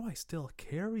like, why do I still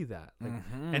carry that? Like,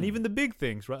 and even the big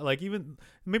things, right? Like even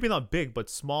maybe not big, but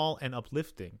small and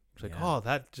uplifting. It's like, oh,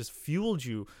 that just fueled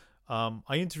you.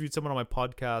 I interviewed someone on my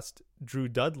podcast, Drew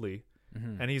Dudley,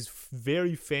 and he's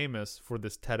very famous for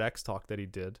this TEDx talk that he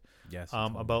did. Yes.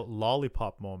 About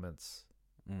lollipop moments.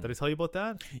 Did I tell you about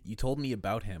that? You told me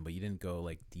about him, but you didn't go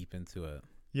like deep into it.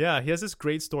 Yeah, he has this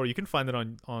great story. You can find it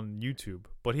on YouTube.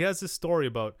 But he has this story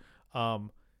about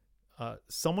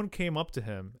someone came up to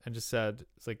him and just said,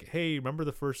 it's like, hey, remember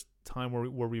the first time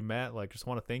where we met? Like, just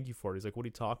want to thank you for it. He's like, what are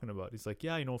you talking about? He's like,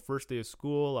 yeah, you know, first day of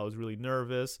school, I was really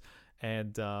nervous.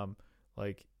 And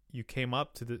like, you came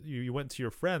up to you went to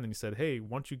your friend and you said, hey,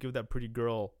 why don't you give that pretty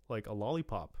girl like a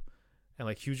lollipop? And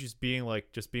like, he was just being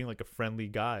like a friendly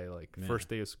guy, like first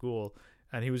day of school.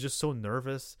 And he was just so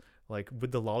nervous, like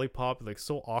with the lollipop, like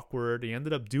so awkward. He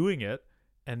ended up doing it.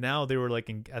 And now they were like,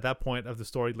 at that point of the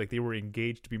story, like they were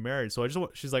engaged to be married. So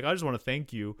she's like, I just want to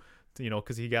thank you, you know,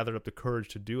 because he gathered up the courage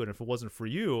to do it. And if it wasn't for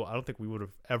you, I don't think we would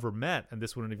have ever met, and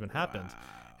this wouldn't even happened. Wow.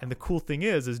 And the cool thing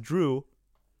is Drew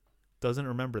doesn't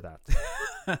remember that.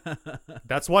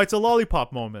 That's why it's a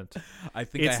lollipop moment. I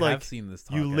think I have seen this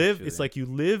talk. It's like you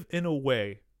live in a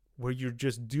way where you're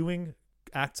just doing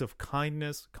acts of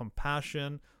kindness,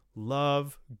 compassion,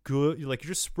 love, good. You're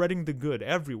just spreading the good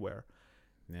everywhere.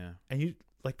 Yeah. And you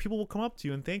like, people will come up to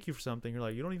you and thank you for something. You're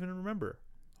like, you don't even remember.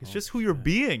 It's just who you're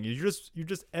being. You're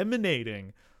just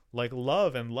emanating like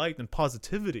love and light and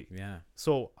positivity. Yeah.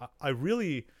 So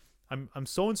I'm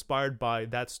so inspired by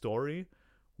that story,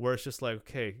 where it's just like,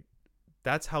 okay,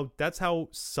 that's how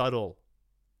subtle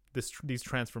these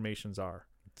transformations are.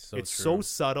 It's so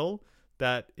subtle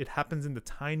that it happens in the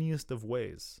tiniest of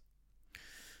ways.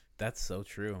 That's so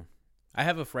true. I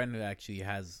have a friend who actually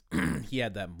has he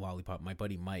had that lollipop. My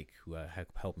buddy Mike, who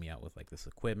helped me out with like this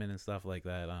equipment and stuff like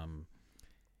that.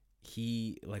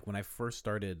 He, like, when I first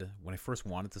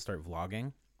wanted to start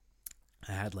vlogging,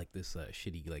 I had like this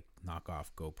shitty like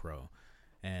knockoff GoPro,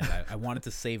 and I wanted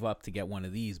to save up to get one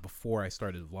of these before I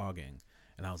started vlogging.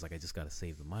 And I was like, I just got to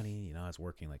save the money. You know, I was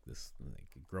working like this like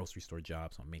grocery store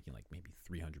job, so I'm making like maybe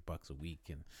 $300 a week.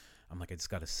 And I'm like, I just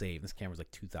got to save. This camera's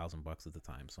like $2,000 at the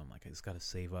time. So I'm like, I just got to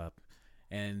save up.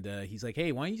 And he's like,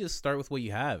 hey, why don't you just start with what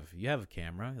you have? You have a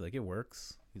camera. Like, it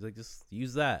works. He's like, just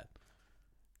use that.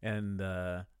 And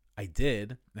I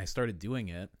did. And I started doing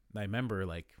it. And I remember,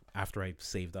 like, after I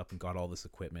saved up and got all this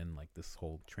equipment, like, this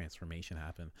whole transformation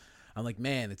happened. I'm like,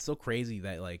 man, it's so crazy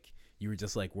that, like, you were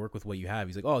just like, work with what you have.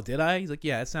 He's like, oh, did I? He's like,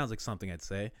 yeah, it sounds like something I'd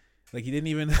say. Like, he didn't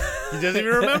even he doesn't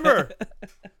even remember.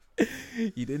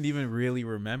 He didn't even really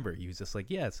remember. He was just like,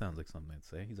 yeah, it sounds like something I'd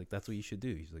say. He's like, that's what you should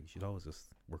do. He's like, you should always just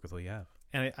work with what you have.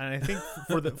 And I think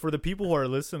for the people who are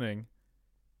listening,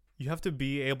 you have to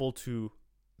be able to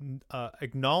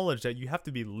acknowledge that you have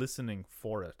to be listening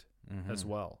for it as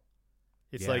well.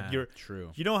 It's like you're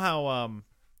true. You know how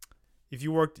if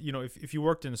you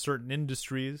worked in certain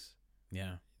industries,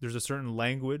 yeah, there's a certain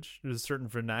language, there's a certain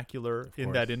vernacular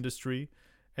in that industry,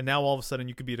 and now all of a sudden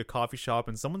you could be at a coffee shop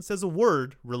and someone says a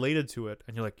word related to it,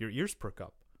 and you're like, your ears perk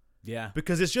up. Yeah,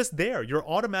 because it's just there. You're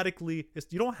automatically.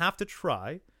 You don't have to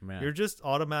try. Man. You're just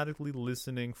automatically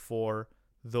listening for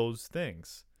those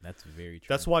things. That's very true.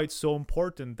 That's why it's so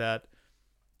important that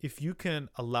if you can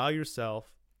allow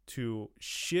yourself to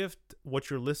shift what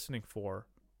you're listening for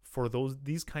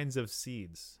these kinds of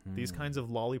seeds, these kinds of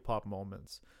lollipop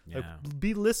moments, like,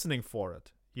 be listening for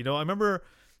it. You know, I remember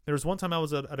there was one time I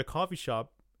was at a coffee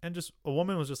shop and just a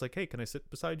woman was just like, hey, can I sit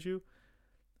beside you?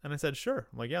 And I said, sure.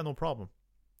 I'm like, yeah, no problem.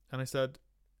 And I said,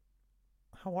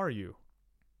 how are you?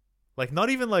 Like, not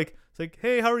even like, it's like,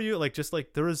 hey, how are you? Like, just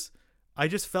like I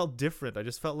just felt different. I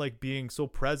just felt like being so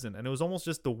present. And it was almost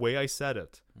just the way I said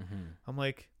it. Mm-hmm. I'm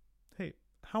like, hey,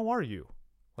 how are you?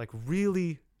 Like,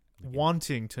 really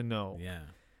wanting to know. Yeah.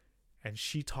 And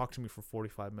she talked to me for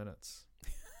 45 minutes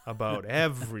about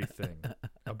everything,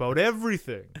 about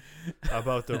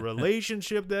the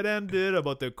relationship that ended,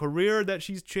 about the career that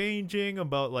she's changing,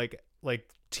 about like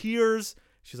tears.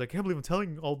 She's like, I can't believe I'm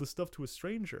telling all this stuff to a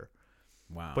stranger.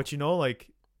 Wow. But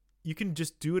like, you can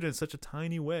just do it in such a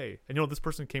tiny way. And this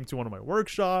person came to one of my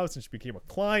workshops and she became a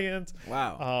client.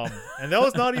 Wow. And that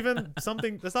was not even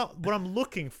something, that's not what I'm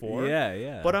looking for.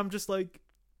 Yeah. But I'm just like,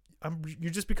 you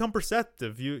just become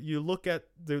perceptive. You look at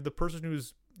the person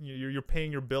who's you're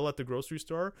paying your bill at the grocery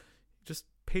store. Just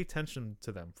pay attention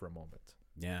to them for a moment.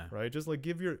 Yeah. Right. Just like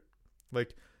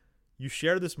you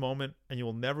share this moment and you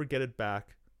will never get it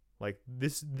back. Like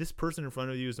this person in front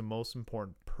of you is the most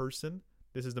important person.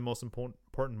 This is the most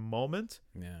important moment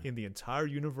in the entire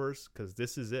universe, because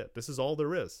this is it. This is all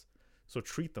there is. So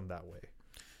treat them that way.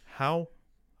 How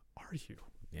are you?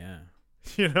 Yeah.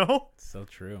 So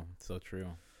true. So true.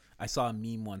 I saw a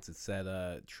meme once. It said,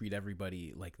 treat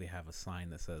everybody like they have a sign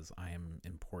that says, I am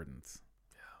important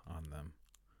on them.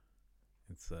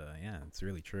 It's it's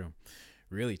really true.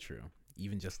 Really true.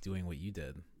 Even just doing what you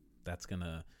did, that's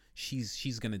gonna,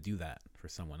 she's gonna do that for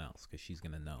someone else, because she's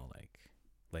gonna know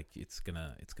like it's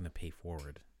gonna pay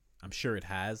forward. I'm sure it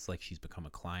has. Like, she's become a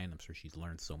client. I'm sure she's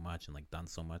learned so much and like done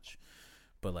so much,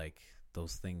 but like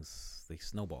those things, they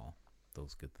snowball,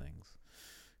 those good things.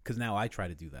 Because now I try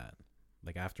to do that.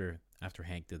 Like after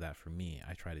Hank did that for me,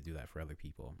 I try to do that for other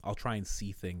people. I'll try and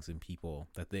see things in people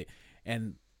that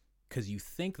and because you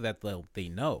think that they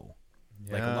know.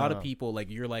 Yeah. Like a lot of people, like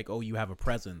you're like, oh, you have a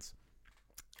presence.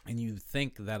 And you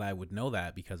think that I would know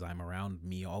that because I'm around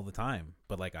me all the time.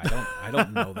 But like, I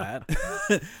don't know that.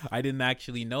 I didn't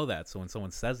actually know that. So when someone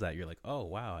says that, you're like, oh,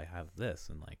 wow, I have this.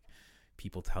 And like,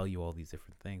 people tell you all these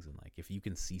different things. And like, if you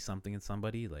can see something in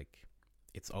somebody, like,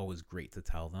 it's always great to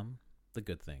tell them the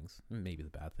good things, maybe the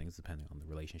bad things, depending on the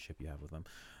relationship you have with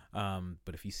them.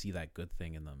 But if you see that good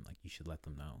thing in them, like, you should let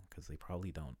them know, because they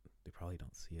probably don't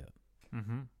see it.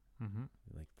 Mm-hmm. Mm-hmm.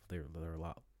 Like they're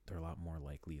a lot more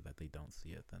likely that they don't see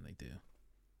it than they do.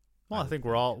 Well, I think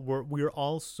we're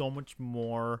all so much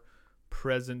more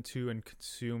present to and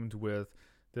consumed with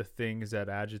the things that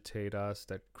agitate us,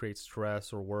 that create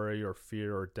stress or worry or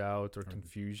fear or doubt or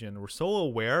confusion. We're so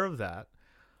aware of that.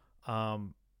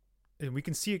 And we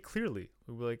can see it clearly.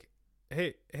 We're like,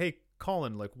 hey,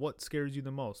 Colin, like, what scares you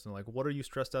the most? And like, what are you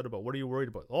stressed out about? What are you worried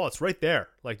about? Oh, it's right there.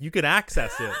 Like, you can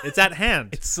access it. It's at hand.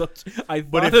 It's such, I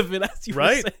thought of it as you were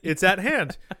saying. It's at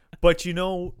hand. But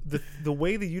the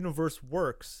way the universe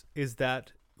works is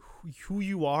that who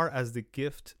you are as the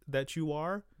gift that you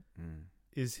are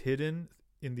is hidden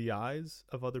in the eyes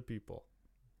of other people.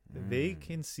 They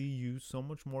can see you so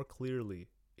much more clearly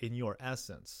in your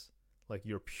essence, like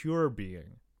your pure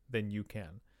being, than you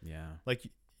can. Yeah. Like,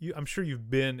 I'm sure you've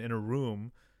been in a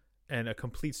room and a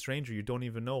complete stranger you don't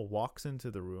even know walks into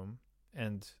the room,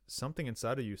 and something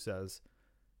inside of you says,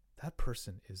 that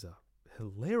person is a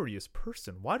hilarious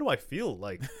person. Why do I feel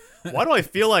like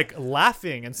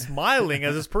laughing and smiling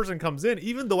as this person comes in,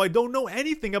 even though I don't know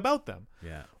anything about them?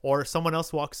 Yeah. Or someone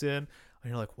else walks in and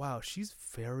you're like, wow, she's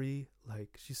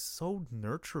so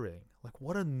nurturing. Like,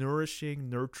 what a nourishing,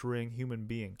 nurturing human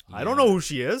being. Yeah. I don't know who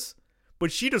she is,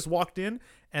 but she just walked in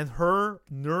and her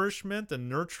nourishment and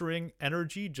nurturing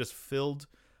energy just filled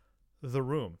the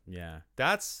room. Yeah.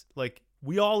 That's like,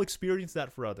 we all experience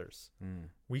that for others.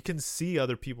 We can see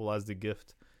other people as the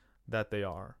gift that they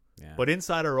are. Yeah. But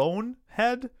inside our own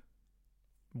head,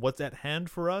 what's at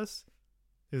hand for us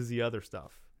is the other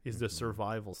stuff, is the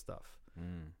survival stuff,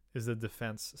 is the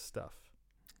defense stuff.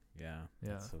 Yeah.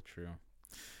 That's so true.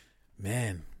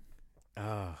 Man.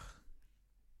 I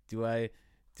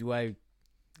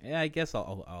guess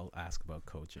I'll ask about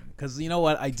coaching, because you know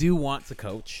what? I do want to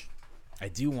coach.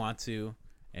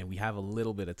 And we have a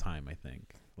little bit of time, I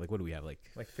think. Like, what do we have? Like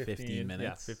 15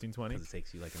 minutes? Yeah, 15, 20. Because it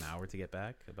takes you like an hour to get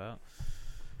back about.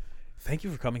 Thank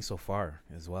you for coming so far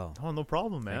as well. Oh, no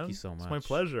problem, man. Thank you so much. It's my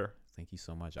pleasure. Thank you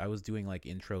so much. I was doing like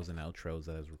intros and outros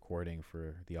that I was recording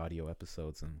for the audio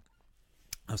episodes, and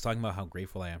I was talking about how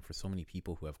grateful I am for so many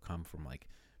people who have come from like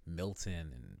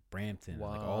Milton and Brampton, and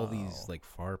like all these like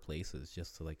far places,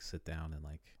 just to like sit down and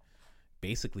like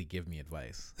basically give me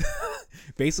advice.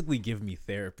 Basically give me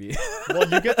therapy. Well,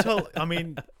 you get to, I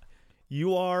mean,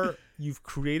 you've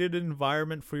created an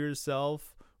environment for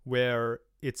yourself where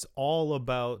it's all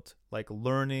about like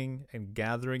learning and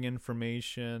gathering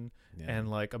information and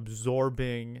like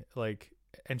absorbing like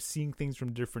and seeing things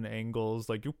from different angles.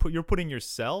 Like you're putting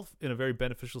yourself in a very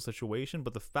beneficial situation,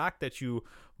 but the fact that you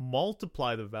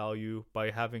multiply the value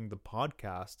by having the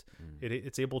podcast,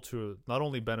 it's able to not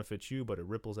only benefit you, but it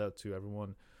ripples out to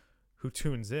everyone who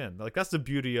tunes in. Like that's the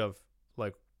beauty of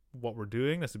like what we're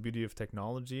doing. That's the beauty of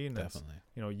technology, and that's, Definitely.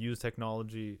 you know, use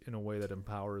technology in a way that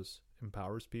empowers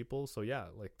people. So yeah,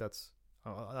 like that's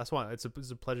why it's a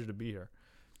pleasure to be here.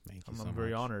 Thank you. I'm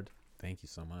very honored. Thank you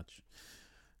so much,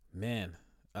 man.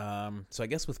 So I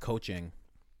guess with coaching,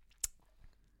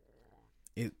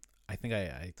 I think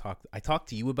I talked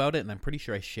to you about it, and I'm pretty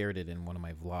sure I shared it in one of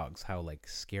my vlogs, how like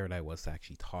scared I was to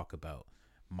actually talk about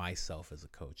myself as a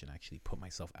coach and actually put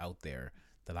myself out there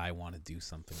that I want to do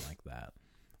something like that.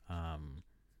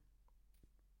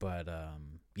 But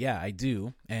yeah, I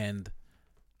do. And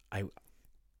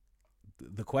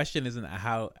the question isn't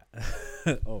how,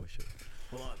 oh shit.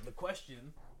 Hold on. The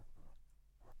question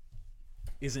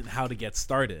isn't how to get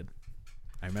started.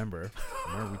 I remember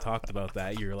we talked about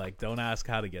that. You're like, don't ask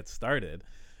how to get started,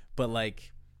 but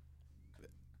like,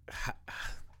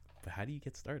 how do you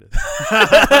get started?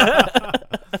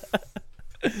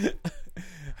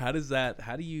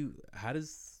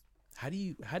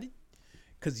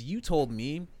 Because you told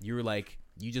me, you were like,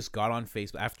 you just got on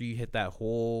Facebook after you hit that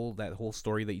whole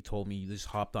story that you told me. You just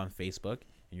hopped on Facebook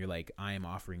and you're like, I am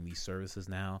offering these services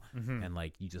now, and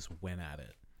like you just went at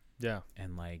it. Yeah.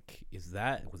 And like, was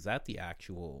that the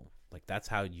actual, like, that's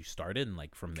how you started, and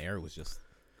like from there it was just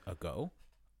a go?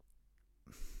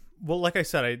 Well, like I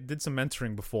said, I did some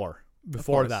mentoring before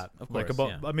course, that, of like course,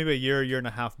 about maybe a year and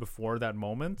a half before that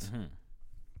moment.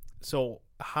 So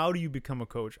how do you become a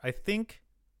coach? I think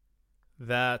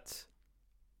that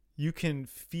you can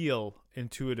feel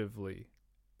intuitively.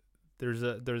 There's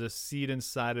a seed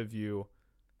inside of you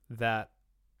that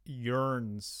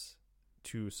yearns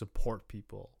to support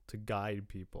people, to guide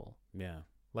people. Yeah.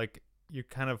 Like you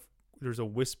kind of, there's a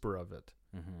whisper of it.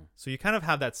 So you kind of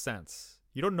have that sense.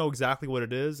 You don't know exactly what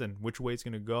it is and which way it's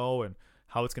going to go and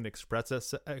how it's going to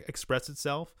express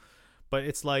itself, but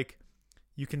it's like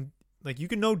you can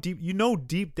know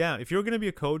deep down, if you're going to be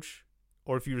a coach,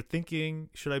 or if you're thinking,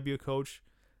 should I be a coach,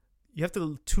 you have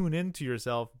to tune into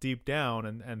yourself deep down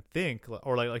and think,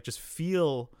 or like just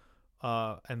feel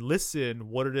and listen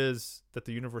what it is that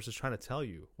the universe is trying to tell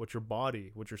you, what your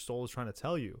body, what your soul is trying to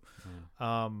tell you.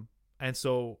 And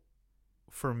so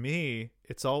for me,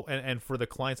 it's all, and for the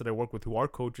clients that I work with who are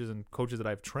coaches and coaches that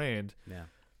I've trained,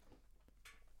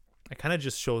 it kind of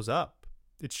just shows up.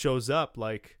 It shows up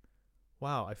like,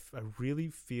 wow, I really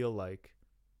feel like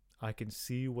I can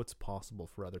see what's possible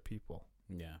for other people.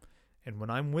 Yeah. And when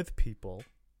I'm with people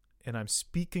and I'm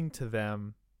speaking to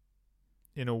them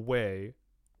in a way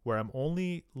where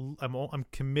I'm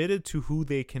committed to who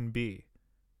they can be,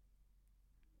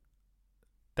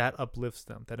 that uplifts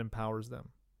them, that empowers them.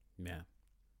 Yeah.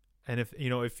 And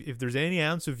if there's any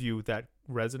ounce of you that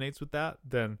resonates with that,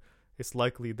 then it's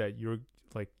likely that you're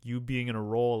like, you being in a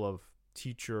role of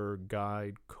teacher,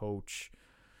 guide, coach,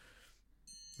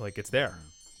 like it's there.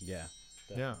 Yeah.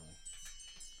 Yeah.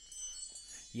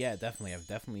 Yeah, definitely. I've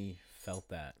definitely felt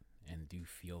that and do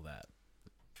feel that.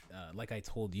 Like I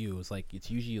told you, it's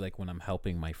usually like when I'm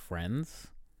helping my friends,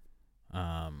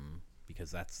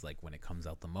 because that's like when it comes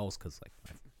out the most, because like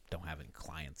I don't have any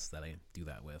clients that I do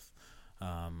that with.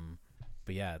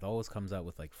 But yeah, it always comes out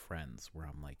with like friends where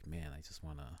I'm like, man, I just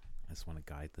want to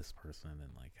guide this person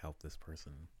and like help this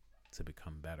person to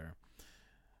become better.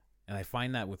 And I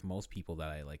find that with most people that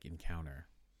I like encounter,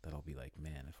 that I'll be like,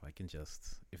 man,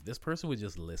 if this person would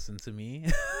just listen to me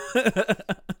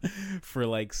for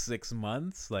like 6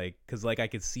 months, like, cause like I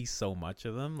could see so much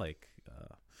of them, like,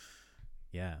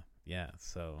 yeah.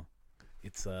 So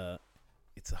it's a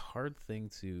hard thing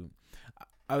to,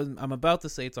 I'm about to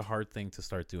say it's a hard thing to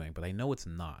start doing, but I know it's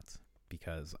not,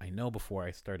 because I know before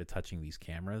I started touching these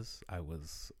cameras, I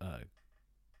was a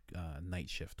night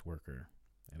shift worker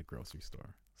at a grocery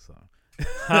store. So,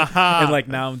 and like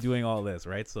now I'm doing all this,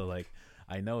 right? So like,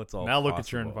 I know it's all now look possible.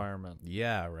 at your environment.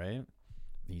 Yeah, right.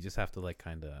 You just have to like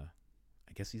kind of,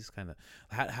 I guess you just kind of,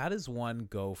 how does one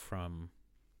go from,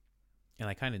 and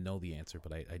I kind of know the answer,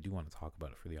 but I do want to talk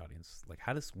about it for the audience. Like,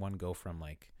 how does one go from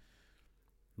like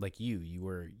you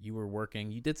were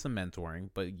working, you did some mentoring,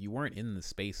 but you weren't in the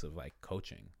space of like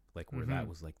coaching, like where that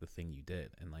was like the thing you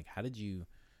did. And like, how did you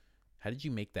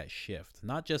make that shift?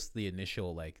 Not just the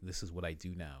initial, like, this is what I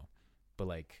do now, but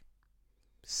like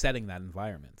setting that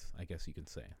environment, I guess you could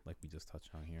say, like we just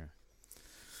touched on here.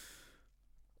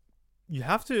 You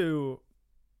have to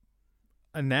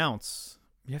announce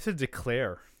You have to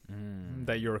declare Mm.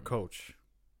 that you're a coach.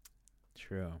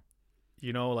 True.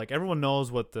 You know, like everyone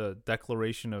knows what the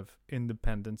Declaration of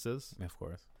Independence is. Of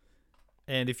course.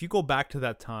 And if you go back to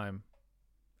that time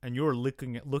and you're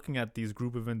looking at these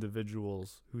group of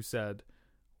individuals who said,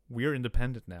 we're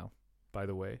independent now, by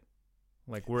the way,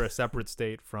 like we're a separate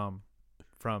state from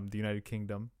the United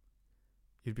Kingdom,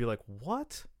 you'd be like,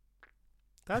 what?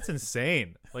 That's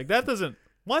insane. Like that doesn't,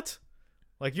 what?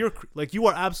 Like you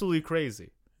are absolutely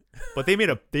crazy. But they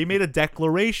made a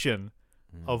declaration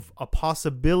of a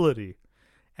possibility,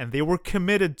 and they were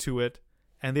committed to it,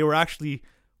 and they were actually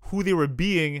who they were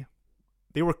being.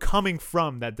 They were coming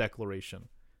from that declaration,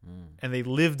 and they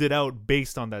lived it out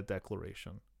based on that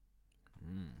declaration.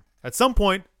 At some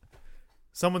point,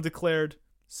 someone declared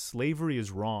slavery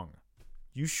is wrong.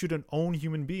 You shouldn't own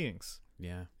human beings.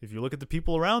 Yeah. If you look at the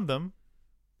people around them,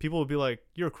 people will be like,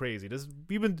 "You're crazy.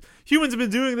 Humans have been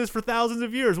doing this for thousands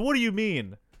of years. What do you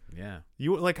mean?" Yeah.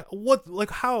 You like what?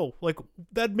 Like how? Like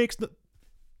that makes no.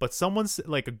 But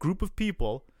like a group of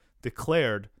people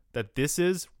declared that this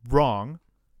is wrong,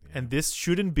 and this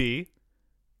shouldn't be,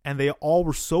 and they all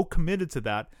were so committed to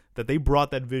that they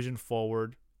brought that vision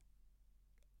forward.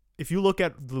 If you look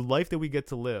at the life that we get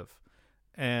to live,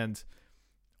 and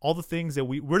all the things that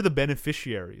we're the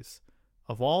beneficiaries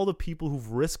of all the people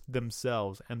who've risked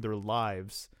themselves and their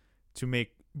lives to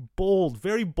make bold,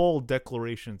 very bold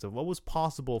declarations of what was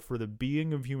possible for the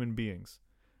being of human beings.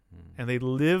 And they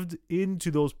lived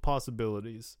into those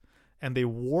possibilities, and they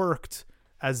worked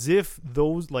as if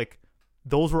those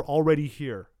were already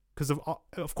here. Because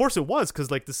of course it was,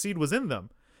 because like the seed was in them.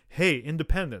 Hey,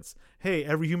 independence. Hey,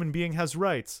 every human being has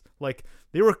rights. Like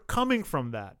they were coming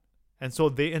from that. And so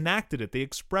they enacted it. They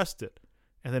expressed it.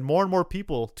 And then more and more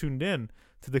people tuned in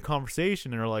to the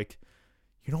conversation and are like,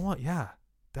 you know what? Yeah,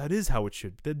 that is how it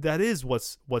should. That is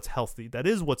what's healthy. That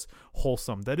is what's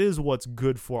wholesome. That is what's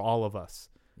good for all of us.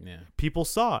 Yeah. People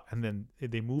saw it, and then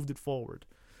they moved it forward.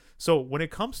 So when it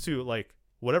comes to like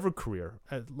whatever career,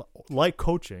 like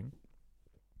coaching,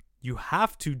 you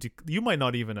have to. You might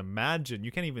not even imagine.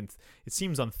 You can't even. It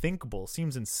seems unthinkable.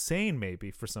 Seems insane, maybe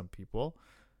for some people,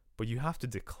 but you have to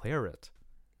declare it.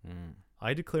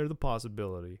 I declare the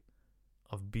possibility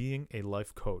of being a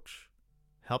life coach,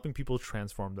 helping people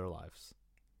transform their lives.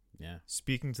 Yeah.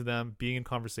 Speaking to them, being in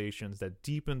conversations that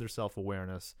deepen their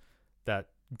self-awareness, that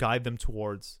guide them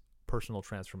towards personal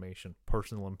transformation,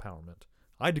 personal empowerment.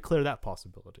 I declare that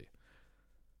possibility.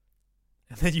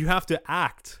 And then you have to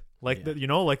act like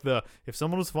if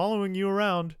someone was following you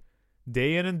around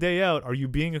day in and day out, are you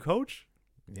being a coach?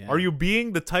 Yeah. Are you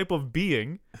being the type of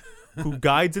being who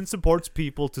guides and supports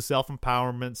people to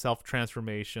self-empowerment,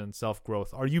 self-transformation,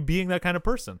 self-growth? Are you being that kind of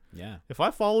person? Yeah. If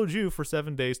I followed you for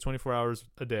 7 days, 24 hours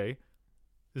a day,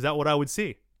 is that what I would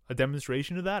see? A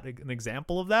demonstration of that? An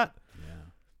example of that?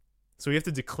 Yeah. So you have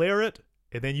to declare it,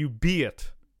 and then you be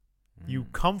it. You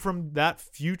come from that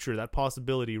future, that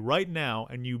possibility right now,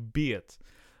 and you be it.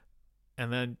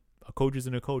 And then a coach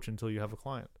isn't a coach until you have a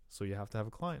client. So you have to have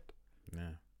a client.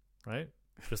 Yeah. Right?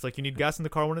 Just like you need gas in the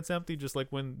car when it's empty, just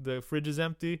like when the fridge is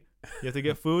empty, you have to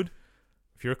get food.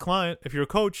 If you're a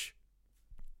coach,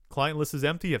 client list is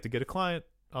empty, you have to get a client.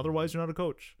 Otherwise, you're not a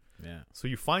coach. Yeah. So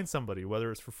you find somebody,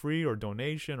 whether it's for free or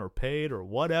donation or paid or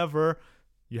whatever,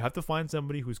 you have to find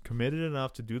somebody who's committed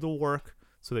enough to do the work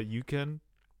so that you can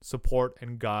support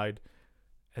and guide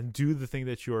and do the thing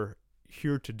that you're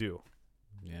here to do.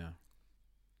 Yeah.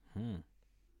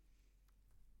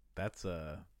 That's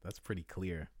pretty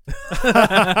clear.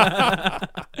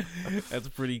 That's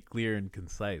pretty clear and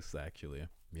concise, actually.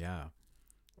 Yeah.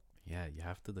 Yeah, you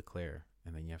have to declare,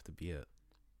 and then you have to be it.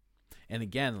 And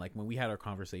again, like when we had our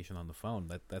conversation on the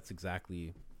phone, that's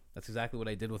exactly what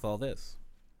I did with all this.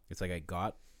 It's like I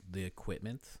got the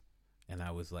equipment, and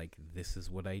I was like, this is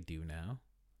what I do now.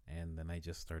 And then I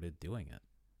just started doing it.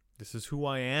 This is who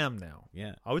I am now.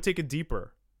 Yeah. I would take it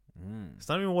deeper. It's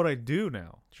not even what I do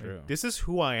now. True. Like, this is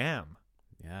who I am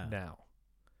now.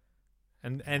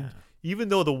 And even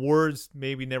though the words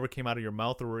maybe never came out of your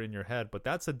mouth or were in your head, but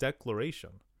that's a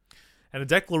declaration. And a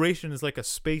declaration is like a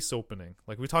space opening.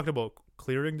 Like we talked about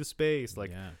clearing the space.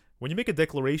 Like when you make a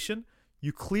declaration,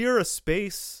 you clear a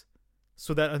space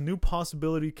so that a new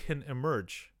possibility can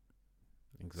emerge.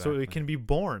 Exactly. So it can be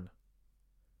born.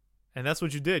 And that's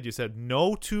what you did. You said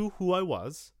no to who I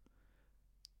was.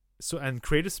 And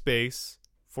create a space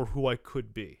for who I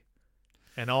could be.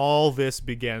 And all this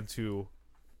began to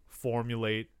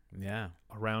formulate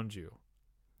around you.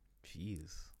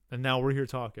 Jeez. And now we're here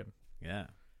talking. Yeah.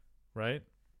 Right?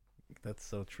 That's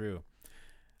so true.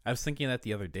 I was thinking that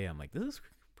the other day. I'm like, this is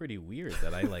pretty weird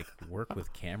that I like work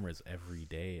with cameras every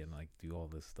day and like do all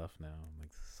this stuff now. I'm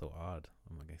like, this is so odd.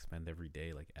 I'm like, I spend every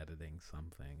day like editing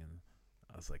something, and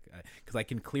I was like, because I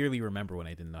can clearly remember when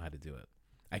I didn't know how to do it.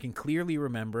 I can clearly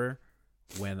remember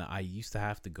when I used to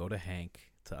have to go to Hank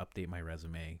to update my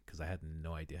resume because I had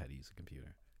no idea how to use a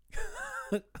computer.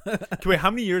 Wait,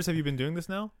 how many years have you been doing this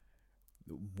now?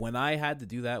 When I had to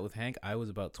do that with Hank, I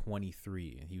was about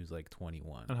 23 and he was like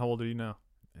 21. And how old are you now?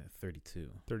 32.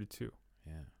 32.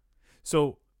 Yeah.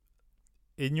 So,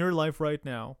 in your life right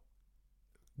now,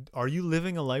 are you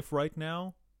living a life right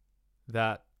now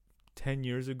that 10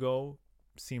 years ago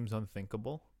seems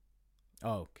unthinkable?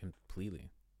 Oh, completely.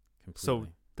 So,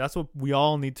 that's what we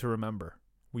all need to remember.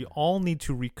 We all need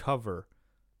to recover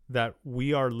that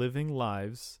we are living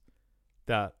lives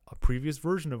that a previous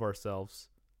version of ourselves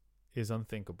is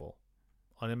unthinkable,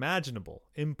 unimaginable,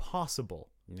 impossible.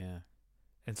 Yeah.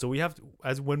 And so we have to,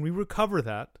 as when we recover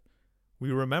that, we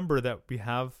remember that we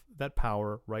have that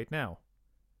power right now.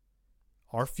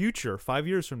 Our future, 5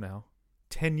 years from now,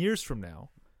 10 years from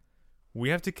now, we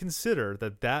have to consider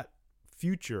that that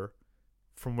future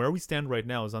from where we stand right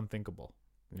now is unthinkable.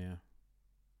 Yeah.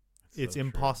 It's so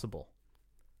impossible.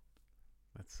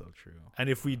 True. That's so true. And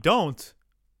if we don't,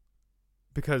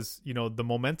 because, you know, the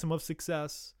momentum of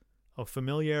success, of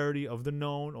familiarity, of the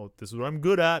known, oh, this is what I'm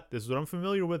good at, this is what I'm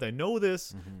familiar with, I know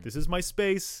this, this is my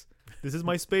space, this is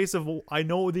my space of, I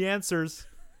know the answers.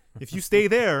 If you stay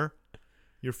there,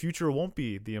 your future won't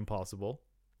be the impossible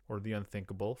or the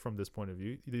unthinkable from this point of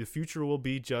view. The future will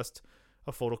be just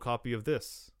a photocopy of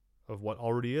this, of what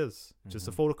already is. Just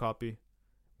a photocopy,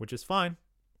 which is fine.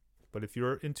 But if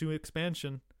you're into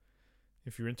expansion,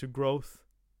 if you're into growth,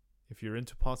 if you're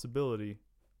into possibility,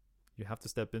 you have to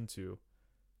step into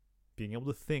being able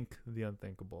to think the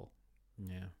unthinkable.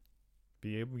 Yeah.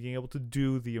 Being able to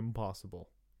do the impossible.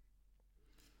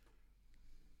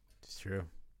 It's true.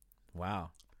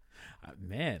 Wow.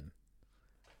 Man.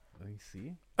 Let me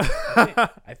see.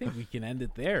 I think we can end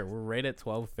it there. We're right at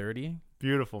 12:30.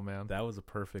 Beautiful, man. That was a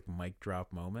perfect mic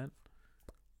drop moment.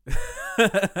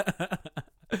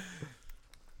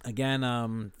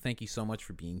 Again, thank you so much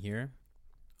for being here.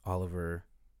 Oliver.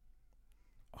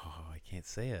 Oh, I can't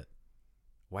say it.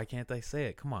 Why can't I say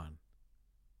it? Come on.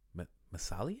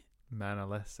 Masali?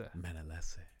 Manalese.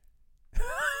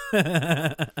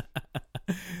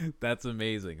 That's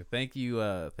amazing. Thank you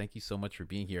so much for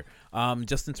being here.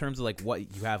 Just in terms of like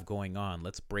what you have going on,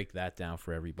 let's break that down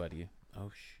for everybody.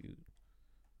 Oh shoot.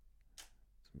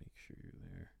 Let's make sure you're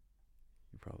there.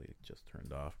 You probably just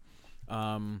turned off.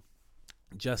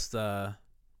 Just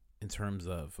in terms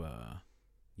of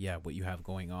what you have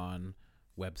going on,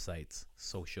 websites,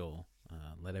 social,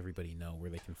 let everybody know where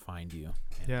they can find you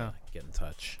and get in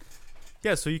touch.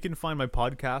 Yeah, so you can find my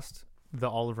podcast, The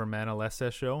Oliver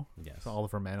Manalese Show. Yes. The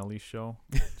Oliver Manalese Show.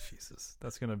 Jesus,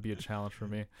 that's going to be a challenge for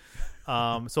me.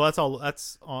 So that's all.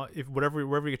 That's if wherever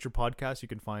you get your podcast, you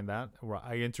can find that, where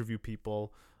I interview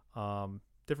people,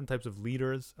 different types of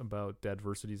leaders about the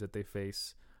adversities that they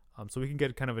face. So we can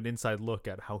get kind of an inside look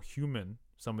at how human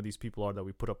some of these people are that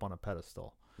we put up on a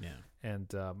pedestal. Yeah.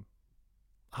 And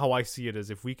how I see it is,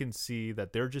 if we can see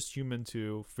that they're just human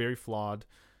too, very flawed,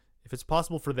 if it's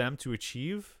possible for them to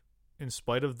achieve in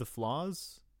spite of the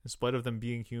flaws, in spite of them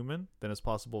being human, then it's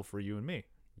possible for you and me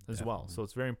as well. So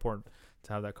it's very important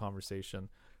to have that conversation.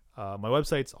 My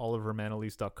website's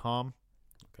olivermanalese.com.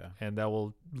 Okay. And that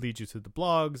will lead you to the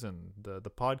blogs and the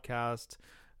podcast.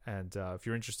 And if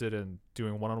you're interested in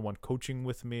doing one-on-one coaching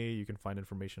with me, you can find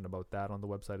information about that on the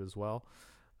website as well.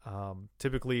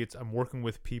 Typically, I'm working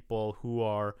with people who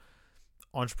are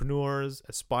entrepreneurs,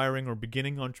 aspiring or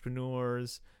beginning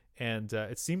entrepreneurs. And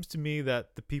it seems to me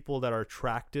that the people that are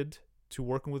attracted to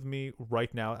working with me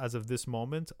right now, as of this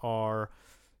moment,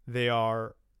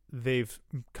 they've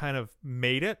kind of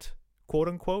made it, quote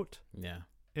unquote. Yeah.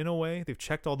 In a way, they've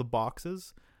checked all the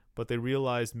boxes, but they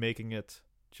realized making it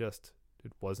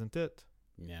it wasn't it.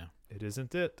 Yeah. It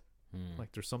isn't it.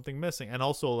 Like there's something missing. And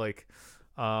also like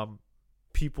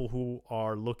people who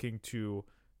are looking to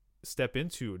step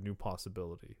into a new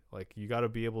possibility. Like you got to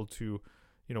be able to,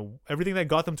 everything that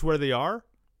got them to where they are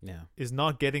is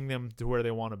not getting them to where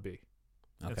they want to be.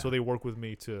 Okay. And so they work with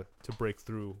me to break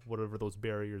through whatever those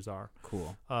barriers are.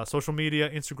 Cool. Social media,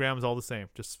 Instagram is all the same.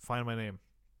 Just find my name.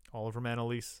 Oliver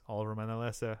Manalese, Oliver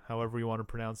Manalese, however you want to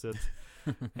pronounce it.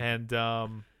 And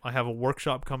I have a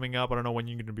workshop coming up. I don't know when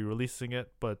you're going to be releasing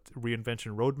it, but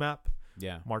Reinvention Roadmap.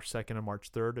 Yeah. March 2nd and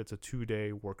March 3rd. It's a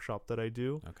 2-day workshop that I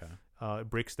do. Okay. It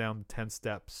breaks down 10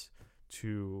 steps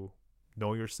to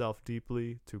know yourself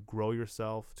deeply, to grow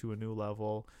yourself to a new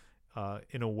level,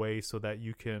 in a way so that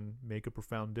you can make a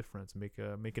profound difference, make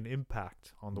an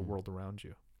impact on the world around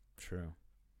you. True.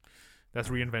 That's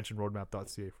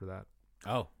reinventionroadmap.ca for that.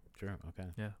 Oh, true. Okay.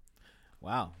 Yeah.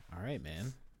 Wow. All right,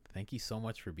 man. Thank you so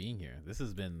much for being here. This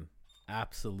has been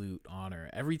absolute honor.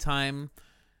 Every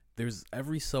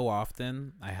so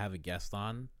often I have a guest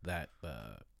on that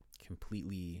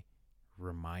completely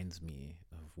reminds me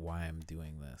of why I'm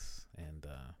doing this. And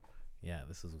yeah,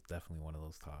 this is definitely one of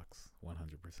those talks. 100%.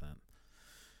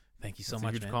 Thank you so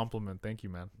much, a huge man. compliment. Thank you,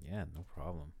 man. Yeah, no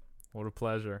problem. What a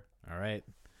pleasure. All right.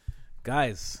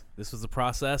 Guys, this was The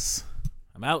Process.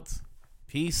 I'm out.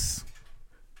 Peace.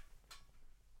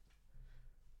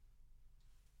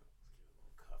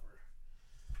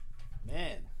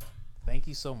 Man, thank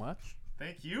you so much.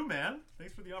 Thank you, man.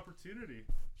 Thanks for the opportunity.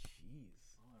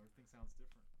 Jeez. Oh, everything sounds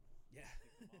different. Yeah.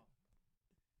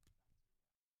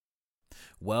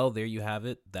 Well, there you have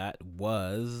it. That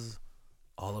was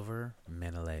Oliver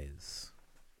Menelaes.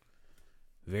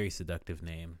 Very seductive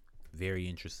name. Very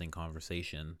interesting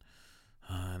conversation.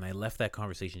 And I left that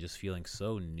conversation just feeling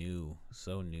so new.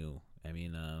 So new. I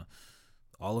mean,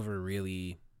 Oliver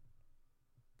really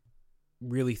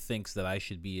thinks that I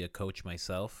should be a coach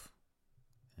myself.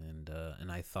 And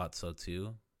I thought so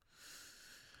too.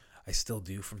 I still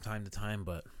do from time to time,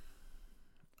 but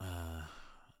I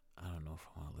don't know if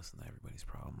I want to listen to everybody's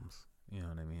problems. You know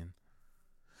what I mean?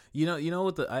 You know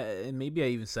what and maybe I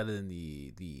even said it in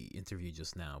the interview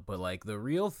just now, but like the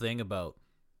real thing about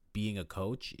being a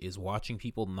coach is watching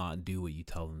people not do what you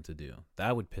tell them to do.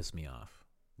 That would piss me off.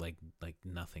 Like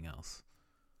nothing else.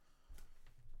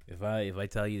 If I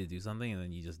tell you to do something and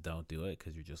then you just don't do it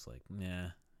because you're just like, nah,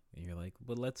 and you're like,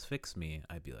 but let's fix me,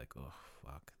 I'd be like, oh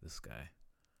fuck this guy.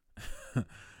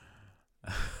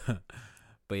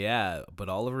 But yeah, but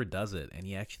Oliver does it, and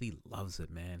he actually loves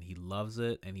it, man. He loves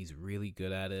it, and he's really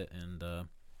good at it. And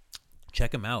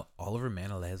check him out,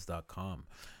 olivermenelaes.com.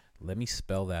 Let me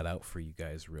spell that out for you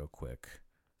guys real quick.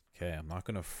 Okay, I'm not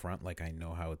gonna front like I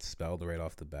know how it's spelled right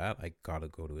off the bat. I gotta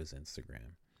go to his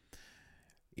Instagram.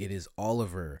 It is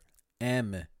Oliver,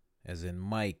 M as in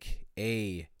Mike,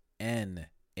 ANALESE,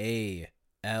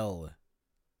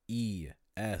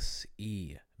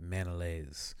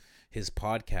 Menelaes. His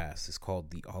podcast is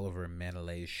called The Oliver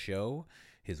Menelaes Show.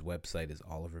 His website is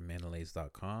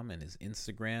olivermenelaes.com, and his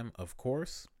Instagram, of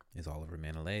course, is Oliver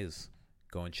Menelaes.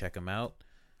 Go and check him out.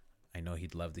 I know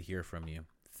he'd love to hear from you.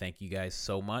 Thank you guys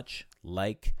so much.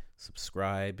 Like,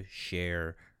 subscribe,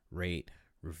 share, rate,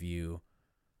 review.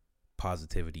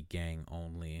 Positivity gang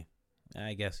only.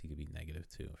 I guess you could be negative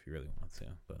too if you really want to,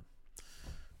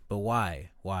 but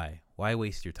why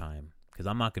waste your time? Because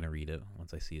I'm not going to read it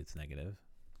once I see it's negative.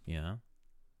 You know,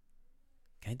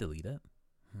 can I delete it?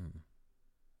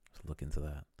 Let's look into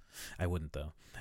that. I wouldn't though.